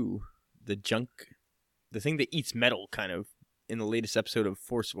Jakku, the thing that eats metal, kind of, in the latest episode of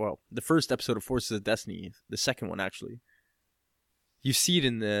the first episode of Forces of Destiny, the second one actually. You see it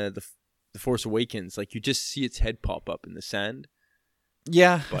in the Force Awakens, like you just see its head pop up in the sand.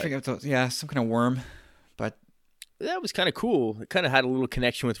 Yeah, I think some kind of worm, but that was kind of cool. It kind of had a little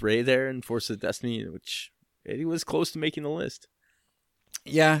connection with Rey there in Forces of Destiny, which it was close to making the list.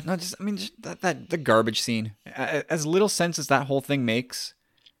 Yeah, just that the garbage scene. As little sense as that whole thing makes,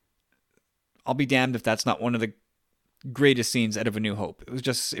 I'll be damned if that's not one of the greatest scenes out of A New Hope. It was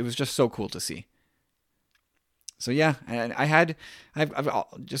just so cool to see. So yeah, and I've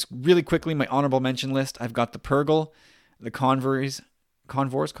just really quickly my honorable mention list. I've got the Purrgil, the Convories,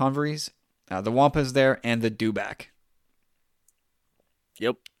 the Wampas there, and the Dewback.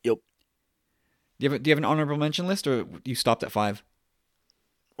 Yep. Do you have an honorable mention list, or you stopped at 5?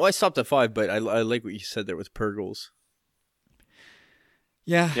 Well, I stopped at 5, but I like what you said there with Purrgils.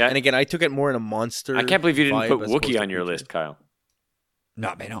 Yeah. And again, I took it more in a monster. I can't believe you didn't put Wookiee on your list, Kyle.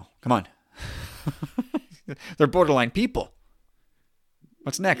 No, come on. They're borderline people.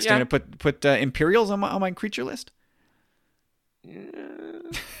 What's next? Yeah. I'm going to put Imperials on my creature list?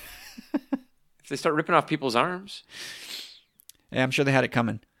 If they start ripping off people's arms. Yeah, I'm sure they had it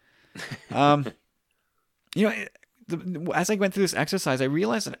coming. As I went through this exercise, I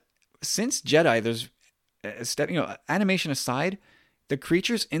realized that since Jedi, there's animation aside, the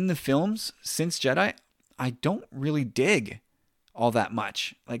creatures in the films since Jedi, I don't really dig all that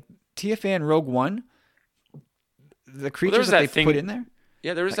much. Like TFA and Rogue One, the creatures that they put in there.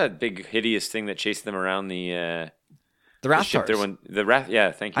 Yeah, there was that big hideous thing that chased them around the Rathtars. The Wrath.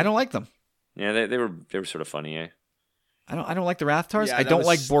 Yeah, thank you. I don't like them. Yeah, they were sort of funny. Eh? I don't like the Rathtars. Yeah, I don't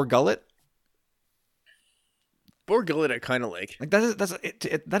like Bor Gullet. Bor Gullet I kind of like.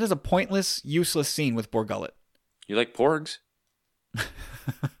 That is a pointless, useless scene with Bor Gullet. You like porgs?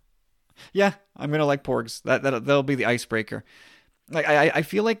 Yeah, I'm gonna like porgs. That'll be the icebreaker. Like I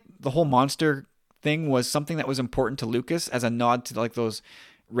feel like the whole monster thing was something that was important to Lucas as a nod to like those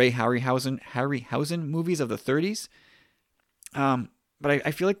Ray Harryhausen movies of the 30s. But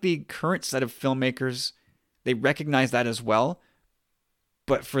I feel like the current set of filmmakers, they recognize that as well.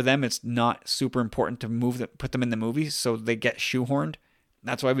 But for them, it's not super important to put them in the movies, so they get shoehorned.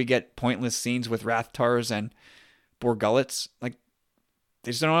 That's why we get pointless scenes with Rathtars and Bor Gullets. Like, they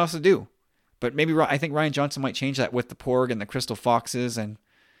just don't know what else to do. But maybe I think Rian Johnson might change that with the Porg and the Crystal Foxes and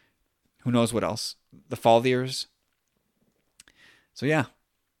who knows what else. The Falthiers. So yeah,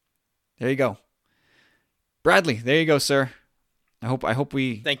 there you go. Bradley, there you go, sir. I hope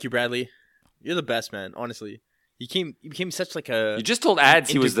we... Thank you, Bradley. You're the best, man, honestly. You became such like a... You just told ads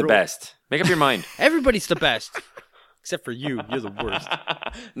he was the best. Make up your mind. Everybody's the best. Except for you. You're the worst.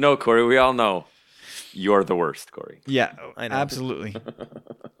 No, Corey, we all know you're the worst, Corey. Yeah, I know. Absolutely.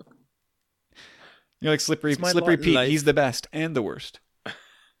 You're like Slippery It's my lot in Pete. life. He's the best and the worst.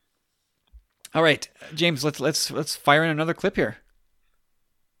 All right, James, let's fire in another clip here.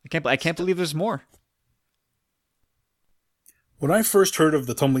 I can't believe there's more. When I first heard of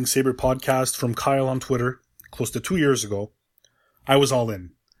the Tumbling Saber podcast from Kyle on Twitter, close to 2 years ago, I was all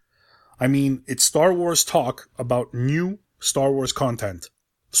in. I mean, it's Star Wars talk about new Star Wars content.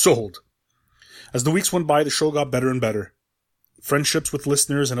 Sold. As the weeks went by, the show got better and better. Friendships with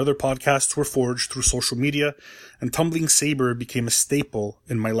listeners and other podcasts were forged through social media, and Tumbling Saber became a staple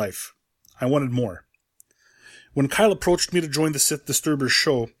in my life. I wanted more. When Kyle approached me to join the Sith Disturbers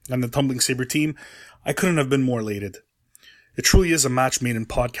show and the Tumbling Saber team, I couldn't have been more elated. It truly is a match made in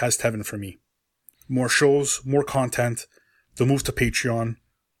podcast heaven for me. More shows, more content, the move to Patreon.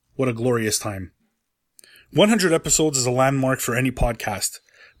 What a glorious time. 100 episodes is a landmark for any podcast,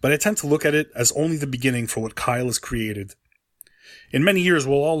 but I tend to look at it as only the beginning for what Kyle has created. In many years,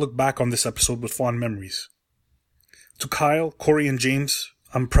 we'll all look back on this episode with fond memories. To Kyle, Corey, and James,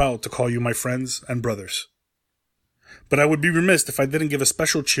 I'm proud to call you my friends and brothers. But I would be remiss if I didn't give a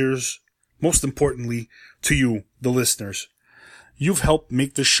special cheers, most importantly, to you, the listeners. You've helped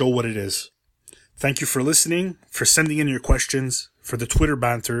make this show what it is. Thank you for listening, for sending in your questions, for the Twitter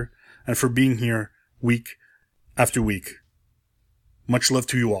banter, and for being here week after week. Much love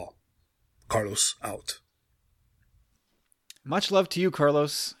to you all. Carlos out. Much love to you,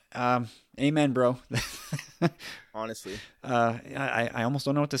 Carlos. Amen, bro. Honestly. I almost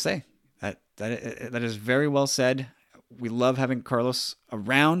don't know what to say. That is very well said. We love having Carlos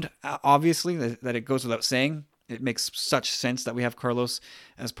around. Obviously, that it goes without saying. It makes such sense that we have Carlos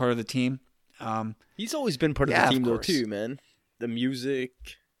as part of the team. He's always been part of the team, though, too, man. The music.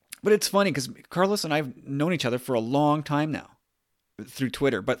 But it's funny because Carlos and I have known each other for a long time now through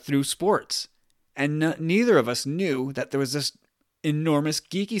Twitter, but through sports. And neither of us knew that there was this enormous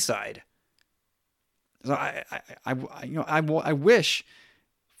geeky side. So I wish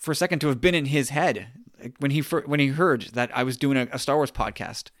for a second to have been in his head when he heard that I was doing a Star Wars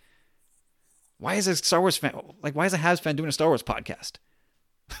podcast. Why is a Star Wars fan why is a Habs fan doing a Star Wars podcast?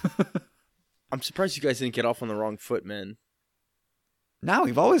 I'm surprised you guys didn't get off on the wrong foot, man. Now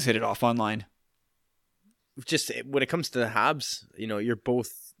we've always hit it off online. Just when it comes to the Habs, you're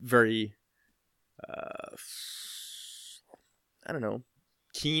both very, I don't know,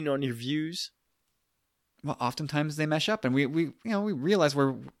 keen on your views. Well, oftentimes they mesh up, and we realize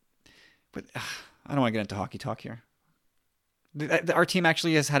but I don't want to get into hockey talk here. Our team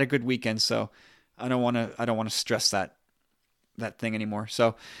actually has had a good weekend, so I don't want to stress that thing anymore.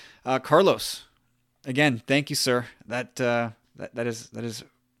 So, Carlos, again, thank you, sir. That is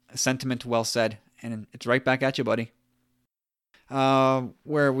a sentiment well said, and it's right back at you, buddy.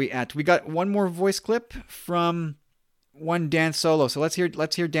 Where are we at? We got one more voice clip from one Dan Solo. So let's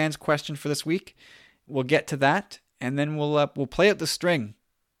hear Dan's question for this week. We'll get to that, and then we'll play out the string.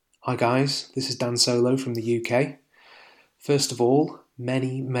 Hi guys, this is Dan Solo from the UK. First of all,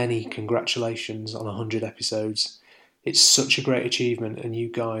 many congratulations on 100 episodes. It's such a great achievement, and you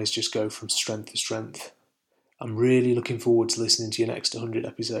guys just go from strength to strength. I'm really looking forward to listening to your next 100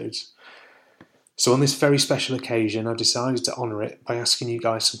 episodes. So on this very special occasion, I've decided to honour it by asking you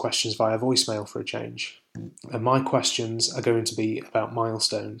guys some questions via voicemail for a change. And my questions are going to be about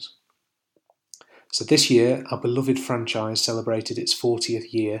milestones. So this year, our beloved franchise celebrated its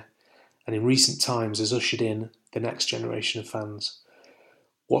 40th year, and in recent times has ushered in the next generation of fans.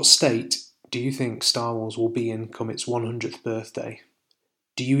 What state do you think Star Wars will be in come its 100th birthday?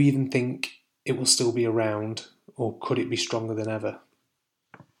 Do you even think it will still be around, or could it be stronger than ever?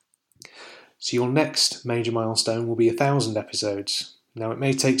 So your next major milestone will be 1,000 episodes. Now it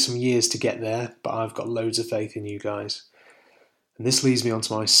may take some years to get there, but I've got loads of faith in you guys. And this leads me on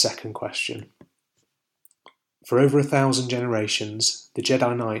to my second question. For over 1,000 generations, the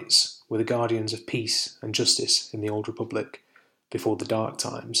Jedi Knights were the guardians of peace and justice in the Old Republic, before the Dark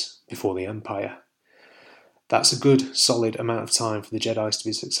Times, before the Empire. That's a good, solid amount of time for the Jedi to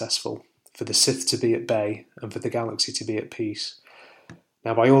be successful, for the Sith to be at bay, and for the galaxy to be at peace.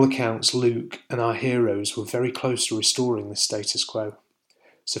 Now, by all accounts, Luke and our heroes were very close to restoring the status quo.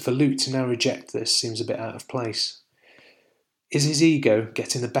 So for Luke to now reject this seems a bit out of place. Is his ego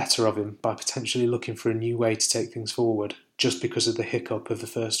getting the better of him by potentially looking for a new way to take things forward, just because of the hiccup of the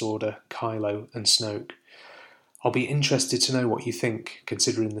First Order, Kylo and Snoke? I'll be interested to know what you think,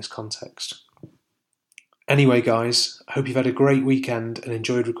 considering this context. Anyway, guys, I hope you've had a great weekend and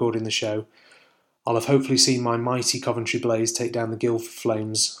enjoyed recording the show. I'll have hopefully seen my mighty Coventry Blaze take down the Guildford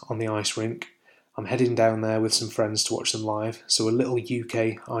Flames on the ice rink. I'm heading down there with some friends to watch them live, so a little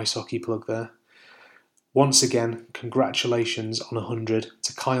UK ice hockey plug there. Once again, congratulations on 100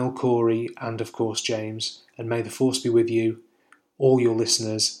 to Kyle, Corey, and of course James, and may the force be with you, all your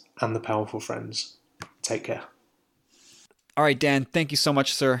listeners, and the powerful friends. Take care. All right, Dan, thank you so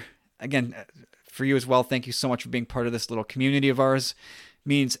much, sir. Again, for you as well, thank you so much for being part of this little community of ours. It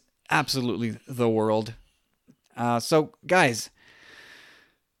means absolutely the world. So, guys,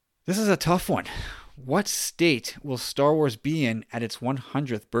 this is a tough one. What state will Star Wars be in at its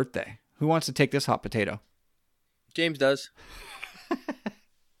 100th birthday? Who wants to take this hot potato? James does.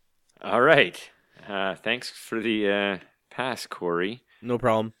 All right. Thanks for the pass, Corey. No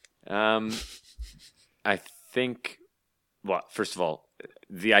problem. I think, well, first of all,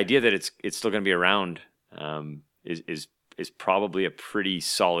 the idea that it's still going to be around is probably a pretty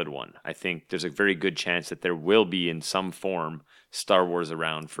solid one. I think there's a very good chance that there will be in some form Star Wars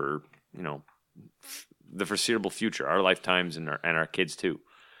around for, the foreseeable future, our lifetimes and our kids too.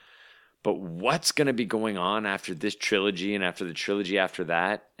 But what's going to be going on after this trilogy and after the trilogy after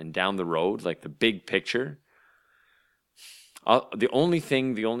that and down the road, like the big picture? I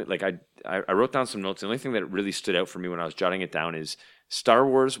wrote down some notes. The only thing that really stood out for me when I was jotting it down is Star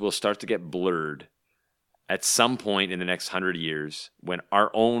Wars will start to get blurred at some point in the next 100 years, when our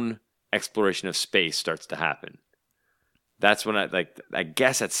own exploration of space starts to happen, that's when I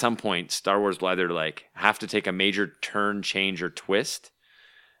guess at some point Star Wars will either like have to take a major turn, change, or twist.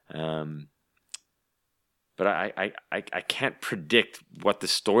 But I can't predict what the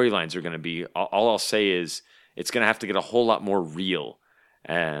storylines are going to be. All I'll say is it's going to have to get a whole lot more real.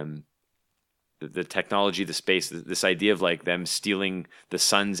 The technology, the space, this idea of like them stealing the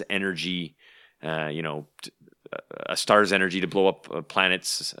sun's energy, a star's energy to blow up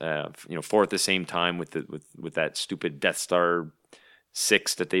planets, four at the same time with that stupid Death Star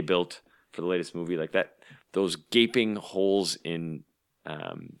 6 that they built for the latest movie, like that. Those gaping holes in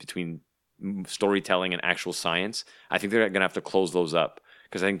between storytelling and actual science, I think they're going to have to close those up,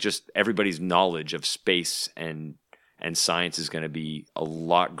 because I think just everybody's knowledge of space and science is going to be a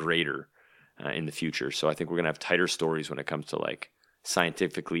lot greater in the future. So I think we're going to have tighter stories when it comes to like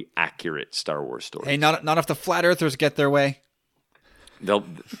scientifically accurate Star Wars stories. Hey, not if the flat earthers get their way.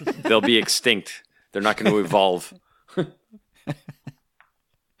 They'll be extinct. They're not going to evolve.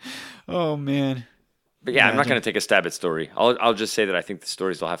 Oh man. But yeah, I'm not going to take a stab at story. I'll just say that I think the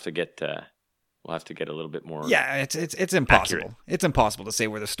stories will have to get a little bit more. Yeah, it's impossible. accurate. It's impossible to say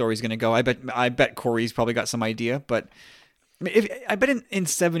where the story's going to go. I bet Corey's probably got some idea, but I bet in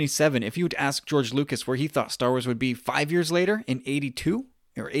 77, if you would ask George Lucas where he thought Star Wars would be 5 years later in 82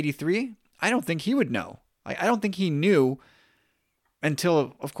 or 83, I don't think he would know. I don't think he knew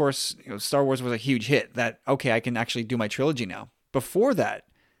until, of course, Star Wars was a huge hit that, okay, I can actually do my trilogy now. Before that,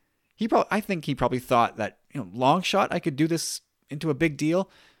 I think he probably thought that, long shot, I could do this into a big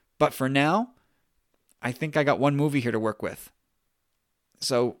deal. But for now, I think I got one movie here to work with.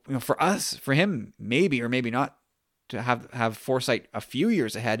 So, for him, maybe or maybe not to have foresight a few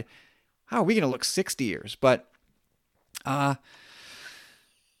years ahead. How are we going to look 60 years? But I'll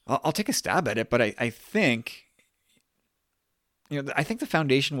take a stab at it. But I think, I think the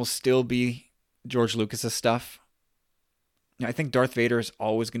foundation will still be George Lucas's stuff. I think Darth Vader is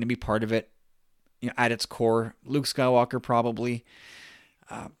always going to be part of it, at its core. Luke Skywalker probably.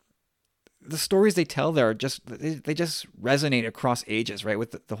 The stories they tell there are they just resonate across ages, right?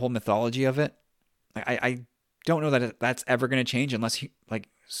 With the whole mythology of it. I don't know that that's ever going to change unless,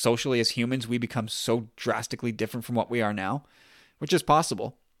 socially as humans, we become so drastically different from what we are now, which is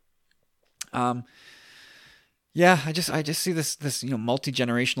possible. Yeah, I just see this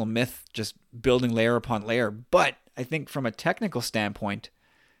multi-generational myth just building layer upon layer. But I think from a technical standpoint,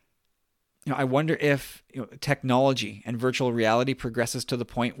 I wonder if technology and virtual reality progresses to the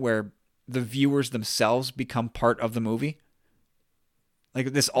point where the viewers themselves become part of the movie.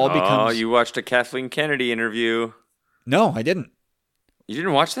 Like this all becomes. Oh, you watched a Kathleen Kennedy interview? No, I didn't. You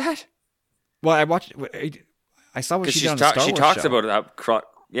didn't watch that? Well, I watched. I saw what she did on the Star Wars She talks show. about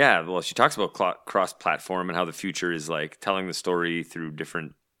how she talks about cross-platform and how the future is like telling the story through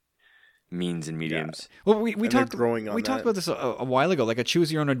different means and mediums. Yeah. Well, we talked talked about this a while ago, like a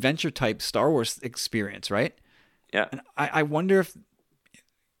choose your own adventure type Star Wars experience, right? Yeah. And I wonder if,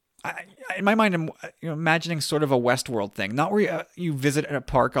 in my mind, I'm imagining sort of a Westworld thing, not where you visit a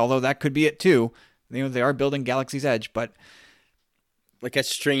park, although that could be it too. They are building Galaxy's Edge, but like a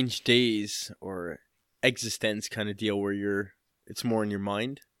Strange Days or Existence kind of deal where it's more in your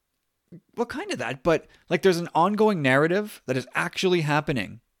mind. Well, kind of that, but like there's an ongoing narrative that is actually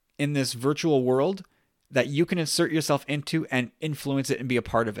happening in this virtual world that you can insert yourself into and influence it and be a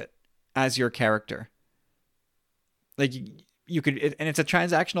part of it as your character. Like you could, and it's a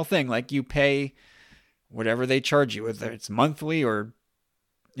transactional thing. Like you pay whatever they charge you, whether it's monthly or,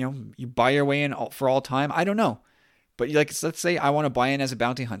 you buy your way in for all time. I don't know. But let's say I want to buy in as a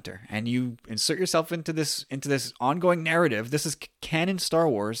bounty hunter, and you insert yourself into this ongoing narrative. This is canon Star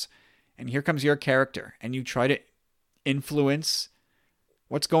Wars, and here comes your character, and you try to influence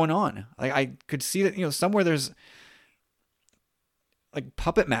what's going on. Like I could see that somewhere there's like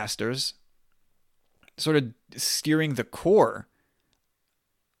puppet masters sort of steering the core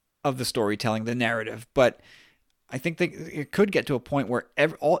of the storytelling, the narrative. But I think that it could get to a point where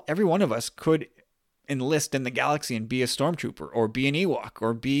every one of us could enlist in the galaxy and be a stormtrooper or be an Ewok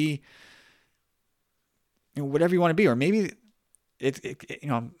or be whatever you want to be. Or maybe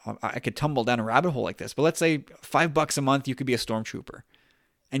I could tumble down a rabbit hole like this, but let's say $5 a month, you could be a stormtrooper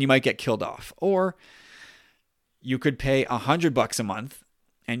and you might get killed off. Or you could pay $100 a month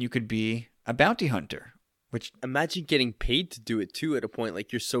and you could be a bounty hunter. Which imagine getting paid to do it too at a point.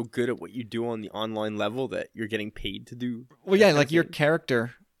 Like you're so good at what you do on the online level that you're getting paid to do. Well, yeah, like your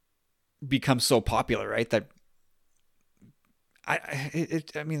character becomes so popular, right? That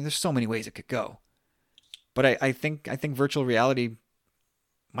I mean, there's so many ways it could go. But I think virtual reality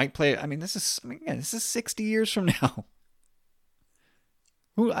might play. I mean, this is 60 years from now.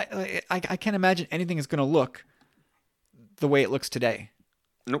 I can't imagine anything is going to look the way it looks today.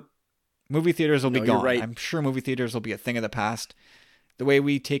 Nope. Movie theaters will be No, gone. you're right. I'm sure movie theaters will be a thing of the past. The way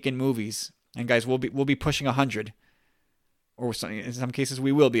we take in movies, and guys, we'll be pushing 100, or in some cases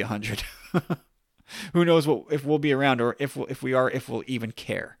we will be 100. Who knows if we'll be around, or if we'll even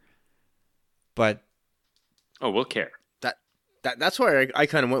care. But we'll care. That's why I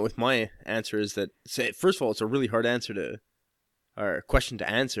kind of went with my answer. Is that, first of all, it's a really hard question to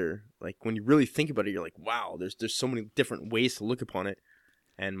answer. Like, when you really think about it, you're like, wow, there's so many different ways to look upon it.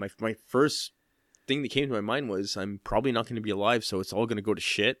 And my first thing that came to my mind was, I'm probably not going to be alive, so it's all going to go to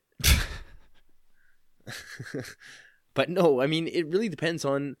shit. But no, I mean, it really depends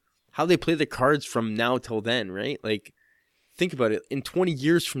on how they play the cards from now till then, right? Like, think about it. In 20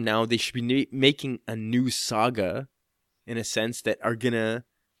 years from now, they should be making a new saga, in a sense, that are going to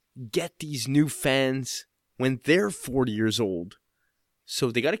get these new fans when they're 40 years old. So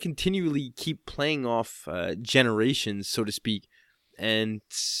they got to continually keep playing off generations, so to speak. And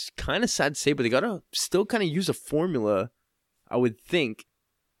it's kind of sad to say, but they got to still kind of use a formula, I would think.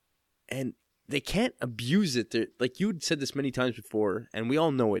 And they can't abuse it. Like you had said this many times before, and we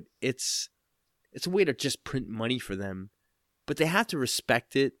all know it. It's a way to just print money for them. But they have to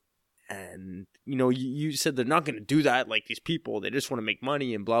respect it. And, you said they're not going to do that like these people. They just want to make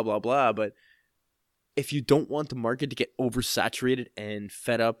money and blah, blah, blah. But if you don't want the market to get oversaturated and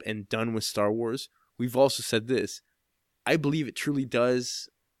fed up and done with Star Wars, we've also said this. I believe it truly does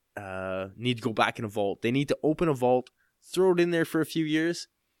need to go back in a vault. They need to open a vault, throw it in there for a few years,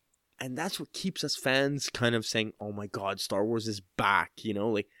 and that's what keeps us fans kind of saying, oh my God, Star Wars is back,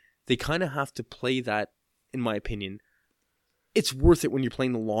 Like, they kind of have to play that, in my opinion. It's worth it when you're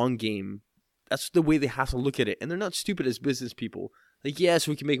playing the long game. That's the way they have to look at it, and they're not stupid as business people. Like, yes,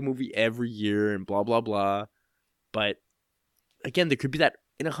 we can make a movie every year and blah, blah, blah, but again, there could be that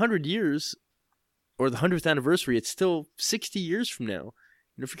in 100 years, or the 100th anniversary, it's still 60 years from now.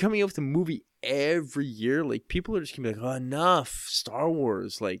 And if you're coming out with a movie every year, like, people are just going to be like, oh, enough, Star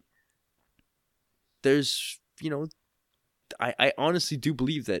Wars. Like, there's, I honestly do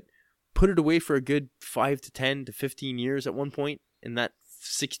believe that put it away for a good 5 to 10 to 15 years at one point in that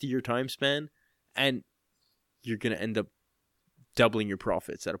 60-year time span, and you're going to end up doubling your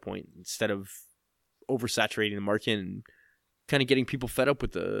profits at a point instead of oversaturating the market and kind of getting people fed up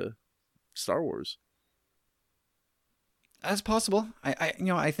with the Star Wars. That's possible.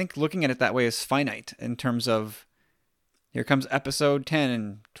 I think looking at it that way is finite in terms of here comes episode 10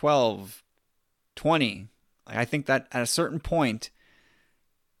 and 12, 20. I think that at a certain point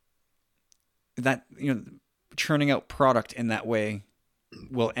that, churning out product in that way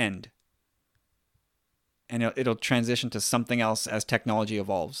will end. And it'll transition to something else as technology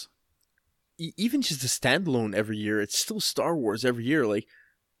evolves. Even just a standalone every year, it's still Star Wars every year. Like,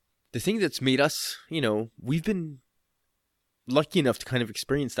 the thing that's made us, we've been lucky enough to kind of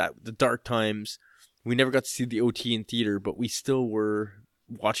experience that. The dark times, we never got to see the OT in theater, but we still were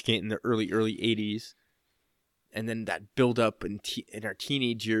watching it in the early 80s. And then that build up in our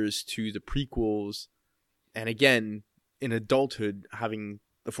teenage years to the prequels. And again, in adulthood, having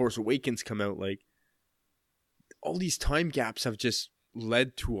The Force Awakens come out, like, all these time gaps have just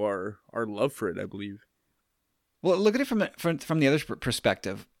led to our love for it, I believe. Well, look at it from the other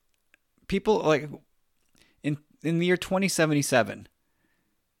perspective. People, like, in the year 2077,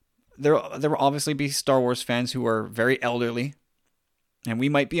 there will obviously be Star Wars fans who are very elderly, and we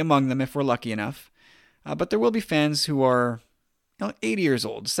might be among them if we're lucky enough. But there will be fans who are 80 years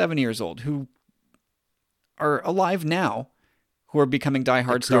old, 70 years old, who are alive now, who are becoming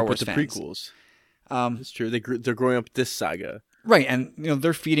diehard Star Wars fans. The prequels. It's true. They're growing up with this saga. Right, and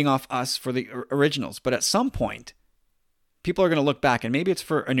they're feeding off us for the originals. But at some point, people are going to look back, and maybe it's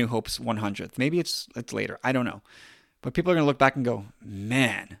for A New Hope's 100th. Maybe it's later. I don't know. But people are going to look back and go,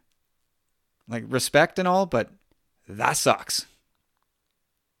 man, like, respect and all, but that sucks.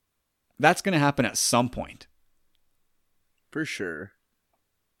 That's going to happen at some point. For sure.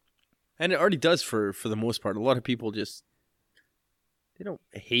 And it already does for the most part. A lot of people just, they don't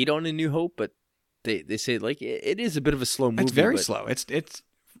hate on A New Hope, but they say, like, it is a bit of a slow movie. It's very slow. It's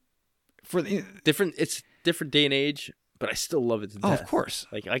for the different day and age, but I still love it to death. Of course.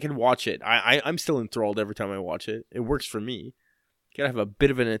 Like, I can watch it. I'm still enthralled every time I watch it. It works for me. You gotta have a bit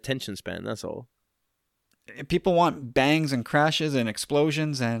of an attention span, that's all. People want bangs and crashes and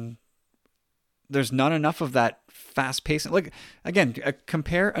explosions, and there's not enough of that fast pacing. Like, again,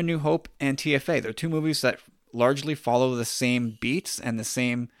 compare A New Hope and TFA. They're two movies that largely follow the same beats and the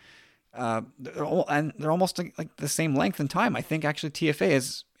same They're almost like the same length in time. I think actually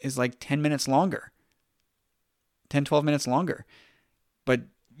TFA is like 10 minutes longer. 10, 12 minutes longer. But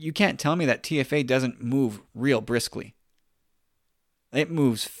you can't tell me that TFA doesn't move real briskly. It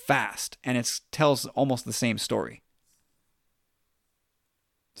moves fast, and it tells almost the same story.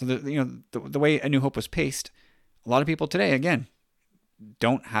 So the way A New Hope was paced, a lot of people today, again,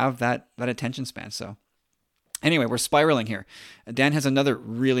 don't have that attention span. So anyway, we're spiraling here. Dan has another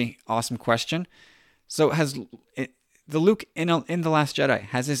really awesome question. So has the Luke in The Last Jedi,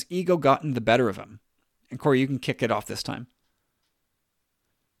 has his ego gotten the better of him? And Corey, you can kick it off this time.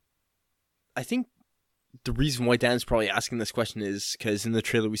 I think the reason why Dan's probably asking this question is because in the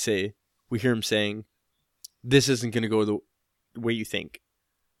trailer we hear him saying, "This isn't going to go the way you think."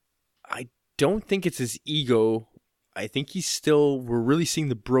 I don't think it's his ego. I think we're really seeing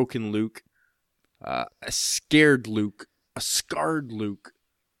the broken Luke, a scared Luke, a scarred Luke.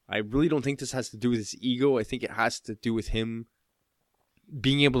 I really don't think this has to do with his ego. I think it has to do with him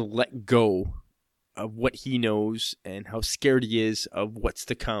being able to let go of what he knows and how scared he is of what's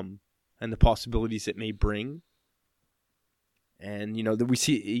to come and the possibilities it may bring. And, that we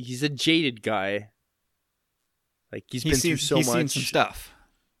see he's a jaded guy. Like, he's been through so much. He's seen some stuff.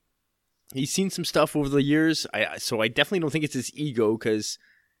 He's seen some stuff over the years. So I definitely don't think it's his ego, because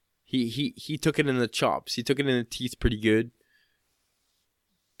he took it in the chops. He took it in the teeth pretty good.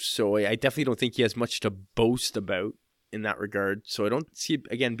 So I definitely don't think he has much to boast about in that regard. So I don't see it,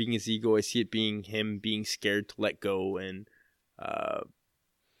 again, being his ego. I see it being him being scared to let go. And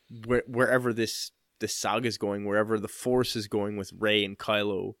wherever this saga is going, wherever the Force is going with Rey and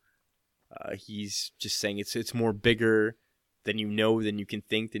Kylo, he's just saying it's more bigger than than you can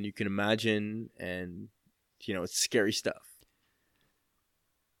think, than you can imagine, and it's scary stuff.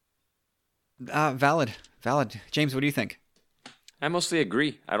 Valid. James, what do you think? I mostly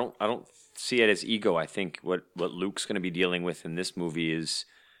agree. I don't see it as ego. I think what Luke's going to be dealing with in this movie is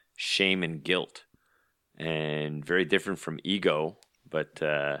shame and guilt, and very different from ego, but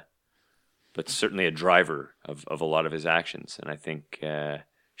certainly a driver of a lot of his actions. And I think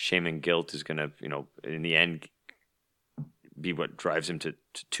shame and guilt is going to, in the end, be what drives him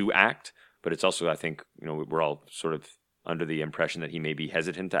to act. But it's also, I think, we're all sort of under the impression that he may be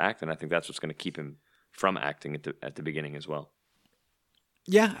hesitant to act, and I think that's what's going to keep him from acting at the beginning as well.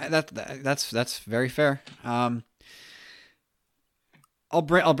 Yeah, that's very fair. I'll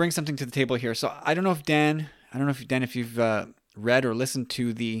bring something to the table here. So I don't know if Dan, if you've read or listened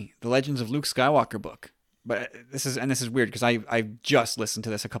to the Legends of Luke Skywalker book, but this is weird because I just listened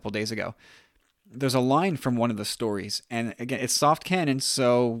to this a couple days ago. There's a line from one of the stories, and again, it's soft canon,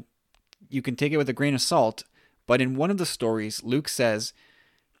 so you can take it with a grain of salt. But in one of the stories, Luke says,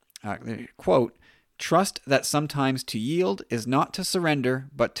 quote, "Trust that sometimes to yield is not to surrender,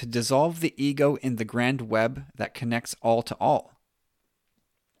 but to dissolve the ego in the grand web that connects all to all."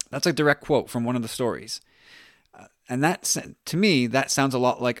 That's a direct quote from one of the stories. And that, to me, that sounds a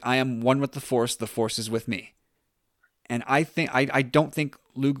lot like I am one with the Force is with me. And I don't think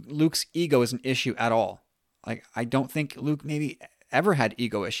Luke's ego is an issue at all. Like, I don't think Luke maybe ever had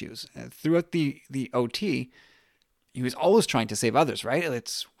ego issues. Throughout the OT, he was always trying to save others, right?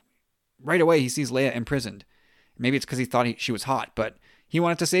 It's right away he sees Leia imprisoned. Maybe it's because he thought she was hot, but he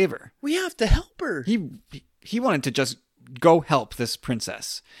wanted to save her. We have to help her. He wanted to just go help this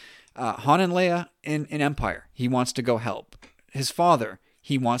princess. Han and Leia in Empire, he wants to go help. His father,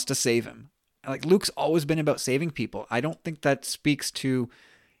 he wants to save him. Like, Luke's always been about saving people. I don't think that speaks to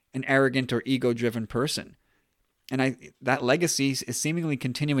an arrogant or ego-driven person. And that legacy is seemingly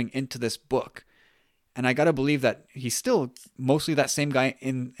continuing into this book. And I gotta believe that he's still mostly that same guy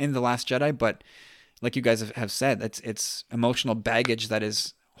in The Last Jedi, but like you guys have said, it's emotional baggage that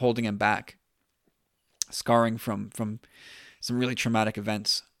is holding him back, scarring from some really traumatic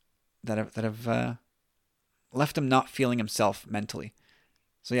events that have left him not feeling himself mentally.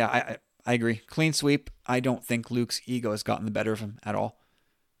 So yeah, I agree. Clean sweep. I don't think Luke's ego has gotten the better of him at all.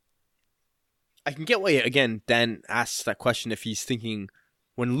 I can get why, again, Dan asks that question if he's thinking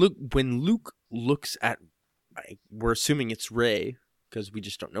when Luke looks at, we're assuming it's Rey because we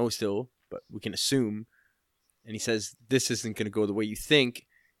just don't know still, but we can assume, and he says this isn't going to go the way you think.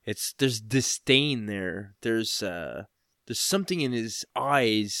 There's disdain there. There's something in his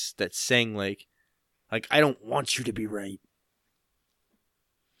eyes that's saying like I don't want you to be right.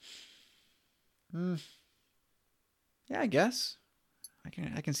 Yeah, I guess I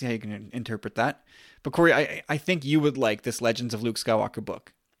can see how you can interpret that. But Corey, I think you would like this Legends of Luke Skywalker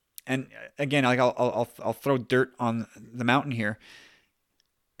book. And again, like I'll throw dirt on the mountain here.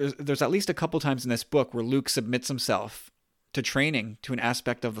 There's at least a couple times in this book where Luke submits himself to training, to an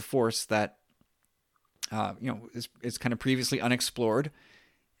aspect of the Force that is kind of previously unexplored,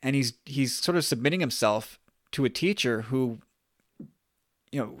 and he's sort of submitting himself to a teacher who,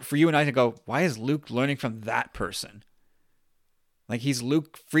 for you and I to go, why is Luke learning from that person? Like, he's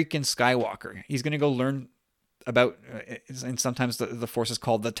Luke freaking Skywalker. He's going to go learn about, and sometimes the Force is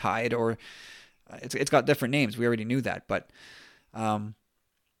called the Tide, or it's got different names. We already knew that, but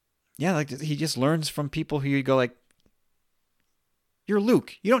he just learns from people who you go like, you're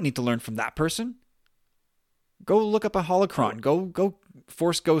Luke. You don't need to learn from that person. Go look up a holocron. Go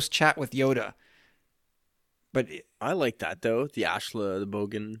Force Ghost chat with Yoda. But I like that though. The Ashla, the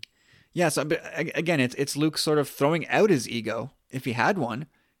Bogan. Yeah. So again, it's Luke sort of throwing out his ego, if he had one,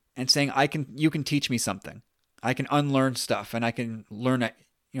 and saying, you can teach me something. I can unlearn stuff, and I can learn at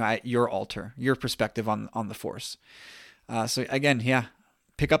your altar, your perspective on the Force. So again, yeah,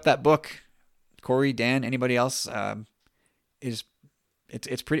 pick up that book. Corey, Dan, anybody else, it's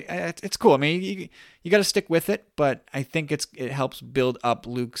pretty, it's cool. I mean, you got to stick with it, but I think it helps build up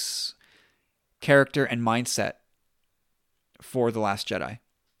Luke's character and mindset for The Last Jedi.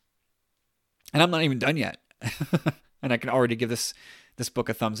 And I'm not even done yet. And I can already give this book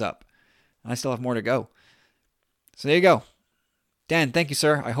a thumbs up. I still have more to go. So there you go. Dan, thank you,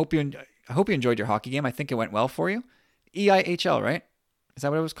 sir. I hope you enjoyed your hockey game. I think it went well for you. EIHL, right? Is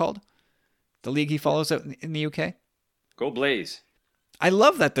that what it was called? The league he follows out in the UK? Go Blaze. I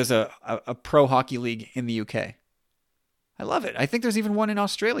love that there's a pro hockey league in the UK. I love it. I think there's even one in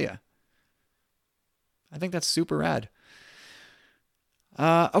Australia. I think that's super rad.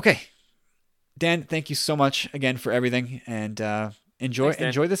 Okay. Dan, thank you so much again for everything, and enjoy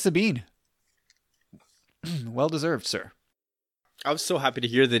the Sabine. Well deserved, sir. I was so happy to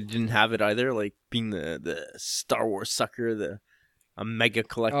hear that it didn't have it either. Like, being the Star Wars sucker, a mega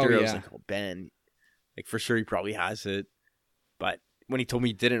collector. I was like, oh, Ben, like, for sure he probably has it. But when he told me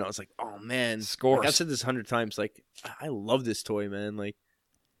he didn't, I was like, oh man, scores. Like, I've said this 100 times. Like, I love this toy, man. Like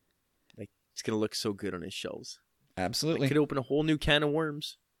it's gonna look so good on his shelves. Absolutely, it could open a whole new can of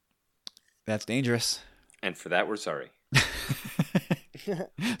worms. That's dangerous. And for that, we're sorry.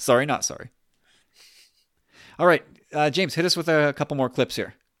 Sorry, not sorry. All right, James, hit us with a couple more clips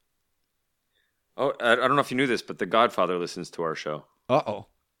here. Oh, I don't know if you knew this, but The Godfather listens to our show. Uh-oh.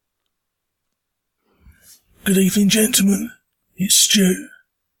 Good evening, gentlemen. It's Stu.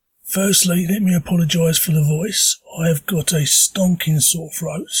 Firstly, let me apologise for the voice. I have got a stonking sore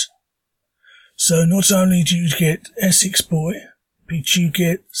throat. So not only do you get Essex Boy, but you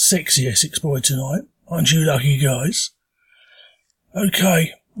get sexy Essex Boy tonight. Aren't you lucky guys?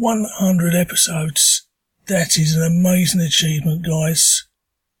 Okay, 100 episodes. That is an amazing achievement, guys.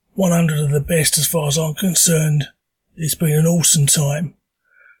 100 of the best as far as I'm concerned. It's been an awesome time.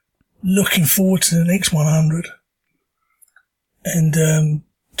 Looking forward to the next 100. And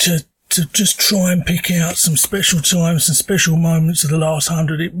to just try and pick out some special times and special moments of the last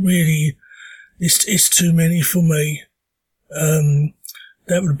 100, it really, it's too many for me.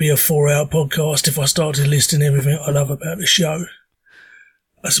 That would be a 4-hour podcast if I started listing everything I love about the show.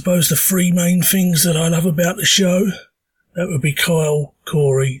 I suppose the 3 main things that I love about the show, that would be Kyle,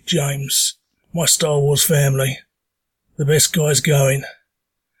 Corey, James, my Star Wars family, the best guys going.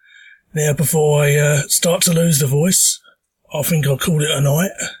 Now, before I start to lose the voice, I think I'll call it a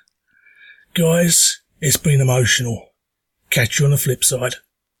night. Guys, it's been emotional. Catch you on the flip side.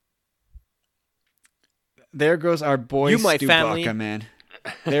 There goes our boy Stu Baca, man.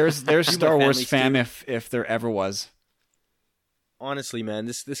 There's Star Wars fam if there ever was. Honestly, man,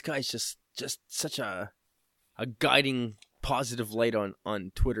 this guy's just such a guiding positive light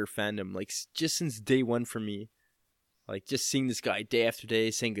on Twitter fandom. Like, just since day one for me. Like, just seeing this guy day after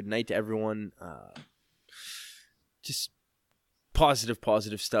day, saying goodnight to everyone. Just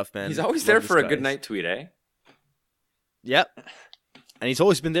positive stuff, man. He's always there for a good night tweet, eh? Yep. And he's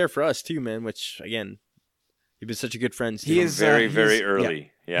always been there for us too, man, which, again, you've been such a good friend. He is very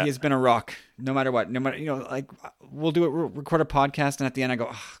early. Yeah. He has been a rock, no matter what. No matter, like, we'll record a podcast, and at the end I go,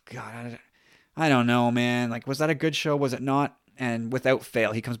 oh, God, I don't know, man. Like, was that a good show? Was it not? And without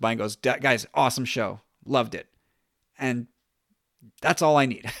fail, he comes by and goes, guys, awesome show. Loved it. And that's all I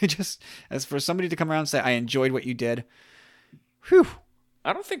need. Just as for somebody to come around and say, I enjoyed what you did. Whew.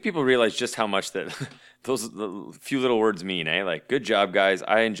 I don't think people realize just how much that those few little words mean, eh? Like, good job, guys.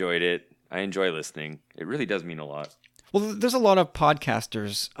 I enjoyed it. I enjoy listening. It really does mean a lot. Well, there's a lot of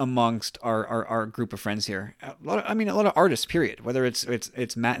podcasters amongst our group of friends here. A lot of artists, period. Whether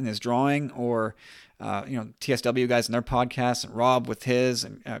it's Matt and his drawing, or TSW guys and their podcasts, and Rob with his,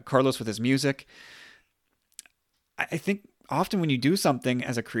 and Carlos with his music. I think often when you do something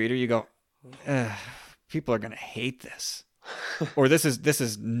as a creator, you go, people are going to hate this. or this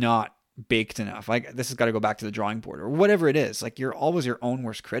is not baked enough. Like this has got to go back to the drawing board or whatever it is. Like you're always your own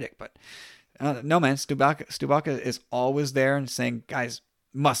worst critic. But no, man, Stubaka is always there and saying, guys,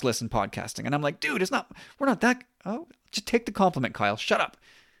 must listen podcasting. And I'm like, dude, we're not that. Oh, just take the compliment, Kyle. Shut up.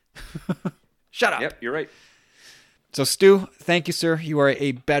 Shut up. Yep, you're right. So Stu, thank you, sir. You are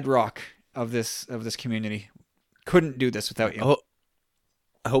a bedrock of this community. Couldn't do this without you.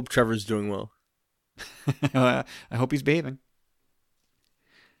 I hope Trevor's doing well. I hope he's behaving.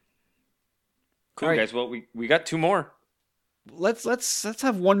 Cool, right, guys. Well, we got 2 more. Let's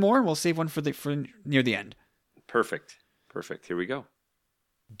have one more, and we'll save one for near the end. Perfect. Here we go.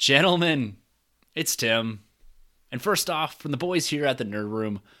 Gentlemen, it's Tim. And first off, from the boys here at the Nerd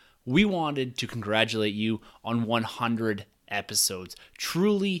Room, we wanted to congratulate you on 100 episodes.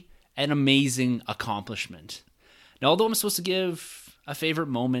 Truly an amazing accomplishment. Now, although I'm supposed to give a favorite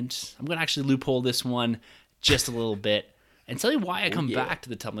moment, I'm going to actually loophole this one just a little bit and tell you why I come back to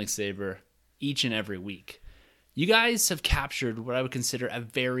the Tumbling Saber each and every week. You guys have captured what I would consider a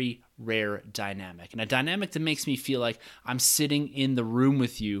very rare dynamic, and a dynamic that makes me feel like I'm sitting in the room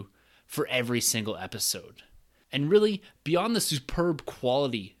with you for every single episode. And really, beyond the superb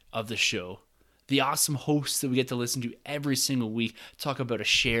quality of the show, the awesome hosts that we get to listen to every single week talk about a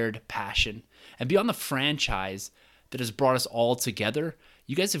shared passion, and beyond the franchise that has brought us all together,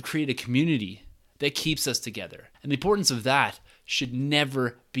 you guys have created a community that keeps us together. And the importance of that should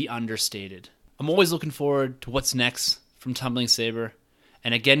never be understated. I'm always looking forward to what's next from Tumbling Saber.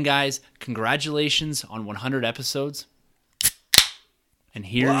 And again, guys, congratulations on 100 episodes. And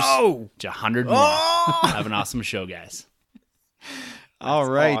here's to 100 more. Have an awesome show, guys. All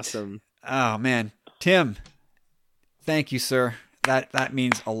right. Awesome. Oh, man. Tim, thank you, sir. That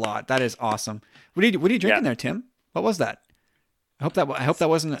means a lot. That is awesome. What are you drinking there, Tim? What was that? I hope that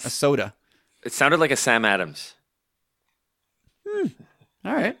wasn't a soda. It sounded like a Sam Adams.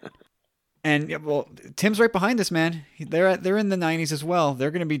 All right. And well, Tim's right behind us, man. They're in the 90s as well.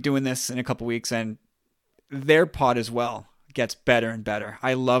 They're going to be doing this in a couple weeks, and their pod as well gets better and better.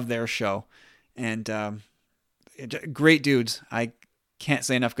 I love their show, and great dudes. I can't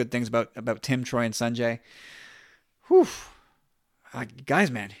say enough good things about Tim, Troy, and Sanjay. Whew. Guys,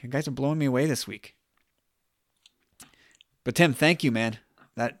 man, you guys are blowing me away this week. But Tim, thank you, man.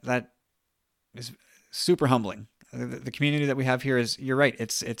 That is super humbling. The community that we have here is, you're right.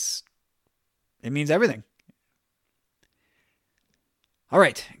 It means everything. All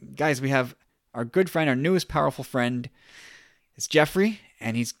right, guys, we have our good friend, our newest powerful friend. It's Jeffrey,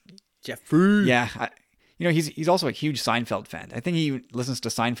 and he's Jeffrey. Yeah, he's also a huge Seinfeld fan. I think he listens to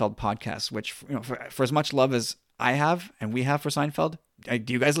Seinfeld podcasts, which for as much love as I have and we have for Seinfeld,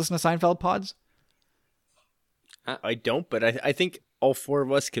 do you guys listen to Seinfeld pods? I don't, but I think all 4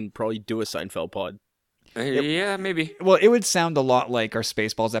 of us can probably do a Seinfeld pod. Yeah, maybe. Well, it would sound a lot like our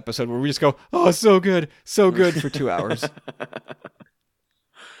Spaceballs episode where we just go, "Oh, so good for 2 hours."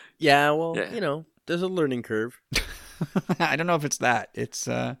 Yeah, well, there's a learning curve. I don't know if it's that. It's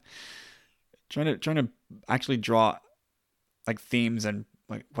trying to actually draw like themes and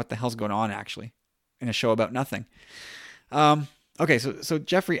like what the hell's going on actually in a show about nothing. Okay, so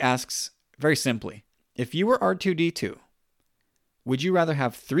Jeffrey asks very simply, if you were R2-D2, would you rather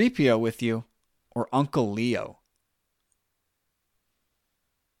have 3PO with you or Uncle Leo?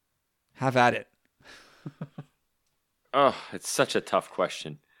 Have at it. Oh, it's such a tough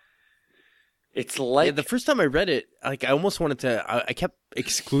question. It's like the first time I read it, like I almost wanted to. I kept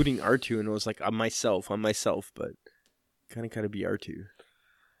excluding R2, and it was like I'm myself, but kind of gotta be R2.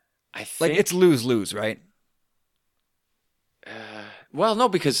 I think like it's lose, right? Well, no,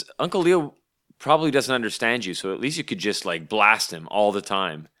 because Uncle Leo probably doesn't understand you, so at least you could just like blast him all the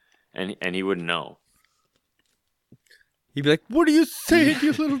time, and he wouldn't know. He'd be like, "What are you saying,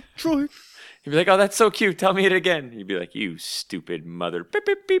 you little droid?" He'd be like, "Oh, that's so cute. Tell me it again." He'd be like, "You stupid mother." Beep,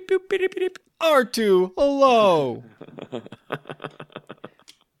 beep, beep, beep, beep, beep, beep. R2, hello.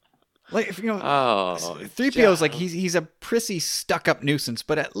 Like, 3PO is like he's a prissy, stuck-up nuisance,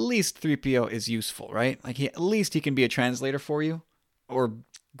 but at least 3PO is useful, right? Like at least he can be a translator for you, or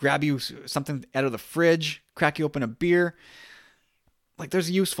grab you something out of the fridge, crack you open a beer. Like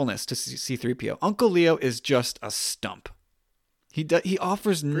there's usefulness to C3PO. Uncle Leo is just a stump. He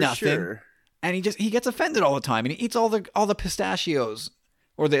offers nothing, sure. And he gets offended all the time, and he eats all the pistachios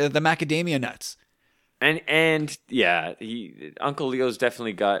or the macadamia nuts. And yeah, Uncle Leo's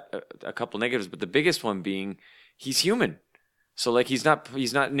definitely got a couple negatives, but the biggest one being he's human, so like he's not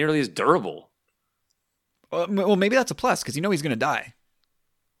nearly as durable. Well, maybe that's a plus because he's going to die.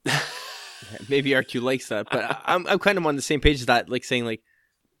 Maybe R2 likes that, but I'm kind of on the same page as that, like saying like,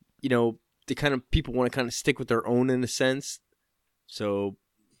 people want to kind of stick with their own in a sense. So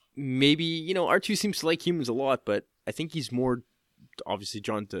maybe, R2 seems to like humans a lot, but I think he's more obviously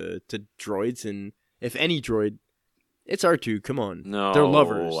drawn to droids, and if any droid, it's R2. Come on, no, they're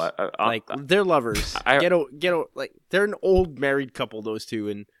lovers. They're lovers. Get out. Like they're an old married couple, those two.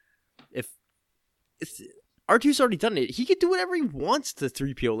 And if R2's already done it, he could do whatever he wants to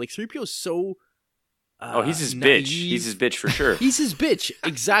 3PO. Like 3PO is so. He's his bitch. He's his bitch for sure. He's his bitch.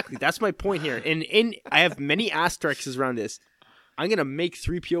 Exactly. That's my point here. And I have many asterisks around this. I'm gonna make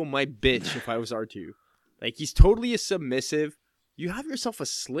 3PO my bitch if I was R2. Like he's totally a submissive. You have yourself a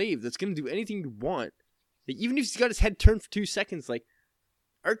slave that's gonna do anything you want. Like, even if he's got his head turned for 2 seconds, like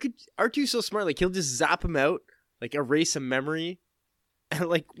R2's so smart. Like he'll just zap him out, like erase a memory, and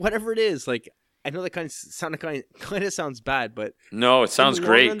like whatever it is. Like I know that kind of sounds bad, but no, it sounds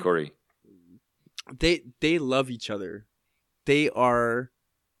great, Corey. They love each other. They are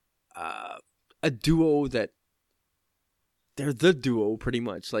a duo that they're the duo pretty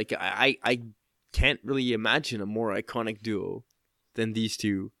much. Like I can't really imagine a more iconic duo than these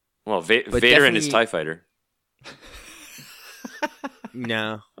two. Well, Vader and his TIE Fighter.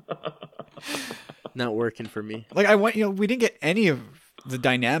 No. Not working for me. Like we didn't get any of the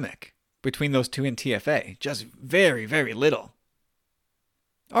dynamic between those two in TFA. Just very, very little.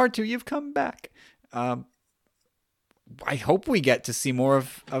 R2, you've come back. I hope we get to see more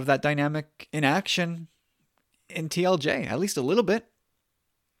of that dynamic in action in TLJ, at least a little bit.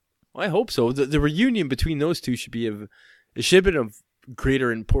 Well, I hope so. The reunion between those two should have been of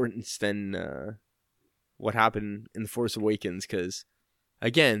greater importance than what happened in The Force Awakens, because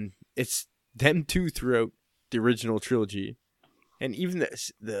again, it's them two throughout the original trilogy, and even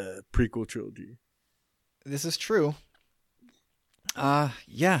the prequel trilogy. This is true. Yeah.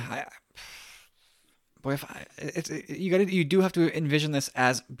 Boy, you do have to envision this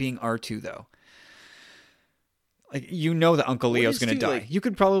as being R2 though. Like that Uncle Leo's going to die. Like, you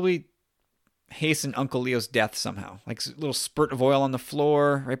could probably hasten Uncle Leo's death somehow, like a little spurt of oil on the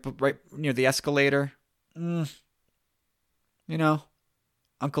floor, right near the escalator. Uncle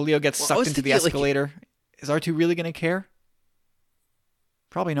Leo gets sucked into the escalator. Is R2 really going to care?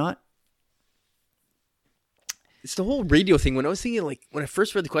 Probably not. It's the whole radio thing. When I was thinking, like, when I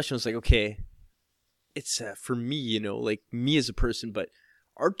first read the question, I was like, okay, it's for me, like me as a person, but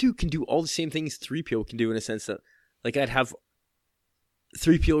R2 can do all the same things 3PO can do in a sense that, like, I'd have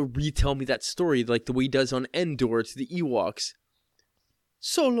 3PO retell me that story, like the way he does on Endor to the Ewoks.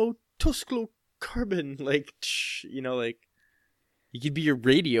 Solo, Tusclo, Carbon, like, like, he could be your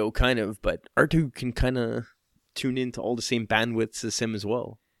radio, kind of, but R2 can kind of tune into all the same bandwidths as him as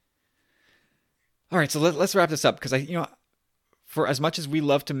well. All right, so let's wrap this up, because for as much as we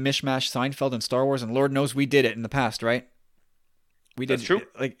love to mishmash Seinfeld and Star Wars, and Lord knows we did it in the past, right? That's true.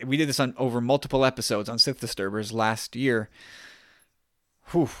 Like we did this over multiple episodes on Sith Disturbers last year.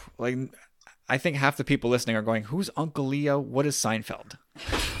 Whew, like I think half the people listening are going, "Who's Uncle Leo? What is Seinfeld?"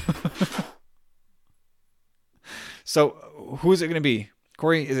 So, who is it going to be?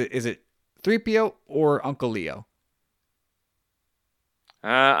 Corey, is it 3PO or Uncle Leo?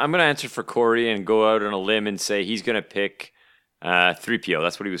 I'm going to answer for Corey and go out on a limb and say he's going to pick 3PO.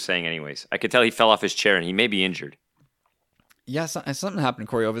 That's what he was saying anyways. I could tell he fell off his chair and he may be injured. Yeah, something happened,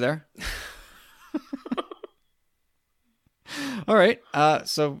 Corey, over there. All right.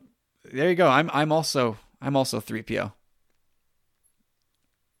 So there you go. I'm also 3PO.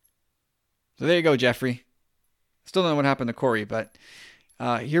 So there you go, Jeffrey. Still don't know what happened to Corey, but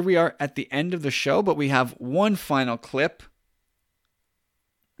here we are at the end of the show, but we have one final clip.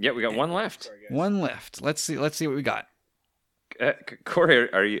 Yeah, we got one left. One left. Let's see what we got.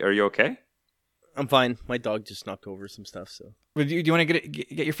 Corey, are you okay? I'm fine. My dog just knocked over some stuff. So, do you want to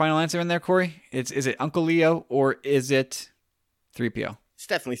get your final answer in there, Corey? Is it Uncle Leo or is it 3PO? It's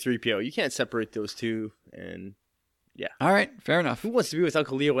definitely 3PO. You can't separate those two, and yeah. All right, fair enough. Who wants to be with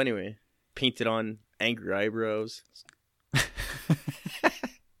Uncle Leo anyway? Painted on angry eyebrows.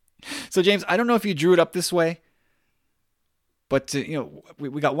 So, James, I don't know if you drew it up this way, but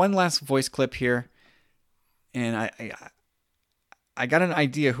we got one last voice clip here, and I got an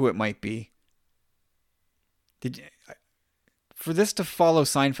idea who it might be. For this to follow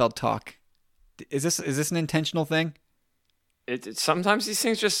Seinfeld talk, is this an intentional thing? Sometimes these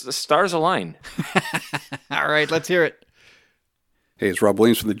things just the stars align. All right, let's hear it. Hey, it's Rob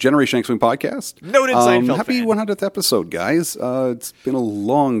Williams from the Generation X-Wing podcast. Noted Seinfeld Happy fan. 100th episode, guys. It's been a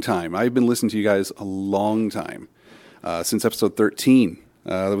long time. I've been listening to you guys a long time. Since episode 13.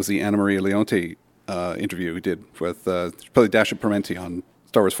 That was the Anna Maria Leonte interview we did with probably Dasha Parmenti on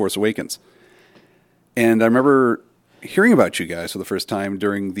Star Wars Force Awakens. And I remember hearing about you guys for the first time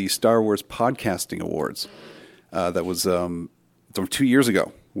during the Star Wars Podcasting Awards. That was 2 years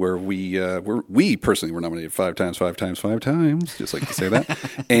ago, where we personally were nominated 5 times, just like to say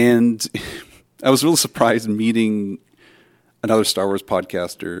that. And I was really surprised meeting another Star Wars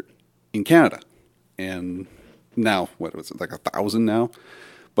podcaster in Canada. And now, what was it, like 1,000 now?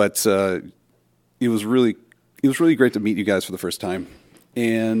 But it was really great to meet you guys for the first time.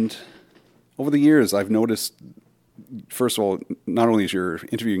 And over the years, I've noticed, first of all, not only has your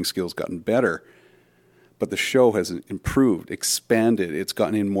interviewing skills gotten better, but the show has improved, expanded. It's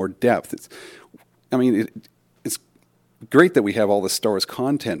gotten in more depth. It's great that we have all this Star Wars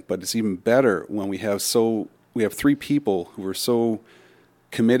content, but it's even better when we have 3 people who are so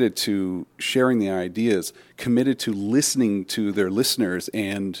committed to sharing the ideas, committed to listening to their listeners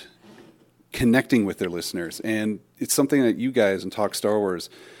and connecting with their listeners. And it's something that you guys in Talk Star Wars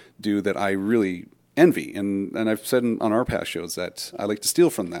do that I really envy. And I've said on our past shows that I like to steal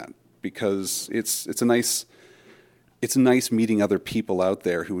from that, because it's nice meeting other people out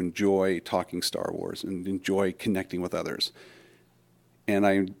there who enjoy talking Star Wars and enjoy connecting with others. And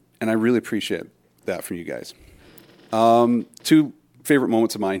I really appreciate that from you guys. 2 favorite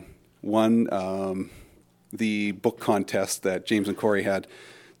moments of mine. One, the book contest that James and Corey had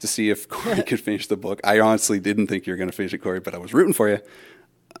to see if Corey could finish the book. I honestly didn't think you were going to finish it, Corey, but I was rooting for you.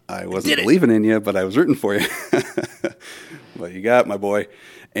 I wasn't believing in you, but I was rooting for you. Well, you got it, my boy.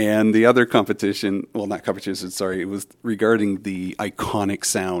 And the other competition, well, not competition, sorry, it was regarding the iconic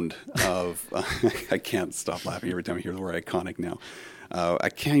sound of, I can't stop laughing every time I hear the word iconic now. I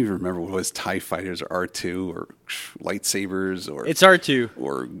can't even remember what it was, TIE Fighters or R2 or lightsabers or... It's R2.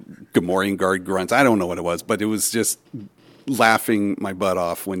 Or Gamorrean Guard grunts. I don't know what it was, but it was just laughing my butt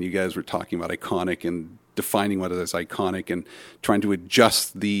off when you guys were talking about iconic and defining what is iconic and trying to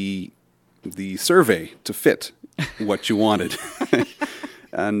adjust the survey to fit what you wanted.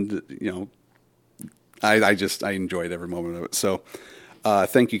 And, you know, I enjoyed every moment of it. So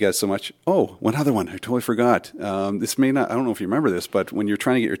thank you guys so much. Oh, one other one. I totally forgot. This may not, I don't know if you remember this, but when you're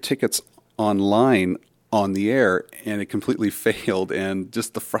trying to get your tickets online on the air and it completely failed, and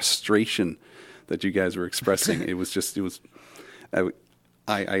just the frustration that you guys were expressing,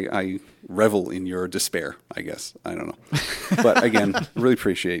 I revel in your despair, I guess. I don't know. But again, really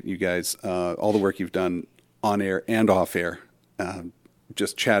appreciate you guys, all the work you've done on air and off air,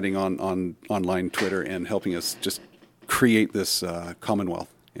 just chatting on online Twitter and helping us just create this Commonwealth.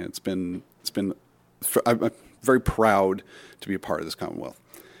 And I'm very proud to be a part of this Commonwealth.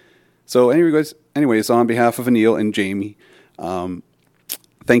 So anyways, on behalf of Anil and Jamie,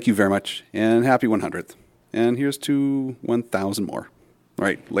 thank you very much and happy 100th. And here's to 1,000 more. All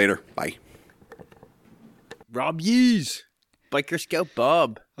right, later. Bye. Rob Hughes, Biker Scout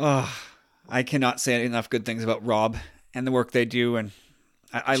Bob. Oh, I cannot say enough good things about Rob and the work they do, and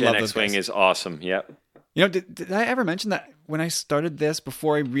I love those X-Wing guys. is awesome. Yep. You know, did I ever mention that when I started this,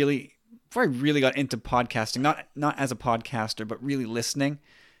 before I really got into podcasting, not as a podcaster, but really listening,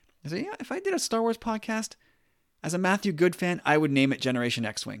 I said, yeah, if I did a Star Wars podcast as a Matthew Good fan, I would name it Generation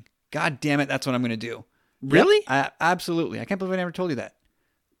X-Wing. God damn it, that's what I'm going to do. Really? Yep, absolutely. I can't believe I never told you that.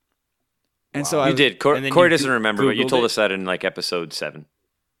 And Wow. so you did. Corey doesn't remember, but you told it? us that in like episode 7.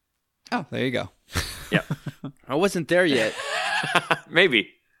 Oh, there you go. Yeah. I wasn't there yet. Maybe.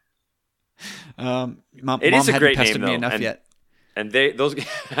 Mom It is a hadn't great pestered name, me though. enough yet. And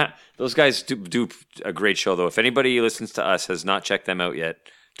those guys do a great show, though. If anybody who listens to us has not checked them out yet,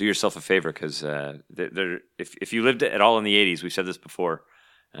 do yourself a favor, because if you lived at all in the 80s, we've said this before,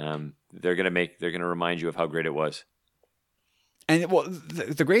 they're gonna remind you of how great it was. And well,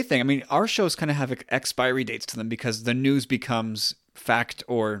 the great thing, I mean, our shows kind of have expiry dates to them because the news becomes fact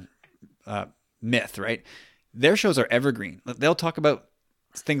or myth, right? Their shows are evergreen. They'll talk about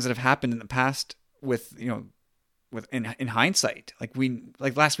things that have happened in the past with in hindsight. Like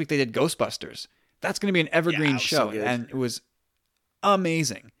last week they did Ghostbusters. That's going to be an evergreen show, and it was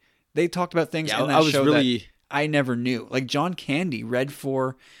amazing. They talked about things in that show that I never knew. Like John Candy read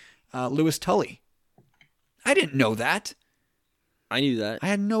for Louis Tully. I didn't know that. I knew that. I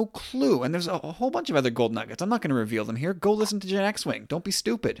had no clue. And there's a whole bunch of other gold nuggets. I'm not going to reveal them here. Go listen to Gen X-Wing. Don't be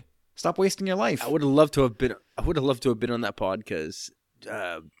stupid. Stop wasting your life. I would have loved to have been on that pod, because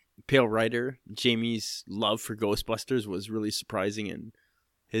Pale Rider, Jamie's love for Ghostbusters was really surprising, and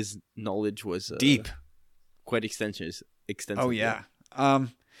his knowledge was deep, quite extensive. Oh yeah.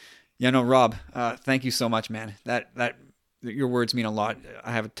 Rob, thank you so much, man. That your words mean a lot.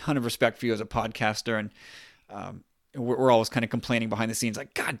 I have a ton of respect for you as a podcaster, and we're always kind of complaining behind the scenes,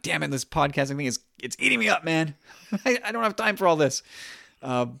 like, God damn it, this podcasting thing it's eating me up, man. I don't have time for all this.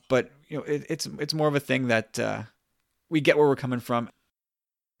 But it's more of a thing that we get where we're coming from.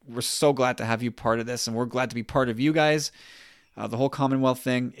 We're so glad to have you part of this, and we're glad to be part of you guys. The whole Commonwealth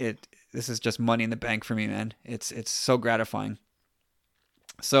thing, this is just money in the bank for me, man. It's so gratifying.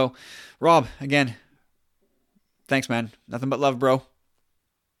 So, Rob, again, thanks, man. Nothing but love, bro.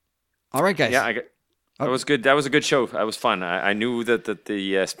 All right, guys. Yeah, that was good. That was a good show. That was fun. I knew that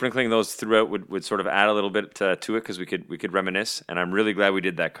the sprinkling those throughout would sort of add a little bit to it because we could reminisce, and I'm really glad we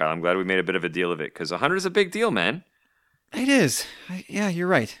did that, Kyle. I'm glad we made a bit of a deal of it because 100 is a big deal, man. It is. Yeah, you're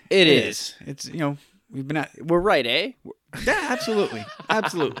right. It is. It's we've been at. We're right, eh? Yeah, absolutely,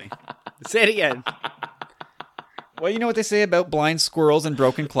 absolutely. Say it again. Well, you know what they say about blind squirrels and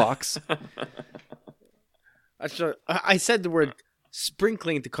broken clocks. I said the word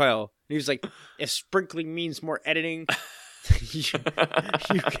sprinkling to Kyle. And he was like, if sprinkling means more editing, you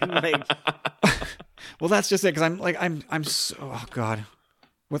can like... Well, that's just it, because I'm so... Oh, God.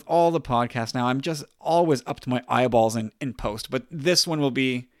 With all the podcasts now, I'm just always up to my eyeballs in post. But this one will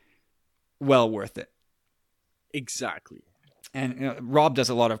be well worth it. Exactly. And Rob does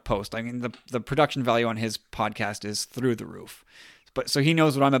a lot of post. I mean, the production value on his podcast is through the roof. But so he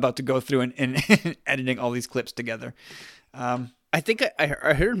knows what I'm about to go through in editing all these clips together. I think I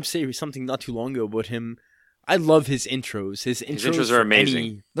heard him say something not too long ago about him. I love his intros. His intros are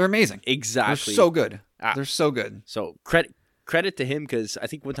amazing. They're amazing. Exactly. They're so good. They're so good. So credit to him, because I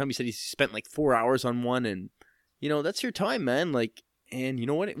think one time he said he spent like 4 hours on one, and that's your time, man. Like, and you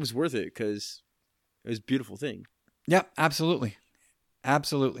know what? It was worth it because it was a beautiful thing. Yeah, absolutely.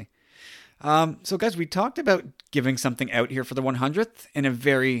 Absolutely. So guys, we talked about giving something out here for the 100th in a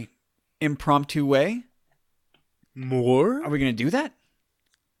very impromptu way. More? Are we going to do that?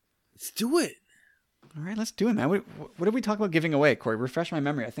 Let's do it. All right, let's do it, man. What did we talk about giving away, Corey? Refresh my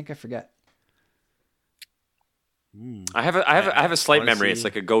memory. I think I forget. I have a slight memory. It's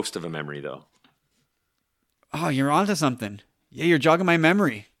like a ghost of a memory, though. Oh, you're onto something. Yeah, you're jogging my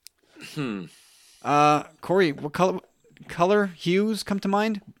memory. Corey, what color hues come to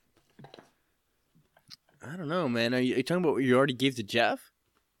mind? I don't know, man. Are you talking about what you already gave to Jeff?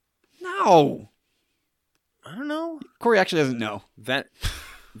 No. I don't know. Corey actually doesn't know.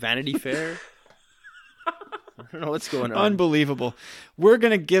 Vanity Fair? I don't know what's going on. Unbelievable. We're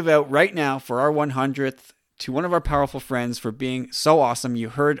going to give out right now for our 100th to one of our powerful friends for being so awesome. You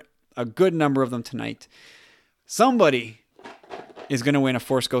heard a good number of them tonight. Somebody is going to win a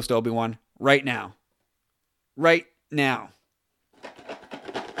Force Ghost Obi-Wan right now. Right now.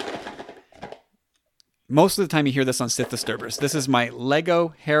 Most of the time you hear this on Sith Disturbers. This is my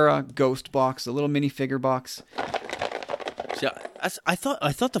Lego Hera Ghost box, a little minifigure box. See, I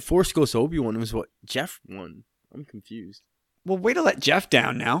thought the Force Ghost Obi-Wan was what Jeff won. I'm confused. Well, way to let Jeff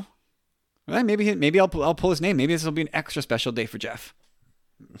down now. Well, maybe I'll pull his name. Maybe this will be an extra special day for Jeff.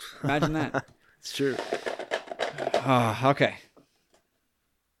 Imagine that. It's true. Okay.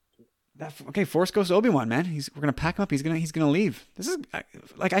 Okay, Force Ghost Obi-Wan, man. We're gonna pack him up. He's gonna leave. This is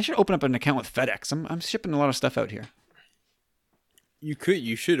like I should open up an account with FedEx. I'm shipping a lot of stuff out here.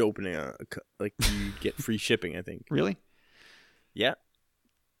 You should open you get free shipping, I think. Really? Yeah.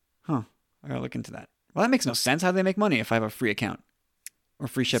 Huh. I gotta look into that. Well, that makes no sense. How do they make money if I have a free account or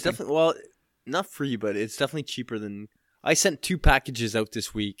free shipping? Well, not free, but it's definitely cheaper than. I sent 2 packages out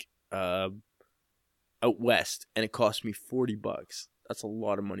this week, out west, and it cost me $40. That's a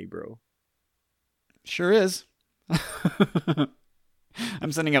lot of money, bro. Sure is.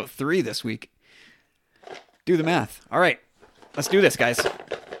 I'm sending out 3 this week. Do the math. All right. Let's do this, guys.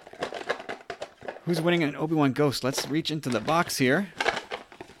 Who's winning an Obi-Wan Ghost? Let's reach into the box here.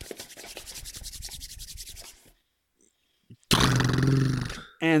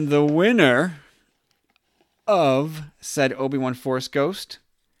 And the winner of said Obi-Wan Force Ghost.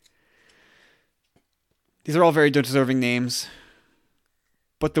 These are all very deserving names.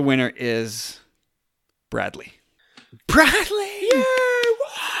 But the winner is Bradley. Bradley! Yeah!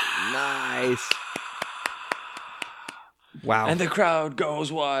 Nice. Wow. And the crowd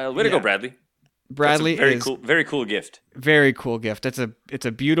goes wild. Way to go, Bradley. Bradley That's a is very cool gift. Very cool gift. It's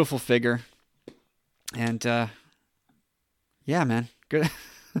a beautiful figure. And yeah, man. Good.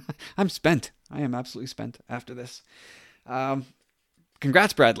 I'm spent. I am absolutely spent after this.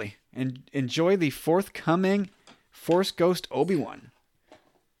 Congrats, Bradley. And enjoy the forthcoming Force Ghost Obi-Wan.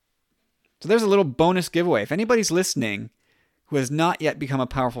 So there's a little bonus giveaway. If anybody's listening who has not yet become a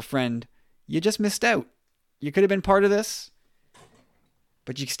powerful friend, you just missed out. You could have been part of this,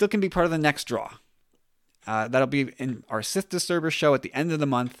 but you still can be part of the next draw. That'll be in our Sith Disturber show at the end of the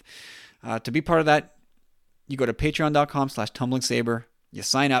month. To be part of that, you go to patreon.com/tumblingsaber. You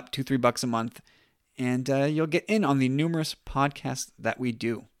sign up, $2-3 a month, and you'll get in on the numerous podcasts that we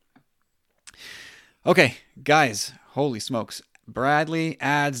do. Okay, guys, holy smokes. Bradley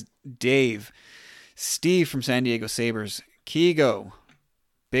adds Dave, Steve from San Diego Sabres, Kigo,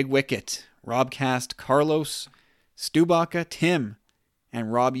 Big Wicket, Robcast, Carlos, Stubaka, Tim,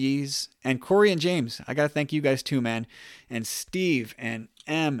 and Rob Yees, and Corey and James. I got to thank you guys too, man. And Steve and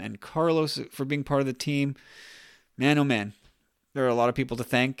M and Carlos for being part of the team. Man, oh man. There are a lot of people to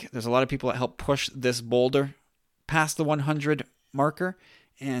thank. There's a lot of people that helped push this boulder past the 100 marker.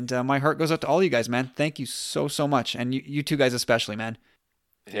 And my heart goes out to all you guys, man. Thank you so, so much. And you two guys especially, man.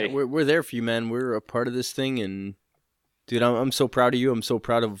 Hey, we're there for you, man. We're a part of this thing. And, dude, I'm so proud of you. I'm so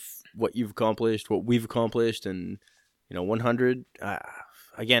proud of what you've accomplished, what we've accomplished. And, 100,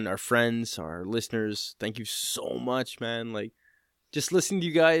 again, our friends, our listeners, thank you so much, man. Like, just listening to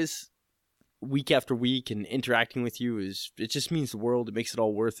you guys week after week and interacting with you it just means the world. It makes it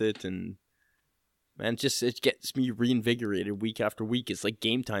all worth it. And, man, it gets me reinvigorated week after week. It's like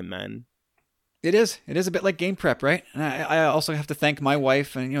game time, man. It is a bit like game prep, right? And I also have to thank my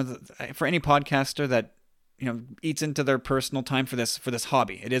wife, and for any podcaster that eats into their personal time for this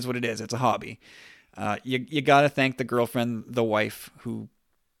hobby. It is what it is. It's a hobby. You got to thank the girlfriend, the wife, who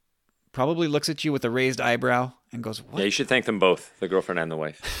probably looks at you with a raised eyebrow and goes, "What?" Yeah, you should thank them both, the girlfriend and the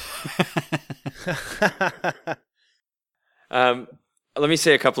wife. Let me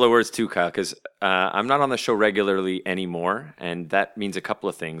say a couple of words too, Kyle, because I'm not on the show regularly anymore, and that means a couple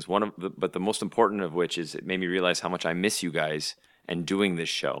of things. But the most important of which is it made me realize how much I miss you guys and doing this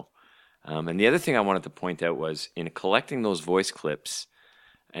show. And the other thing I wanted to point out was in collecting those voice clips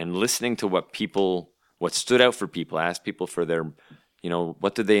and listening to what stood out for people, I asked people for their,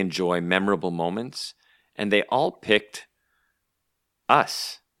 what did they enjoy, memorable moments, and they all picked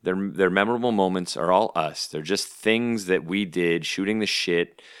us. Their memorable moments are all us. They're just things that we did, shooting the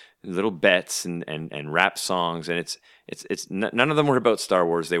shit, little bets and rap songs, and it's none of them were about Star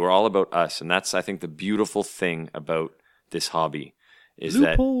Wars. They were all about us, and that's, I think, the beautiful thing about this hobby is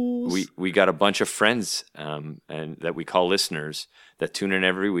Loopholes. That we got a bunch of friends and that we call listeners that tune in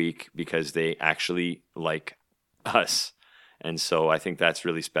every week because they actually like us, and so I think that's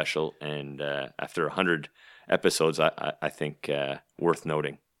really special. And after 100 episodes, I think worth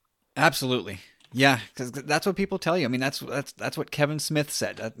noting. Absolutely. Yeah, because that's what people tell you. I mean, that's what Kevin Smith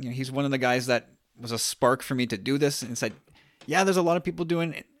said. He's one of the guys that was a spark for me to do this and said, yeah, there's a lot of people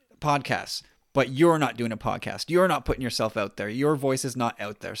doing podcasts, but you're not doing a podcast. You're not putting yourself out there. Your voice is not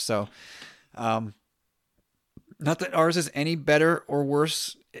out there. So not that ours is any better or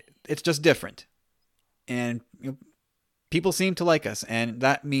worse. It's just different. And people seem to like us, and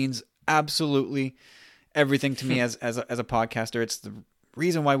that means absolutely everything to me as a podcaster. It's the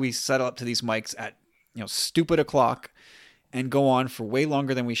reason why we settle up to these mics at stupid o'clock and go on for way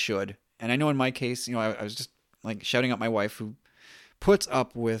longer than we should. And I know in my case, I was just like shouting at my wife, who puts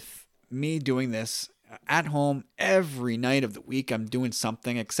up with me doing this at home every night of the week. I'm doing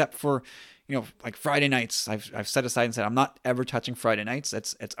something, except for like Friday nights. I've set aside and said I'm not ever touching Friday nights.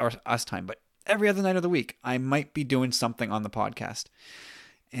 It's us time. But every other night of the week, I might be doing something on the podcast.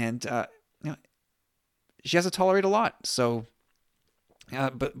 And she has to tolerate a lot. So.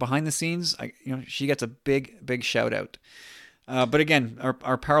 But behind the scenes, she gets a big shout out. But again,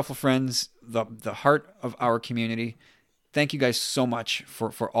 our powerful friends, the heart of our community, thank you guys so much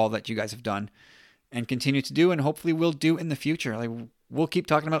for all that you guys have done and continue to do, and hopefully we'll do in the future. Like, we'll keep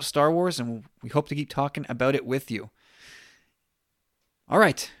talking about Star Wars, and we hope to keep talking about it with you. All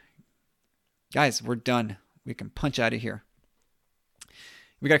right, guys, we're done. We can punch out of here.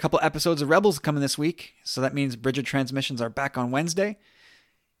 We got a couple episodes of Rebels coming this week, so that means Bridger Transmissions are back on Wednesday.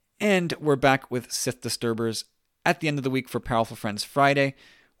 And we're back with Sith Disturbers at the end of the week for Powerful Friends Friday,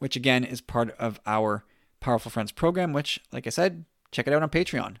 which again is part of our Powerful Friends program, which, like I said, check it out on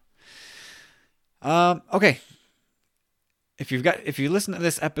Patreon. Okay. If you listen to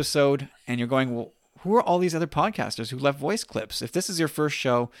this episode and you're going, well, who are all these other podcasters who left voice clips? If this is your first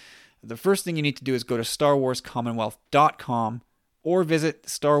show, the first thing you need to do is go to StarWarsCommonwealth.com or visit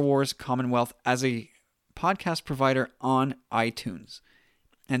Star Wars Commonwealth as a podcast provider on iTunes.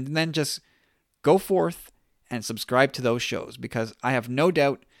 And then just go forth and subscribe to those shows, because I have no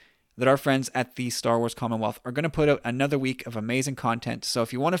doubt that our friends at the Star Wars Commonwealth are going to put out another week of amazing content. So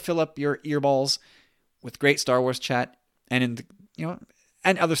if you want to fill up your earballs with great Star Wars chat and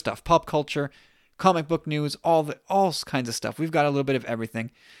and other stuff, pop culture, comic book news, all kinds of stuff. We've got a little bit of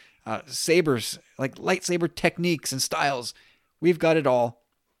everything. Sabers, like lightsaber techniques and styles. We've got it all.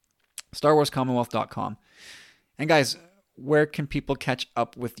 StarWarsCommonwealth.com. And guys, where can people catch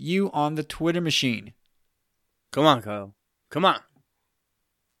up with you on the Twitter machine? Come on, Kyle. Come on.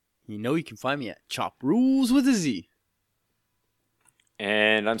 You know you can find me at Chop Rules with a Z.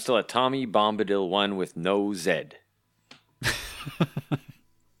 And I'm still at Tommy Bombadil1 with no Z.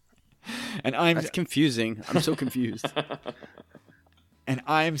 And That's confusing. I'm so confused. And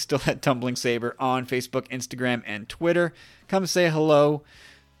I'm still at Tumbling Saber on Facebook, Instagram, and Twitter. Come say hello,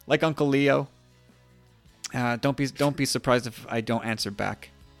 like Uncle Leo. Don't be surprised if I don't answer back.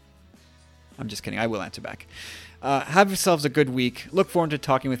 I'm just kidding. I will answer back. Have yourselves a good week. Look forward to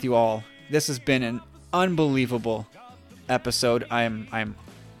talking with you all. This has been an unbelievable episode. I'm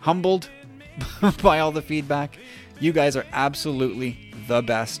humbled by all the feedback. You guys are absolutely the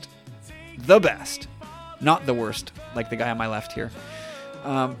best. The best. Not the worst, like the guy on my left here.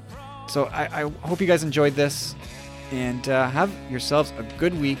 So I hope you guys enjoyed this. And have yourselves a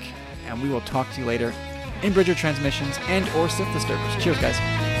good week. And we will talk to you later in Bridger Transmissions and or Sith Disturbers. Cheers, guys.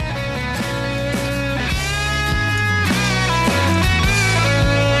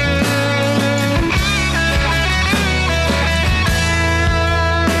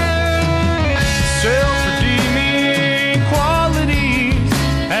 Self-redeeming qualities,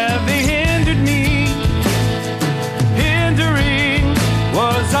 have they hindered me? Hindering,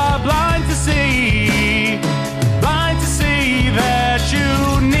 was I blind to see that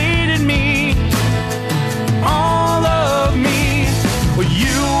you needed me? All of me, well,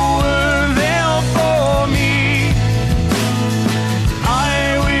 you were there for me.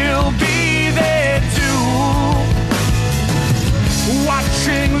 I will be there too,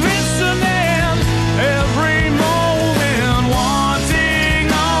 watching, listening, every moment,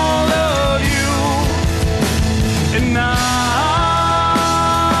 wanting all of you. And I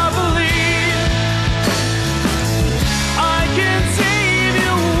believe I can save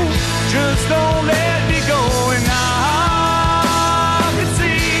you, just don't let me go. And I can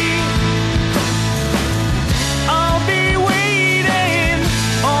see I'll be waiting,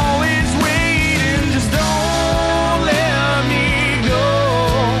 always waiting, just don't let me go.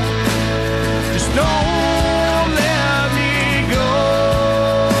 Just don't let me go.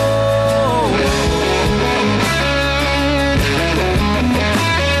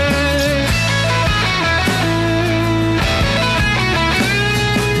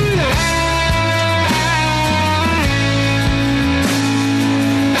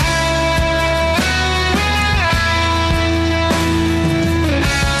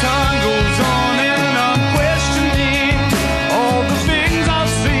 Time goes on and I'm questioning all the things I've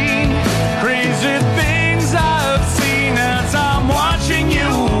seen, crazy things I've seen as I'm watching you.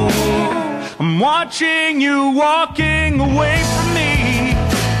 I'm watching you walking away from me.